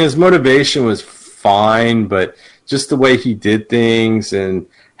motivation. I mean, his motivation was fine, but just the way he did things and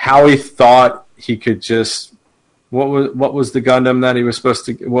how he thought he could just. What was the Gundam that he was supposed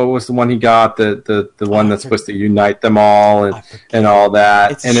to? What was the one he got? The one that's supposed to unite them all and all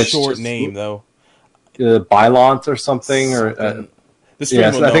that. It's and a it's short just, name though. Bylont or something, or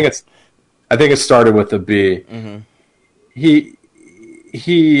yes, I think it started with a B. Mm-hmm.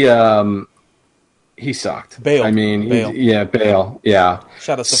 He sucked. Bale. I mean, Bale. Bale. Yeah.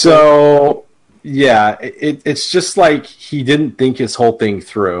 Shout out to So yeah, it's just like he didn't think his whole thing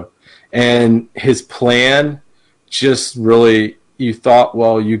through, and his plan just really. You thought,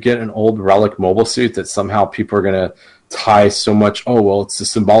 well, you get an old relic mobile suit that somehow people are going to tie so much. Oh, well, it's a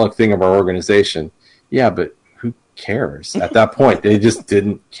symbolic thing of our organization. Yeah, but who cares at that point? They just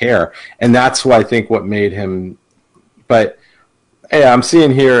didn't care. And that's what I think what made him. But yeah, I'm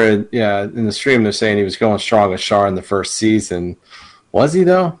seeing here, in the stream, they're saying he was going strong with Char in the first season. Was he,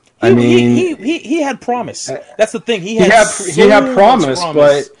 though? He had promise. That's the thing. He had promise,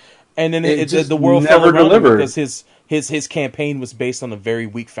 but and then the world fell around him because his campaign was based on a very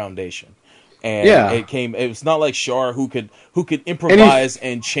weak foundation. And it was not like Char who could improvise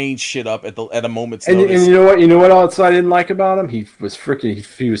and change shit up at a moment's notice. And you know what else I didn't like about him? He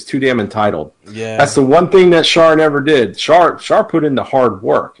was too damn entitled. Yeah. That's the one thing that Char never did. Char put in the hard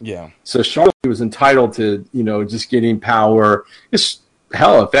work. Yeah. So Char was entitled to, just getting power.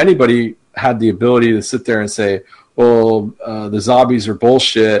 Hell, if anybody had the ability to sit there and say, well, the zombies are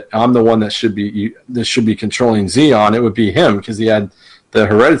bullshit, I'm the one that should be controlling Zeon, it would be him because he had the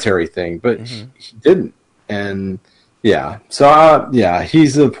hereditary thing, but he didn't. And so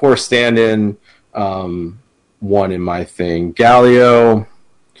he's a poor stand-in, 1 in my thing. Galio,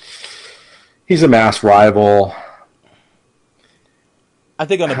 he's a mass rival. I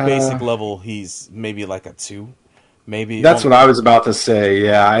think on a basic level, he's maybe like a 2. Maybe that's what I was about to say.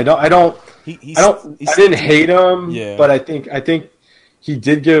 Yeah, I didn't hate him, but I think he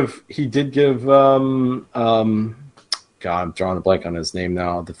did give God, I'm drawing a blank on his name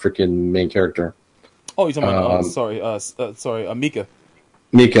now. The freaking main character. Oh, you're talking about Mika.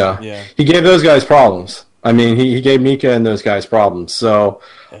 Mika. Yeah. He gave those guys problems. I mean, he gave Mika and those guys problems. So,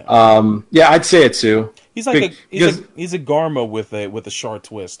 I'd say it too. He's like he's a Garma with a Char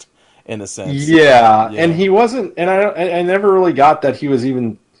twist in a sense. Yeah, and he wasn't. And I never really got that he was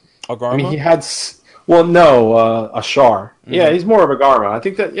even a Garma. I mean, he had. A Char. Mm-hmm. Yeah, he's more of a Garma. I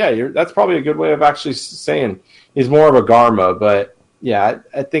think that. Yeah, that's probably a good way of actually saying. He's more of a Garma, but yeah,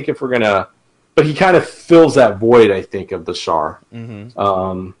 I think if we're gonna, but he kind of fills that void, I think, of the Char.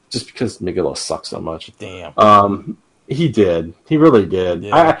 Mm-hmm. Just because Megillah sucks so much. Damn. He did. He really did.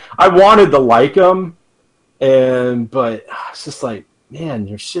 Yeah. I wanted to like him, but it's just like, man,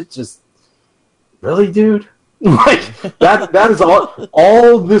 your shit just really, dude. Like that is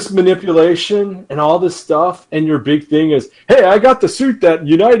all this manipulation and all this stuff, and your big thing is, hey, I got the suit that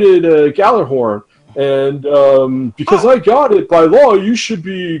united Galahorn. And because I got it by law, you should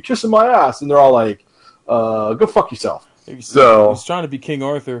be kissing my ass. And they're all like, go fuck yourself. So he was trying to be King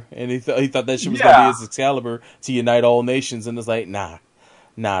Arthur, and he thought that shit was going to be his Excalibur to unite all nations. And it's like, nah,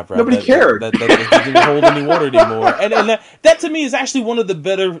 bro. Nobody cared. That didn't hold any water anymore. And that to me is actually one of the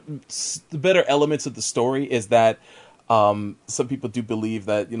better elements of the story is that some people do believe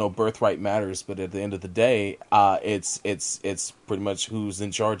that birthright matters, but at the end of the day, it's pretty much who's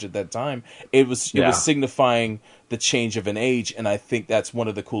in charge at that time. It was signifying the change of an age, and I think that's one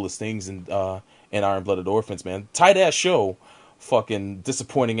of the coolest things in Iron Blooded Orphans, man. Tight ass show, fucking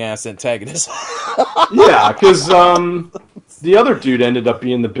disappointing ass antagonist. Yeah, because the other dude ended up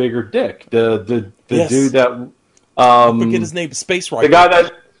being the bigger dick. The dude that I forget his name, Space Rider. The guy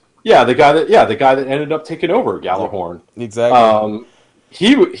that ended up taking over Galahorn. Exactly.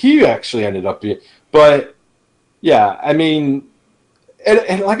 He actually ended up being, but yeah, I mean,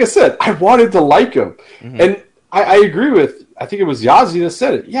 and like I said, I wanted to like him, and I agree with. I think it was Yazi that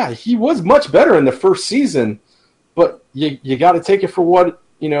said it. Yeah, he was much better in the first season, but you got to take it for what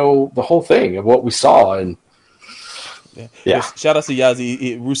the whole thing of what we saw, and Yeah. Shout out to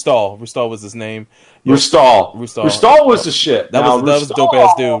Yazi. Rustal. Rustal was his name. Rustal. Rustal. Rustal was the shit. That was a dope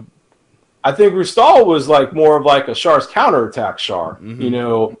ass dude. I think Rustal was like more of like a Char's counterattack Char. Mm-hmm. You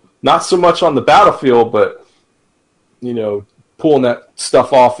know, not so much on the battlefield, but you know, pulling that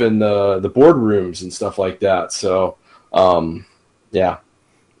stuff off in the boardrooms and stuff like that. So, yeah.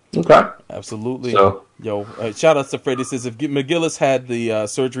 Okay. Absolutely. So, shout out to Fred. He says if McGillis had the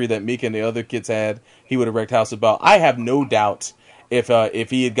surgery that Mika and the other kids had, he would have wrecked House of Bell. I have no doubt if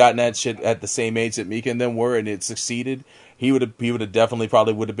he had gotten that shit at the same age that Mika and them were, and it succeeded, he would have definitely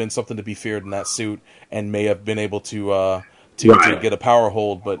probably would have been something to be feared in that suit, and may have been able to get a power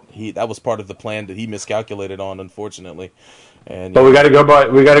hold. But that was part of the plan that he miscalculated on, unfortunately. But we got to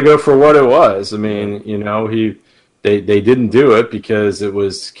go for what it was. I mean, you know, They didn't do it because it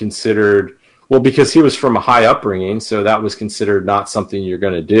was considered, well, because he was from a high upbringing, so that was considered not something you're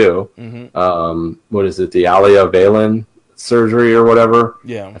going to do. Mm-hmm. What is it, the Alia Valen surgery or whatever?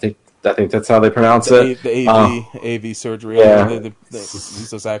 Yeah, I think that's how they pronounce it. The AV surgery. Yeah,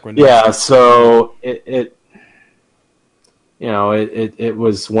 those acronyms. Yeah, so it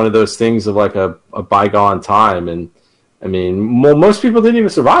was one of those things of like a bygone time, and I mean, most people didn't even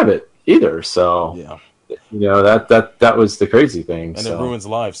survive it either. So yeah. You know, that was the crazy thing. And it ruins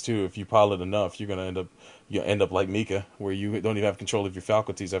lives too. If you pile it enough, you're gonna end up like Mika, where you don't even have control of your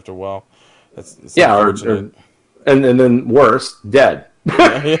faculties after a while. It's and then worse, dead.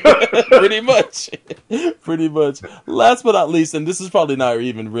 Pretty much. Last but not least, and this is probably not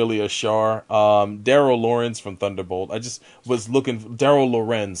even really a Char, Daryl Lawrence from Thunderbolt. I just was looking Daryl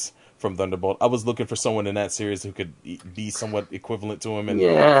Lorenz from Thunderbolt. I was looking for someone in that series who could be somewhat equivalent to him, and it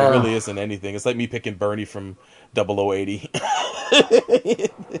really isn't anything. It's like me picking Bernie from 0080.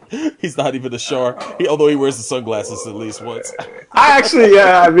 He's not even a Char, although he wears the sunglasses at least once. I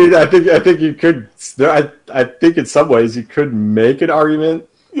think you could. I think in some ways you could make an argument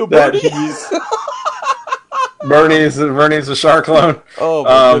that he's Bernie's a Char clone. Oh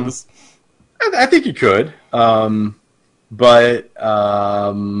my goodness! I think you could, but.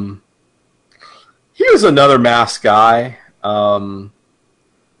 He was another masked guy.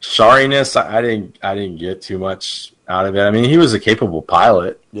 Shariness, I didn't get too much out of it. I mean, he was a capable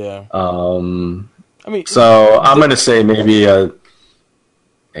pilot. Yeah. I mean, so I'm gonna say maybe a.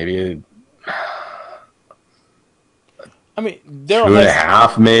 I mean,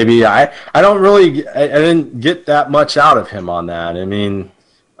 2.5 maybe. I don't really. I didn't get that much out of him on that. I mean,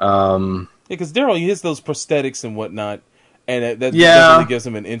 because Daryl, he has those prosthetics and whatnot. And that definitely gives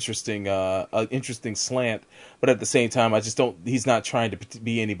him an interesting slant. But at the same time, he's not trying to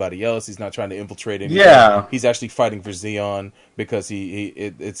be anybody else. He's not trying to infiltrate anybody. Yeah. He's actually fighting for Zeon because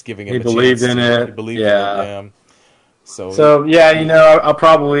it's giving him a chance. He believed in it. He believed in it, yeah. So yeah, you know, I'll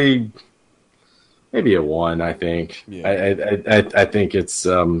probably maybe a 1, I think. Yeah. I think it's,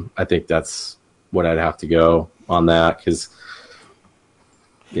 I think that's what I'd have to go on that, because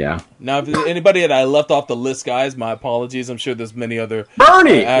yeah. Now, if there's anybody that I left off the list, guys, my apologies. I'm sure there's many other.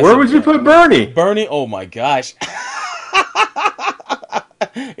 Bernie! Where would you put Bernie? Bernie? Oh my gosh.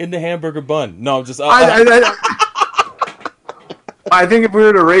 In the hamburger bun. No, I'm just. I think if we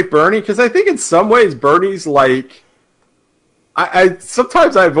were to rate Bernie, because I think in some ways Bernie's like.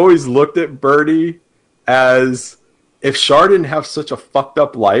 Sometimes I've always looked at Bernie as. If Char didn't have such a fucked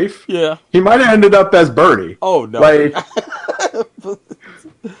up life, he might have ended up as Bernie. Oh no! Like,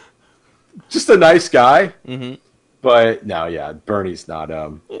 just a nice guy. Mm-hmm. But no, yeah, Bernie's not.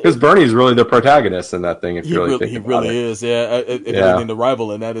 Because Bernie's really the protagonist in that thing. If you really think about it, he really is. Yeah. If anything, the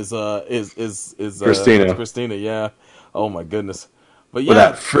rival in that is Christina. Christina. Yeah. Oh my goodness. But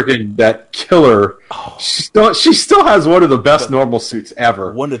yeah, that killer. Oh. She still has one of the best normal suits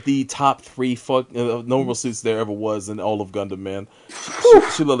ever. One of the top 3 normal suits there ever was in all of Gundam, man.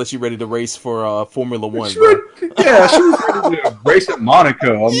 She looked like she ready to race for Formula 1. She was ready to race at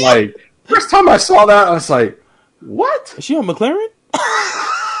Monaco. I'm like, first time I saw that, I was like, what? Is she on McLaren?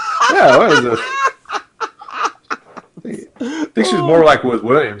 Yeah, what is it? I think she was more like with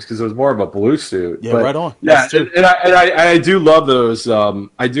Williams because it was more of a blue suit. Yeah, but, right on. Yeah, and I do love those.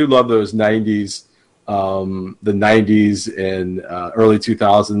 I do love those '90s, the '90s and early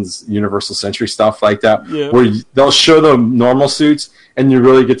 2000s Universal Century stuff like that, where they'll show the normal suits and you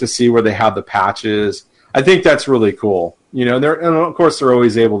really get to see where they have the patches. I think that's really cool. You know, and of course they're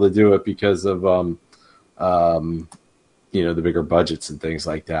always able to do it because of the bigger budgets and things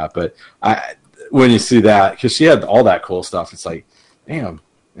like that. But when you see that, because she had all that cool stuff, it's like, damn.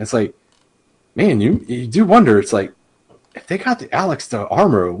 It's like, man, you do wonder. It's like, if they got the Alex the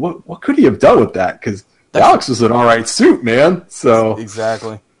armor, what could he have done with that? Because Alex was an all right suit, man. So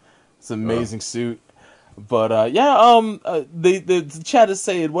exactly, it's an amazing suit. But the chat is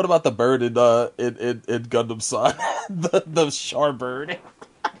saying, what about the bird in Gundam Son? the Char bird.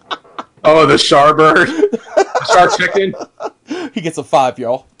 Oh, the Char bird, the Char chicken. He gets a 5,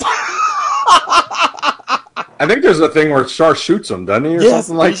 y'all. I think there's a thing where Char shoots him, doesn't he, or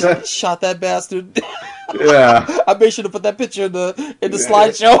something like that? Shot that bastard. Yeah. I made sure to put that picture in the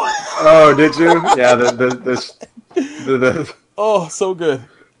slideshow. Oh, did you? Yeah. The Oh, so good.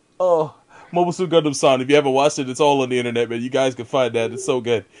 Oh, Mobile Suit Gundam Son. If you haven't watched it, it's all on the internet, man. You guys can find that. It's so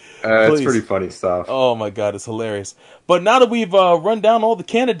good. It's pretty funny stuff. Oh my god, it's hilarious. But now that we've run down all the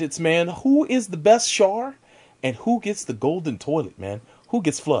candidates, man, who is the best Char, and who gets the golden toilet, man? Who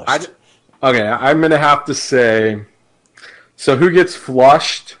gets flushed? Okay, I'm gonna have to say. So who gets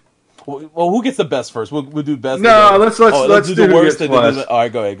flushed? Well, who gets the best first? We'll do best. No, let's do the worst. All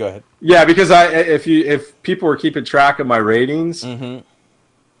right, go ahead. Yeah, because if people were keeping track of my ratings,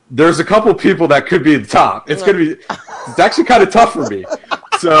 there's a couple people that could be the top. It's actually kind of tough for me.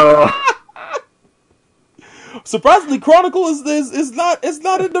 So surprisingly, Chronicle is not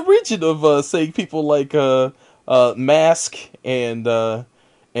in the region of saying people like Mask and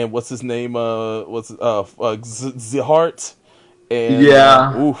what's his name? Zihart. And,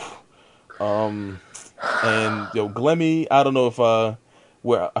 yeah. And Glemmy, I don't know if I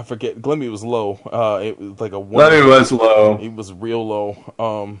forget. Glemmy was low. It was like a 1. Glemmy was low. He was real low.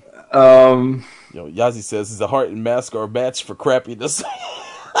 Yazi says the Heart and Mask are a match for crappiness.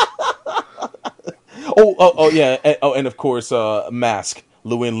 Yeah. And of course, Mask,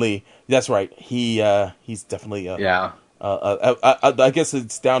 Luin Lee. That's right. He's definitely yeah. I guess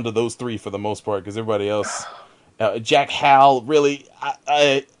it's down to those 3 for the most part, because everybody else. Jack Hal, really,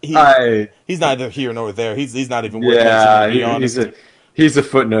 he's neither here nor there. He's not even worth mentioning, to be honest. He's a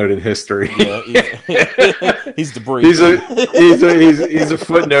footnote in history. Yeah, he's debris. He's a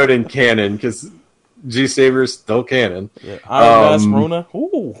footnote in canon, because G Saber's still canon. Yeah. Iron Mask, Rona.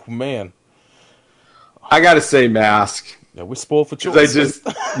 Ooh, man. I gotta say Mask. Yeah, we're spoiled for choice.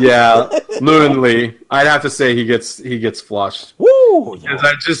 Luin Lee. I'd have to say he gets flushed. Woo!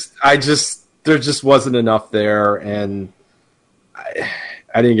 Because there just wasn't enough there, and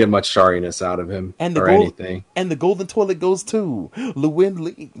I didn't get much shariness out of him or anything. And the golden toilet goes to Luin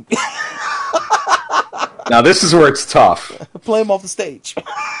Lee. Now this is where it's tough. Play him off the stage.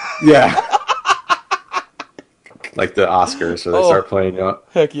 Yeah. Like the Oscars, where they start playing up.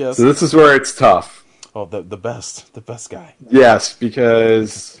 Heck yes. So this is where it's tough. Oh, the best guy. Yes,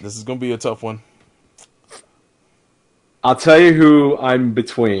 because this is gonna be a tough one. I'll tell you who I'm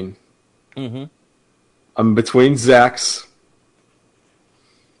between. Mm-hmm. I'm between Zex,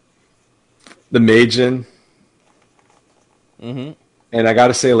 the Majin, and I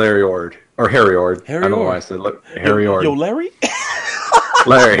gotta say Larry Ord or Harry Ord. I don't know why I said Harry Ord. Yo, Larry.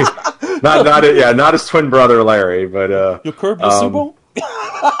 Larry, not his twin brother Larry, but your Curb Yasubo.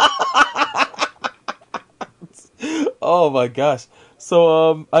 Oh my gosh!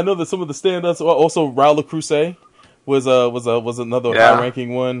 So I know that some of the stand-ups, also Raul Crusade was another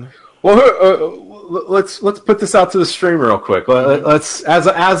high-ranking one. Well, let's put this out to the stream real quick. Let's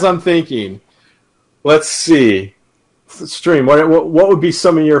as I'm thinking. Let's see. Stream. What would be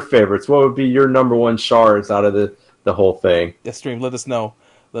some of your favorites? What would be your number one Chars out of the whole thing? Yeah, stream. Let us know.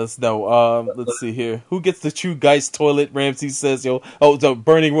 Let's see here. Who gets the True Geist toilet? Ramsey says, the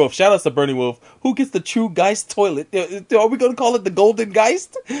Burning Wolf. Shout out to Burning Wolf. Who gets the True Geist toilet? Are we going to call it the Golden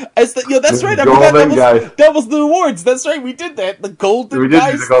Geist? That's right. I forgot that was the awards. That's right. We did that. The Golden Geist.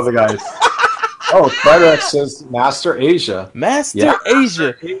 We did the Golden Geist. Oh, Trirex says Master Asia.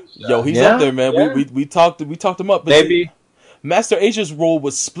 Asia. Yo, he's up there, man. Yeah. We talked him up. Maybe. Master Asia's role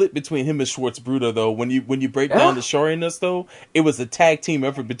was split between him and Schwartz Bruder, though. When you break down the shoriness, though, it was a tag team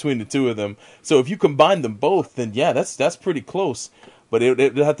effort between the two of them. So if you combine them both, then that's pretty close. But it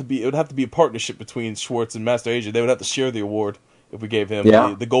would have to be a partnership between Schwartz and Master Asia. They would have to share the award if we gave him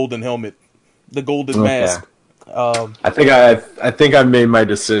the golden helmet, the golden mask. I think I've made my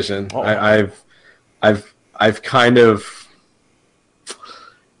decision. I've kind of.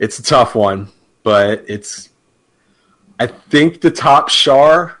 It's a tough one, but I think the top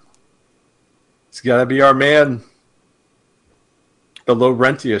Char, it's got to be our man, the low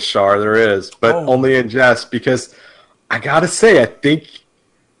rentiest Char there is, but only in jest, because I got to say, I think,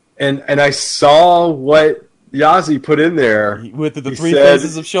 and I saw what Yazi put in there. With the 3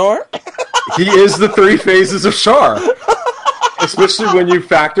 phases of Char? He is the 3 phases of Char, especially when you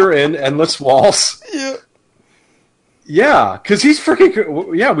factor in Endless Waltz. Yeah. Yeah, because he's freaking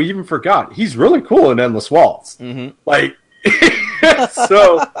cool. Yeah, we even forgot. He's really cool in Endless Waltz. Mm-hmm. Like,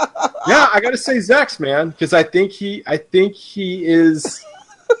 so, yeah, I got to say Zex, man, because I think he's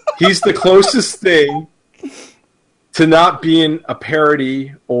the closest thing to not being a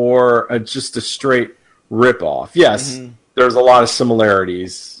parody or just a straight ripoff. Yes, there's a lot of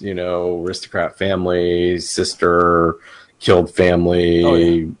similarities. You know, aristocrat family, sister, killed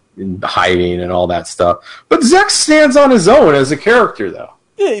family, hiding, and all that stuff. But Zek stands on his own as a character, though.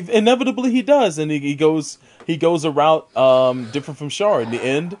 Yeah, inevitably he does, and he goes a route different from Char. In the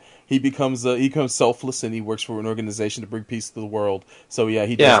end, he becomes selfless, and he works for an organization to bring peace to the world. So yeah,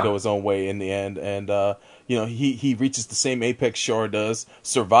 he does go his own way in the end, and you know, he reaches the same apex Char does,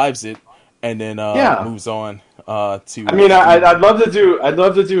 survives it, and then moves on to. I mean, I'd love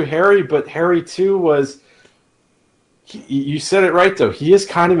to do Harry, but Harry too was. You said it right though. He is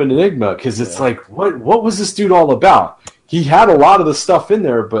kind of an enigma because it's like, what was this dude all about? He had a lot of the stuff in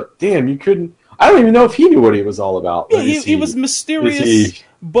there, but damn, you couldn't. I don't even know if he knew what he was all about. Yeah, he was mysterious,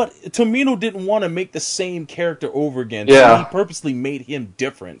 but Tomino didn't want to make the same character over again. So he purposely made him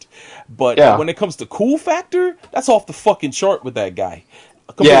different. But when it comes to cool factor, that's off the fucking chart with that guy.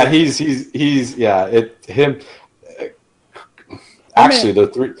 Him. Actually,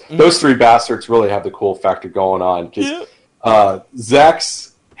 those three bastards really have the cool factor going on because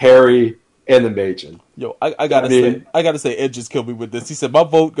Zex, Harry, and the Majin. Yo, I gotta say, Ed just killed me with this. He said my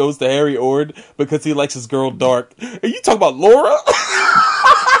vote goes to Harry Ord because he likes his girl dark. Are you talking about Laura?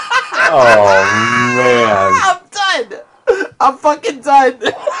 Oh man, I'm done. I'm fucking done.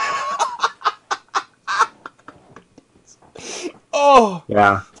 Oh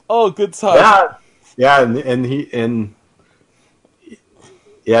yeah. Oh, good time. Yeah, and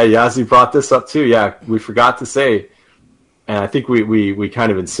Yazzie brought this up too. Yeah, we forgot to say. And I think we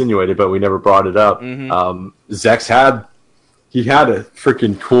kind of insinuated, but we never brought it up. Zex had a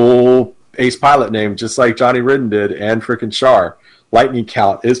freaking cool ace pilot name, just like Johnny Ridden did, and freaking Char. Lightning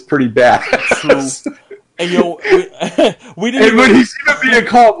Count is pretty bad. True. And we didn't. And when he's even being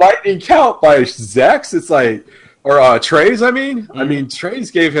called Lightning Count by Zex, it's like, or Treize. I mean,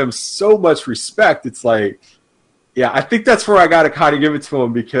 Treize gave him so much respect. It's like, yeah, I think that's where I got to kind of give it to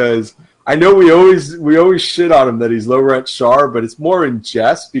him because. I know we always shit on him that he's low rent Char, but it's more in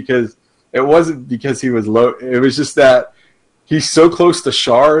jest because it wasn't because he was low. It was just that he's so close to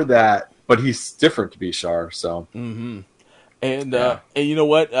Char but he's different to be Char. So, and you know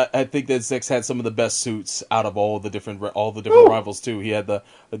what? I think that Zex had some of the best suits out of all the different rivals too. He had of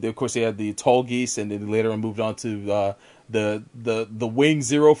course he had the tall geese, and then later on moved on to the Wing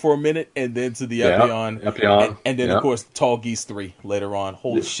Zero for a minute, and then to the Epion, and then of course the Tall Geese 3 later on.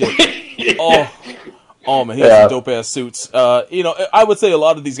 Holy shit! Oh man, he had some dope ass suits. You know, I would say a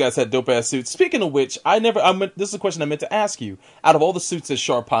lot of these guys had dope ass suits. Speaking of which, this is a question I meant to ask you. Out of all the suits that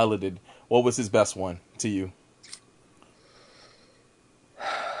Char piloted, what was his best one to you?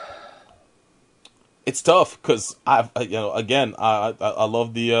 It's tough because I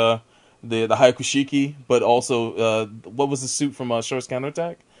love the Hayakushiki, but also what was the suit from Char's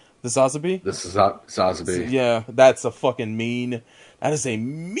Counterattack? The Sazabi? The Sazabi. Yeah, that's a fucking mean. That is a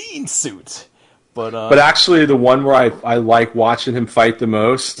mean suit. But actually, the one where I like watching him fight the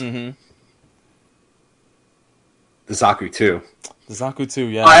most, the Zaku 2. The Zaku 2,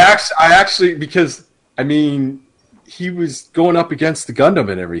 yeah. I actually because I mean he was going up against the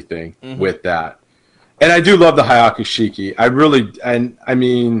Gundam and everything with that. And I do love the Hayakushiki. I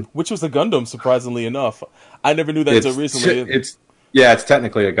mean... Which was a Gundam, surprisingly enough. I never knew that until recently. It's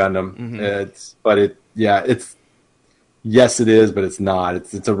technically a Gundam. Yes, it is, but it's not.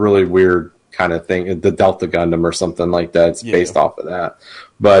 It's a really weird kind of thing. The Delta Gundam or something like that. It's based off of that.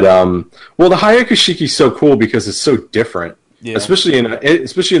 But, the Hayakushiki is so cool because it's so different. Yeah. Especially in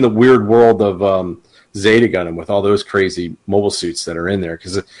the weird world of Zeta Gundam with all those crazy mobile suits that are in there.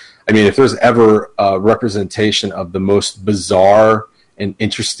 Because... I mean, if there's ever a representation of the most bizarre and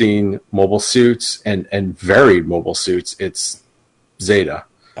interesting mobile suits and varied mobile suits, it's Zeta.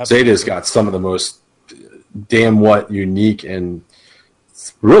 Absolutely. Zeta's got some of the most unique and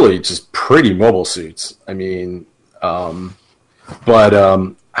really just pretty mobile suits. I mean, I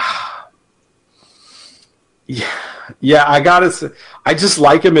gotta say, I just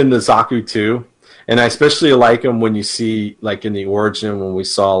like him in the Zaku 2. And I especially like him when you see, like, in the Origin, when we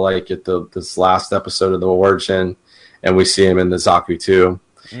saw, like, at this last episode of the Origin, and we see him in the Zaku 2.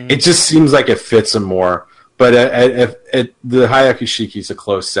 It just seems like it fits him more. But the Hayakushiki's a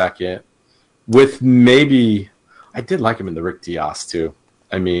close second. With maybe... I did like him in the Rick Dias, too.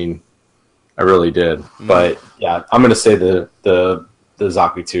 I mean, I really did. But, yeah, I'm going to say the the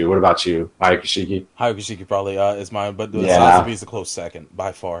Zaku 2. What about you, Hayashiki? Hayashiki probably is mine, but Yeah. Zazabi is a close second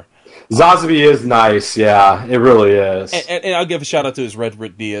by far. Zazabi is nice, yeah, it really is. And I'll give a shout out to his Red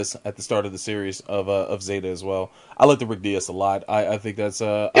Rick Diaz at the start of the series of Zeta as well. I like the Rick Diaz a lot. I think that's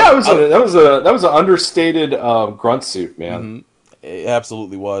that was an understated grunt suit, man. Mm-hmm. It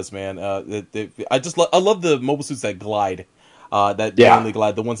absolutely was, man. I love the mobile suits that glide, that mainly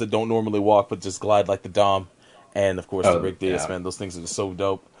glide, the ones that don't normally walk but just glide like the Dom, and of course the Rick Diaz, man. Those things are so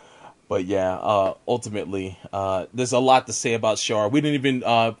dope. But yeah, ultimately, there's a lot to say about Char. We didn't even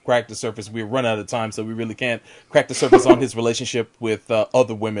crack the surface. We run out of time, so we really can't crack the surface on his relationship with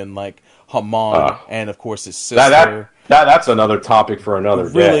other women like Haman and, of course, his sister. That's another topic for another day.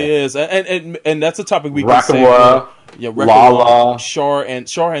 It really is, and that's a topic we can say. Lala, Char and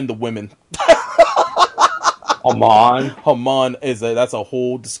the women. Haman that's a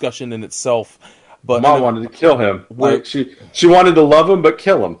whole discussion in itself. But Mom wanted to kill him. Like she wanted to love him but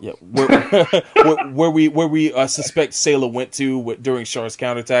kill him. Yeah, where we suspect Sailor went to during Char's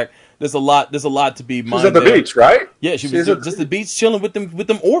counterattack. There's a lot to be minded. She was at the beach, right? Yeah, she was just at the beach chilling with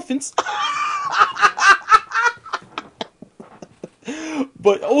them orphans.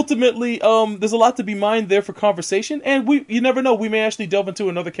 But ultimately, there's a lot to be mined there for conversation, and you never know. We may actually delve into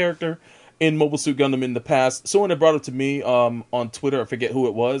another character in Mobile Suit Gundam in the past. Someone had brought it to me on Twitter. I forget who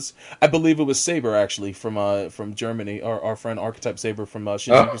it was. I believe it was Saber, actually, from Germany. Our friend Archetype Saber from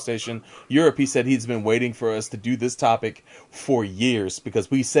Shinjuku Station, Europe. He said he's been waiting for us to do this topic for years,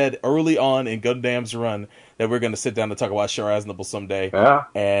 because we said early on in Gundam's run that we're going to sit down and talk about Char Aznable someday. Yeah.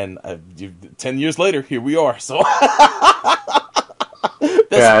 And 10 years later, here we are. So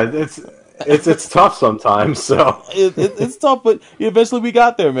yeah, it's tough sometimes. So it's tough, but eventually we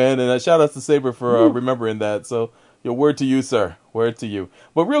got there, man. And shout out to Saber for remembering that. So your word to you, sir. Word to you.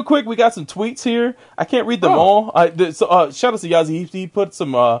 But real quick, we got some tweets here. I can't read them all. Shout out to Yazi. He put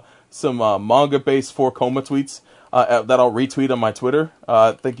some manga-based 4-Koma tweets that I'll retweet on my Twitter.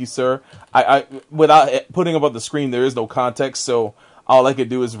 Thank you, sir. I without putting them on the screen, there is no context, so all I could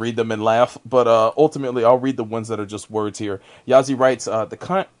do is read them and laugh. But ultimately, I'll read the ones that are just words here. Yazi writes, the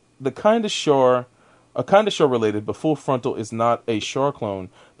kind of Char related, but Full Frontal is not a Char clone,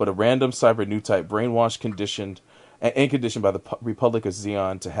 but a random cyber new type, brainwashed, conditioned by the Republic of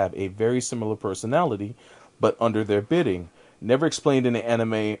Zeon to have a very similar personality, but under their bidding. Never explained in the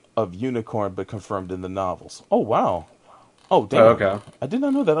anime of Unicorn, but confirmed in the novels. Oh wow! Oh damn! Okay. I did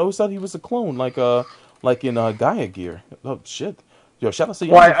not know that. I always thought he was a clone, like in Gaia Gear. Oh shit! Yo, shout out to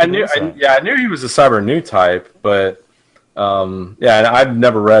you. Well, I knew he was a cyber new type, but I've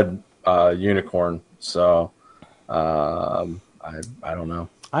never read Unicorn, so I don't know.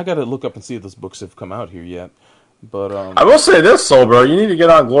 I gotta look up and see if those books have come out here yet. But I will say this, Soul Bro, you need to get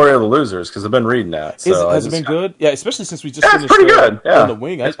on Glory of the Losers, because I've been reading that. So has it been good? Yeah, especially since we just finished. It's pretty good. Yeah, The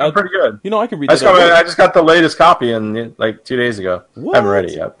Wing. It's pretty good. You know, I can read. I just got the latest copy in like 2 days ago. What? I haven't read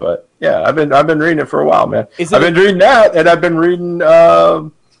it yet, but yeah, I've been reading it for a while, man. I've been reading that, and I've been reading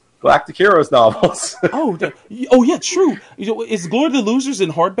Galactic Heroes novels. Oh yeah, true. Is Glory of the Losers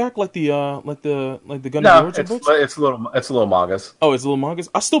in hardback like the Gundam Origin books? It's little mangas. Oh, it's little mangas.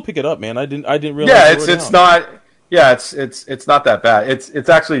 I still pick it up, man. I didn't realize. Yeah, it's not. Yeah, it's not that bad. It's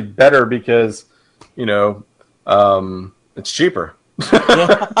actually better because, it's cheaper.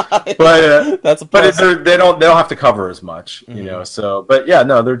 But that's a plus. But they don't have to cover as much, So, but yeah,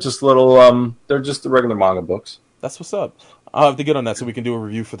 no, they're just little they're just the regular manga books. That's what's up. I'll have to get on that so we can do a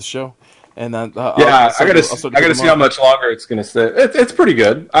review for the show. And then I gotta see how much longer it's gonna stay. It's pretty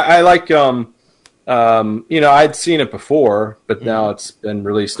good. I like I'd seen it before, but now it's been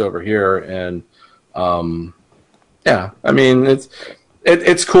released over here, and yeah, I mean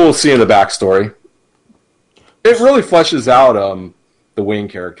it's cool seeing the backstory. It really fleshes out the Wing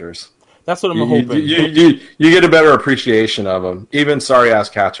characters. That's what I'm hoping. You get a better appreciation of them. Even sorry ass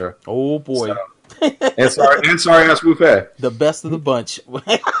Catra. Oh boy. So, and sorry ass Wu Fei. The best of the bunch. Wu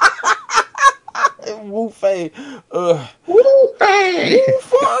Fei. Wu Fei.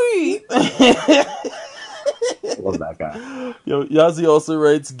 Love that guy. Yo, Yazi also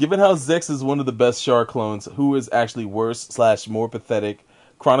writes, given how Zex is one of the best Char clones, who is actually worse / more pathetic,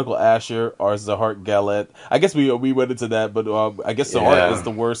 Chronicle Asher or Zahart Galette? I guess we went into that, but I guess Zahart is the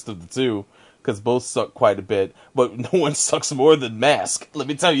worst of the two, because both suck quite a bit, but no one sucks more than Mask. Let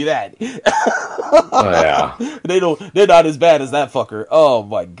me tell you that. Oh yeah, they're not as bad as that fucker. Oh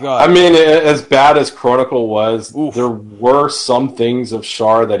my god. I mean, as bad as Chronicle was, there were some things of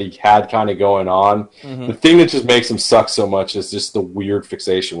Char that he had kind of going on. Mm-hmm. The thing that just makes him suck so much is just the weird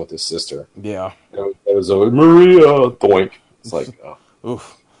fixation with his sister. Yeah, it was a Maria doink. It's like, oh.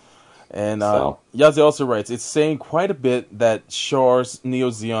 Oof. And So. Yazi also writes, it's saying quite a bit that Char's Neo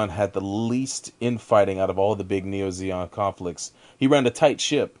Zeon had the least infighting out of all the big Neo Zeon conflicts. He ran a tight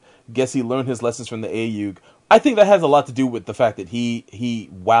ship. Guess he learned his lessons from the Ayug. I think that has a lot to do with the fact that he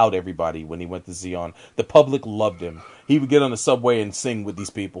wowed everybody when he went to Zeon. The public loved him. He would get on the subway and sing with these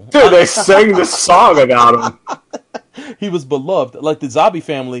people. Dude, they sang this song about him. He was beloved. Like the Zabi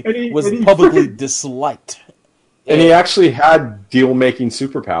family was and he publicly disliked. And he actually had deal-making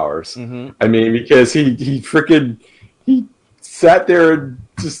superpowers. Mm-hmm. I mean, because he sat there and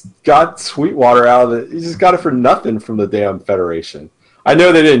just got Sweetwater out of it. He just got it for nothing from the damn Federation. I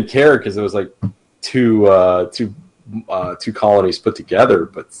know they didn't care because it was like two colonies put together,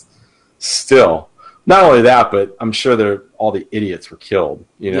 but still. Not only that, but I'm sure all the idiots were killed.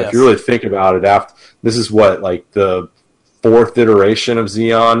 You know, Yes. if you really think about it, after this is what, like the 4th iteration of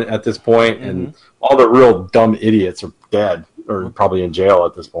Zeon at this point, and all the real dumb idiots are dead or probably in jail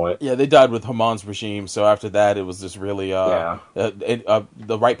at this point. Yeah, they died with Haman's regime. So after that, it was just really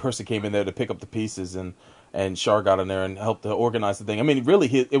the right person came in there to pick up the pieces, and Char got in there and helped to organize the thing. I mean, really,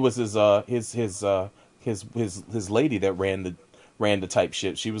 it was his lady that ran the type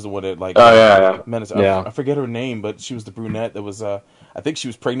shit. She was the one that menaced. Yeah. I forget her name, but she was the brunette that was. I think she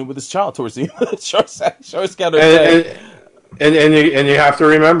was pregnant with his child towards the end. Char's got her. And you have to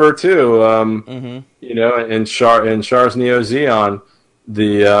remember too, you know, in Char's Neo Zeon,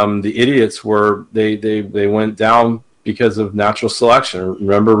 the idiots were they went down because of natural selection.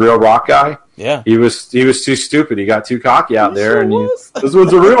 Remember Real Rock guy? Yeah, he was too stupid. He got too cocky out there, sure and was. this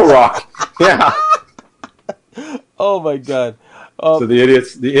was a Real Rock. Yeah. Oh my god. So the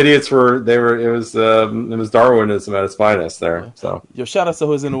idiots were it was Darwinism at its finest there. So yo, shout out to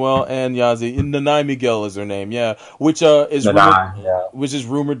Jose Noel and Yazi. Nanai Miguel is her name, yeah. Which is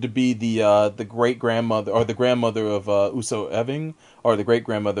rumored to be the great grandmother or the grandmother of Uso Eving, or the great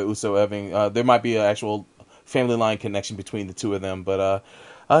grandmother Uso Eving. There might be an actual family line connection between the two of them, but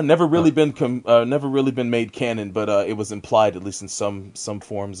never really been made canon. But it was implied, at least in some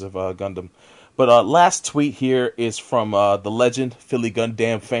forms of Gundam. But last tweet here is from the legend, Philly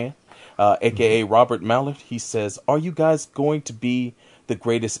Gundam fan, a.k.a. Robert Mallard. He says, are you guys going to be the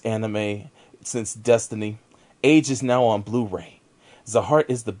greatest anime since Destiny? Age is now on Blu-ray. Zahart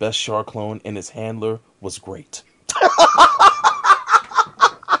is the best Char clone, and his handler was great.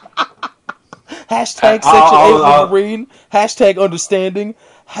 Hashtag Section 8 Wolverine. Hashtag understanding.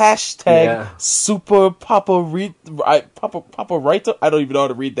 Hashtag Super Papa Writer. I don't even know how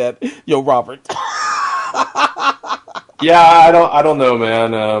to read that. Yo, Robert. yeah, I don't know,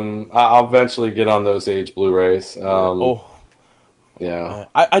 man. I'll eventually get on those Age Blu-rays. Yeah,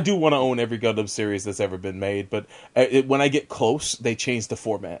 I do want to own every Gundam series that's ever been made, but when I get close, they change the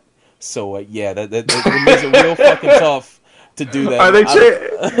format. So that makes it real fucking tough to do that. Are they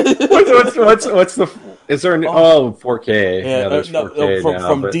what's the? Is there 4K? Yeah, there's 4K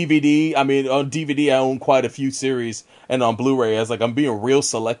from DVD. I mean, on DVD, I own quite a few series, and on Blu-ray, I'm being real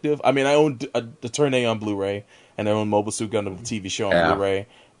selective. I mean, I own the Turn A on Blu-ray, and I own Mobile Suit Gundam, the TV show, on Blu-ray,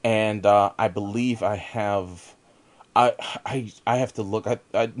 and I believe I have. I have to look.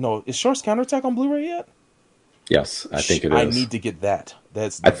 No, is Char's Counterattack on Bluray yet? Yes, I think it is. I need to get that.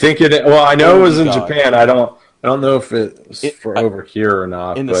 I think it. Well, I know it was in Japan. I don't know if it's over here or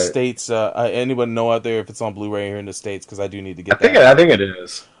not. In the States, anyone know out there if it's on Blu-ray here in the States? Because I do need to get that. I think it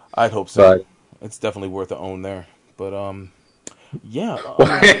is. I'd hope so. But it's definitely worth a own there. But yeah.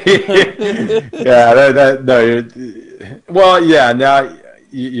 Well, yeah. Now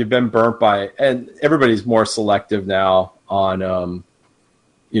you've been burnt by, and everybody's more selective now on,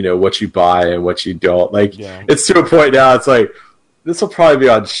 what you buy and what you don't. It's to a point now. It's like, this will probably be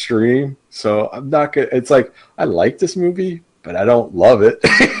on stream, so I'm not gonna. It's like, I like this movie, but I don't love it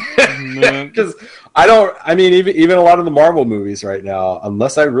because I don't. I mean, even a lot of the Marvel movies right now,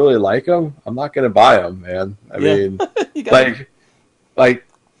 unless I really like them, I'm not gonna buy them, man. I mean, like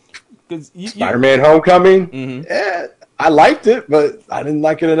Spider-Man: Homecoming. Mm-hmm. I liked it, but I didn't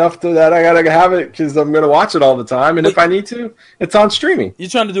like it enough that I gotta have it because I'm gonna watch it all the time, and if I need to, it's on streaming. You're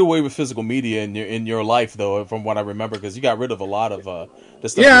trying to do away with physical media in your life, though, from what I remember, because you got rid of a lot of the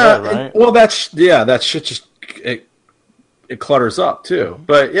stuff. Yeah, you had, right? Well, that shit just it clutters up too.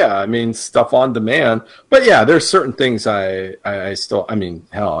 But yeah, I mean, stuff on demand. But yeah, there's certain things I still. I mean,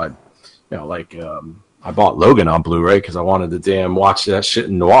 hell, I bought Logan on Blu-ray because I wanted to damn watch that shit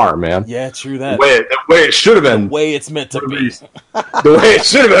in noir, man. Yeah, true that. The way it should have been. The way it's meant to released. Be. The way it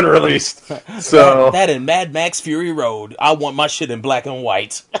should have been released. So that in Mad Max Fury Road. I want my shit in black and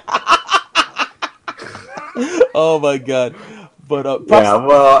white. Oh my god. But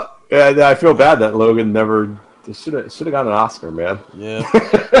I feel bad that Logan never They should have gotten an Oscar, man. Yeah,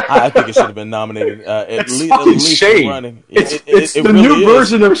 I think it should have been nominated. At least Shane. running. It's the really new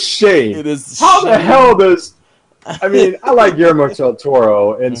version of Shane. It is. How the hell does? I mean, I like Guillermo del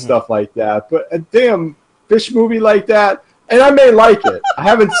Toro and stuff like that, but a damn fish movie like that, and I may like it. I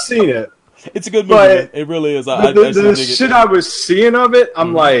haven't seen it. It's a good movie. Man. It really is. The shit I was seeing of it,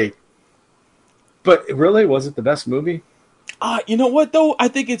 I'm like, but really, was it the best movie? You know what though? I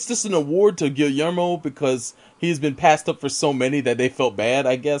think it's just an award to Guillermo because he's been passed up for so many that they felt bad,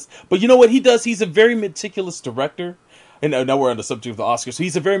 I guess. But you know what he does? He's a very meticulous director. And now we're on the subject of the Oscars. So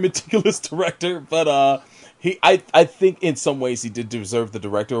he's a very meticulous director, but I think in some ways he did deserve the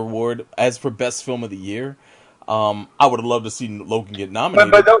director award. As for best film of the year, I would have loved to see Logan get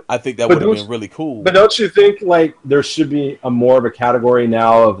nominated. I think that would have been really cool. But don't you think like there should be a more of a category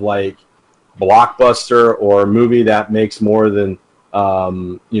now of like blockbuster or a movie that makes more than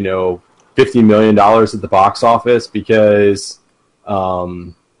 $50 million at the box office? Because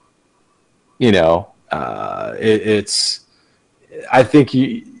it's I think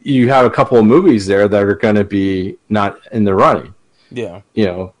you have a couple of movies there that are going to be not in the running. Yeah.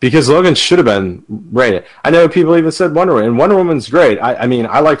 Because Logan should have been rated. I know people even said Wonder Woman, and Wonder Woman's great. I mean,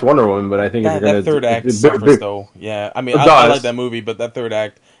 I liked Wonder Woman, but I think if you're going to... That third act suffers, though. Yeah, I mean, I like that movie, but that third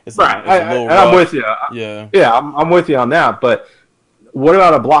act is right. A little rough. I'm with you. Yeah. Yeah, I'm with you on that, but what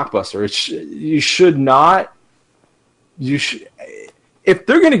about a blockbuster? You should not... If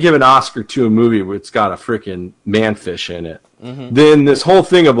they're going to give an Oscar to a movie where it's got a freaking manfish in it, then this whole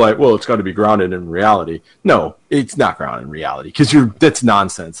thing of like, well, it's got to be grounded in reality. No, it's not grounded in reality because that's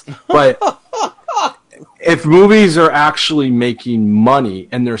nonsense. But if movies are actually making money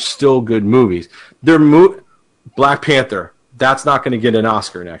and they're still good movies, Black Panther, that's not going to get an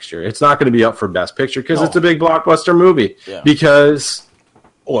Oscar next year. It's not going to be up for Best Picture because it's a big blockbuster movie. Yeah. Because,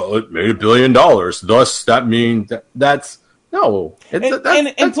 well, it made $1 billion. Thus, that means that's... No, and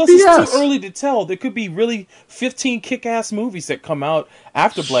plus BS. It's too early to tell. There could be really 15 kick-ass movies that come out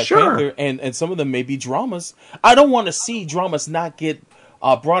after Black Panther, and some of them may be dramas. I don't want to see dramas not get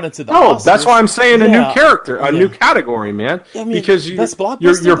brought into the Oscars. That's why I'm saying a new character, a new category, man. I mean, because that's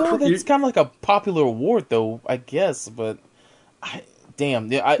blockbuster. That's kind of like a popular award, though, I guess. But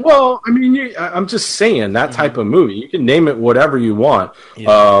damn, I'm just saying that type of movie. You can name it whatever you want.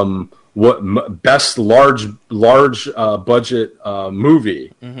 Yeah. Best large budget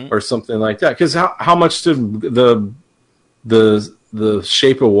movie or something like that? Because how much did the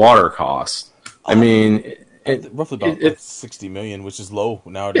Shape of Water cost? I mean, roughly about $60 million, which is low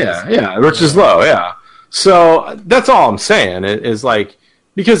nowadays. Yeah, which is low. Yeah, so that's all I'm saying. It is like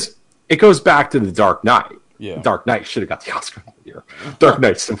because it goes back to The Dark Knight. Yeah, Dark Knight should have got the Oscar that year. Dark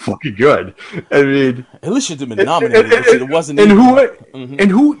Knight's so fucking good. I mean, at least should have been nominated. It wasn't. And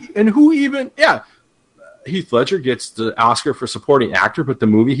who even? Yeah, Heath Ledger gets the Oscar for supporting actor, but the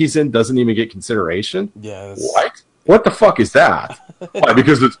movie he's in doesn't even get consideration. Yeah. What the fuck is that? Why?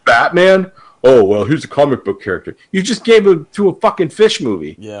 Because it's Batman? Oh well, here's a comic book character. You just gave it to a fucking fish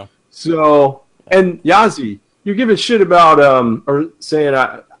movie. Yeah. So and Yazzie, you're giving shit about or saying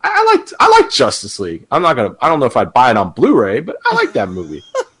I like Justice League. I don't know if I'd buy it on Blu-ray, but I like that movie.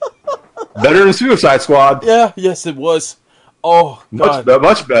 Better than Suicide Squad. Yeah, yes it was. Oh God.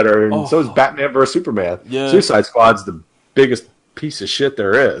 Much better. And so is Batman vs Superman. Yeah. Suicide Squad's the biggest piece of shit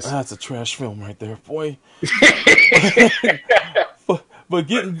there is. That's a trash film right there, boy. But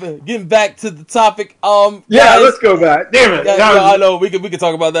getting back to the topic, guys, let's go back. Damn it! I know we can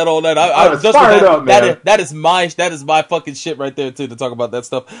talk about that all night. That is my fucking shit right there too to talk about that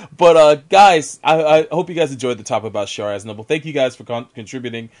stuff. But guys, I hope you guys enjoyed the topic about Shar Aznable. Thank you guys for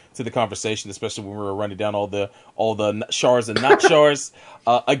contributing to the conversation, especially when we were running down all the Shars and not Shars.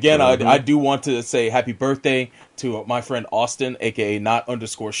 Again, I do want to say happy birthday to my friend Austin, aka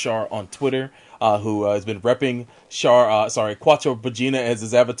not_Shar on Twitter. Who has been repping Quattro Vagina as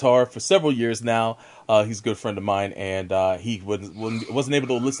his avatar for several years now. He's a good friend of mine, and he wasn't able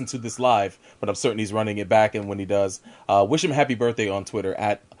to listen to this live, but I'm certain he's running it back, and when he does, wish him happy birthday on Twitter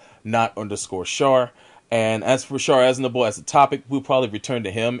at not_Shar. And as for Shar Aznable as a topic, we'll probably return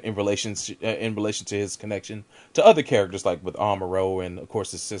to him in relation to his connection to other characters like with Amuro and of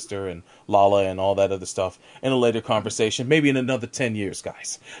course his sister and Lala and all that other stuff in a later conversation, maybe in another 10 years,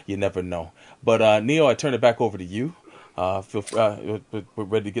 guys. You never know. But Neo, I turn it back over to you. We're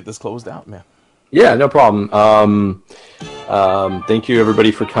ready to get this closed out, man. Yeah, no problem. Thank you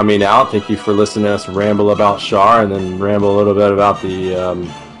everybody for coming out. Thank you for listening to us ramble about Shar and then ramble a little bit about the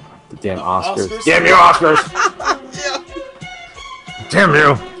damn Oscars. Damn you, Oscars! Damn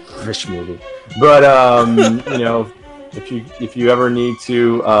you, fish movie. But if you ever need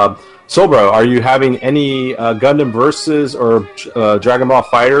to Solbro, are you having any Gundam Versus or Dragon Ball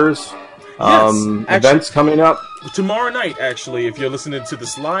Fighters events coming up? Tomorrow night, actually, if you're listening to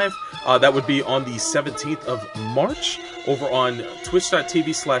this live, that would be on the 17th of March over on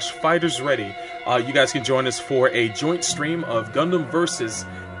twitch.tv/FightersReady. You guys can join us for a joint stream of Gundam Versus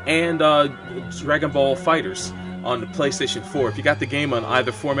and Dragon Ball Fighters on the PlayStation 4. If you got the game on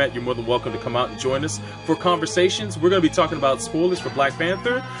either format, you're more than welcome to come out and join us for conversations. We're going to be talking about spoilers for Black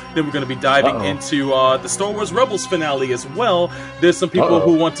Panther. Then we're going to be diving into the Star Wars Rebels finale as well. There's some people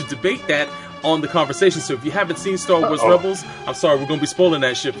who want to debate that on the conversation. So if you haven't seen Star Wars Rebels, I'm sorry, we're going to be spoiling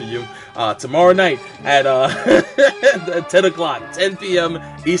that shit for you. Tomorrow night at 10 o'clock, 10 p.m.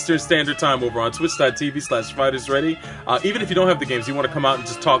 Eastern Standard Time over on twitch.tv/FightersReady. Even if you don't have the games, you want to come out and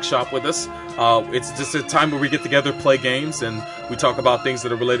just talk shop with us. It's just a time where we get together, play games, and we talk about things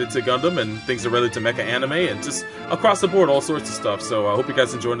that are related to Gundam and things that are related to mecha anime and just across the board, all sorts of stuff. So I hope you guys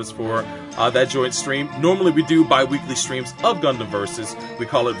can join us for that joint stream. Normally we do bi-weekly streams of Gundam Versus. We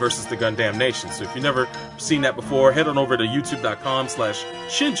call it Versus the Gundam Nation. So if you've never seen that before, head on over to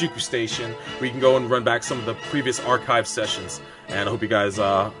youtube.com/Shinjuku Station, where you can go and run back some of the previous archive sessions. And I hope you guys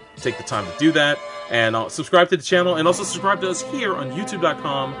take the time to do that. And subscribe to the channel, and also subscribe to us here on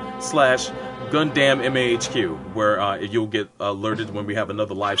youtube.com/GundamMAHQ, where you'll get alerted when we have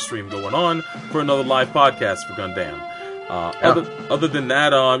another live stream going on for another live podcast for Gundam. Other than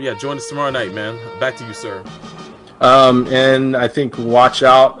that, join us tomorrow night, man. Back to you, sir. And I think watch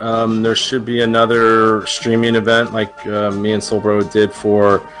out. There should be another streaming event like me and Solbro did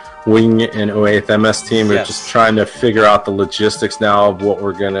for Wing and 08th MS team. We're just trying to figure out the logistics now of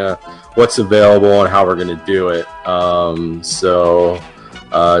what's available and how we're gonna do it. So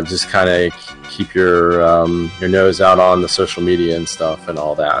just kind of keep your nose out on the social media and stuff and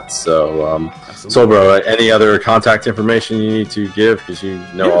all that. So, Solbro, any other contact information you need to give, because you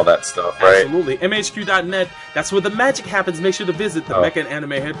know all that stuff, right? Absolutely. MHQ.net. That's where the magic happens. Make sure to visit the Mecha and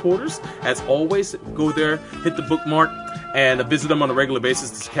Anime headquarters. As always, go there, hit the bookmark, and visit them on a regular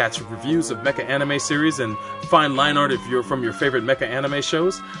basis to catch reviews of mecha anime series and find line art if you're from your favorite mecha anime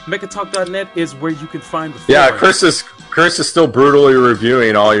shows. Mechatalk.net is where you can find the forum. Yeah, Chris is still brutally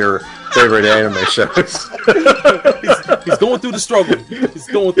reviewing all your favorite anime shows. he's going through the struggle. He's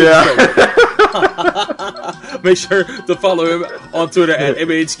going through the struggle. Make sure to follow him on Twitter at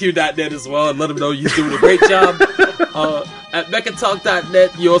MHQ.net as well, and let him know he's doing a great job. At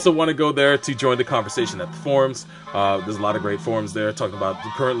Mechatalk.net, you also want to go there to join the conversation at the forums. There's a lot of great forums there talking about the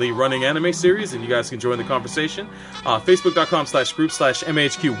currently running anime series, and you guys can join the conversation.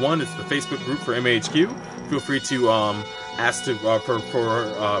 Facebook.com/group/MHQ1 is the Facebook group for MHQ. Feel free to ask for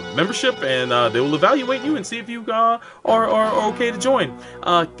membership, and they will evaluate you and see if you are okay to join.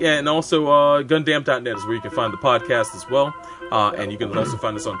 And also Gundam.net is where you can find the podcast as well. And you can also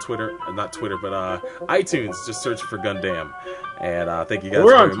find us on Twitter, not Twitter, but iTunes. Just search for Gundam. And thank you guys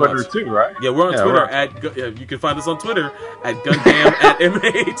we're very on Twitter much. Too, right? Yeah, we're on Twitter you can find us on Twitter at Gundam at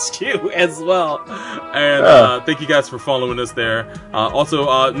MHQ as well. And thank you guys for following us there.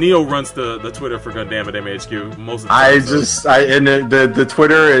 Also, Neo runs the Twitter for Gundam at MHQ most of the time. The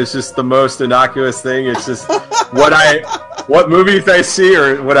Twitter is just the most innocuous thing. It's just what movies I see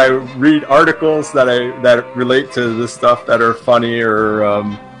or what I read articles that relate to this stuff that are funny or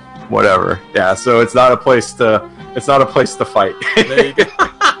whatever. Yeah, so it's not a place to fight. There you go.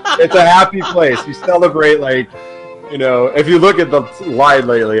 It's a happy place. We celebrate, if you look at the line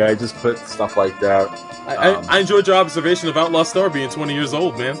lately, I just put stuff like that. I enjoyed your observation of Outlaw Star being 20 years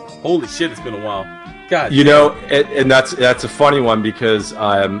old, man. Holy shit, it's been a while. God. And that's a funny one because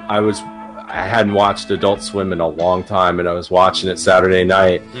I hadn't watched Adult Swim in a long time, and I was watching it Saturday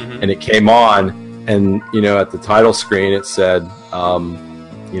night, and it came on, and at the title screen it said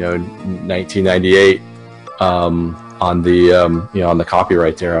 1998 on the on the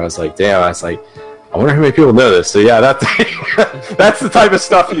copyright there. I was like, damn. I wonder how many people know this. So yeah, that's the type of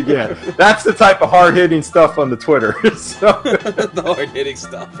stuff you get. That's the type of hard-hitting stuff on the Twitter. The hard-hitting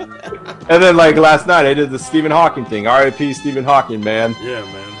stuff. And then last night I did the Stephen Hawking thing. R.I.P. Stephen Hawking, man. Yeah,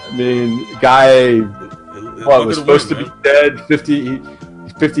 man. I mean, guy was supposed to be dead 50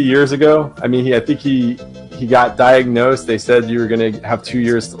 years ago. I mean, I think he got diagnosed. They said you were going to have 2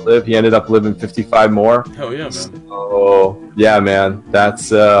 years to live. He ended up living 55 more. Hell yeah, man. So, yeah, man.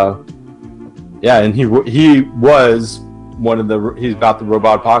 That's and he was he's about the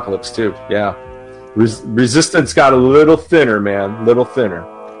robot apocalypse too. Yeah. Resistance got a little thinner, man. Little thinner.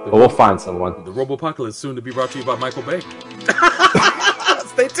 But we'll find someone. The Robopocalypse soon to be brought to you by Michael Bay.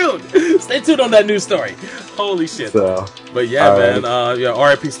 Stay tuned. Stay tuned on that news story. Holy shit. So, but yeah, all man. right. Yeah,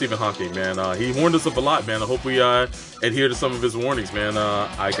 R.I.P. Stephen Hawking, man. He warned us of a lot, man. I hope we adhere to some of his warnings, man.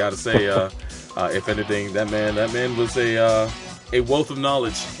 I gotta say, if anything, that man was a wealth of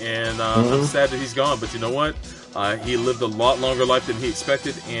knowledge, and I'm sad that he's gone. But you know what? He lived a lot longer life than he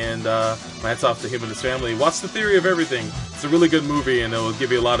expected, and my hats off to him and his family. Watch The Theory of Everything. It's a really good movie, and it will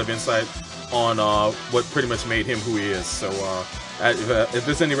give you a lot of insight on what pretty much made him who he is. So if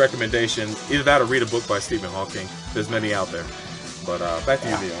there's any recommendation, either that or read a book by Stephen Hawking. There's many out there. But back to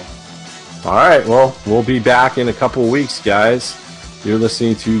you, Leo. All right, well, we'll be back in a couple weeks, guys. You're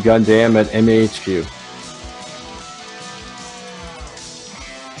listening to Gundam at MAHQ.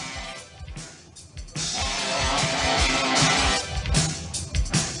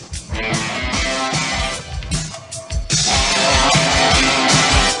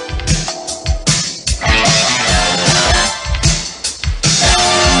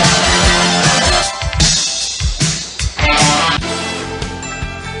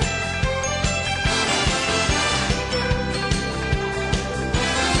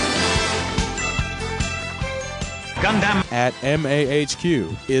 Gundam At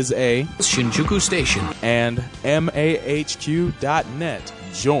MAHQ is a Shinjuku Station and MAHQ.net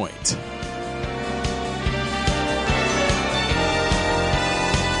joint.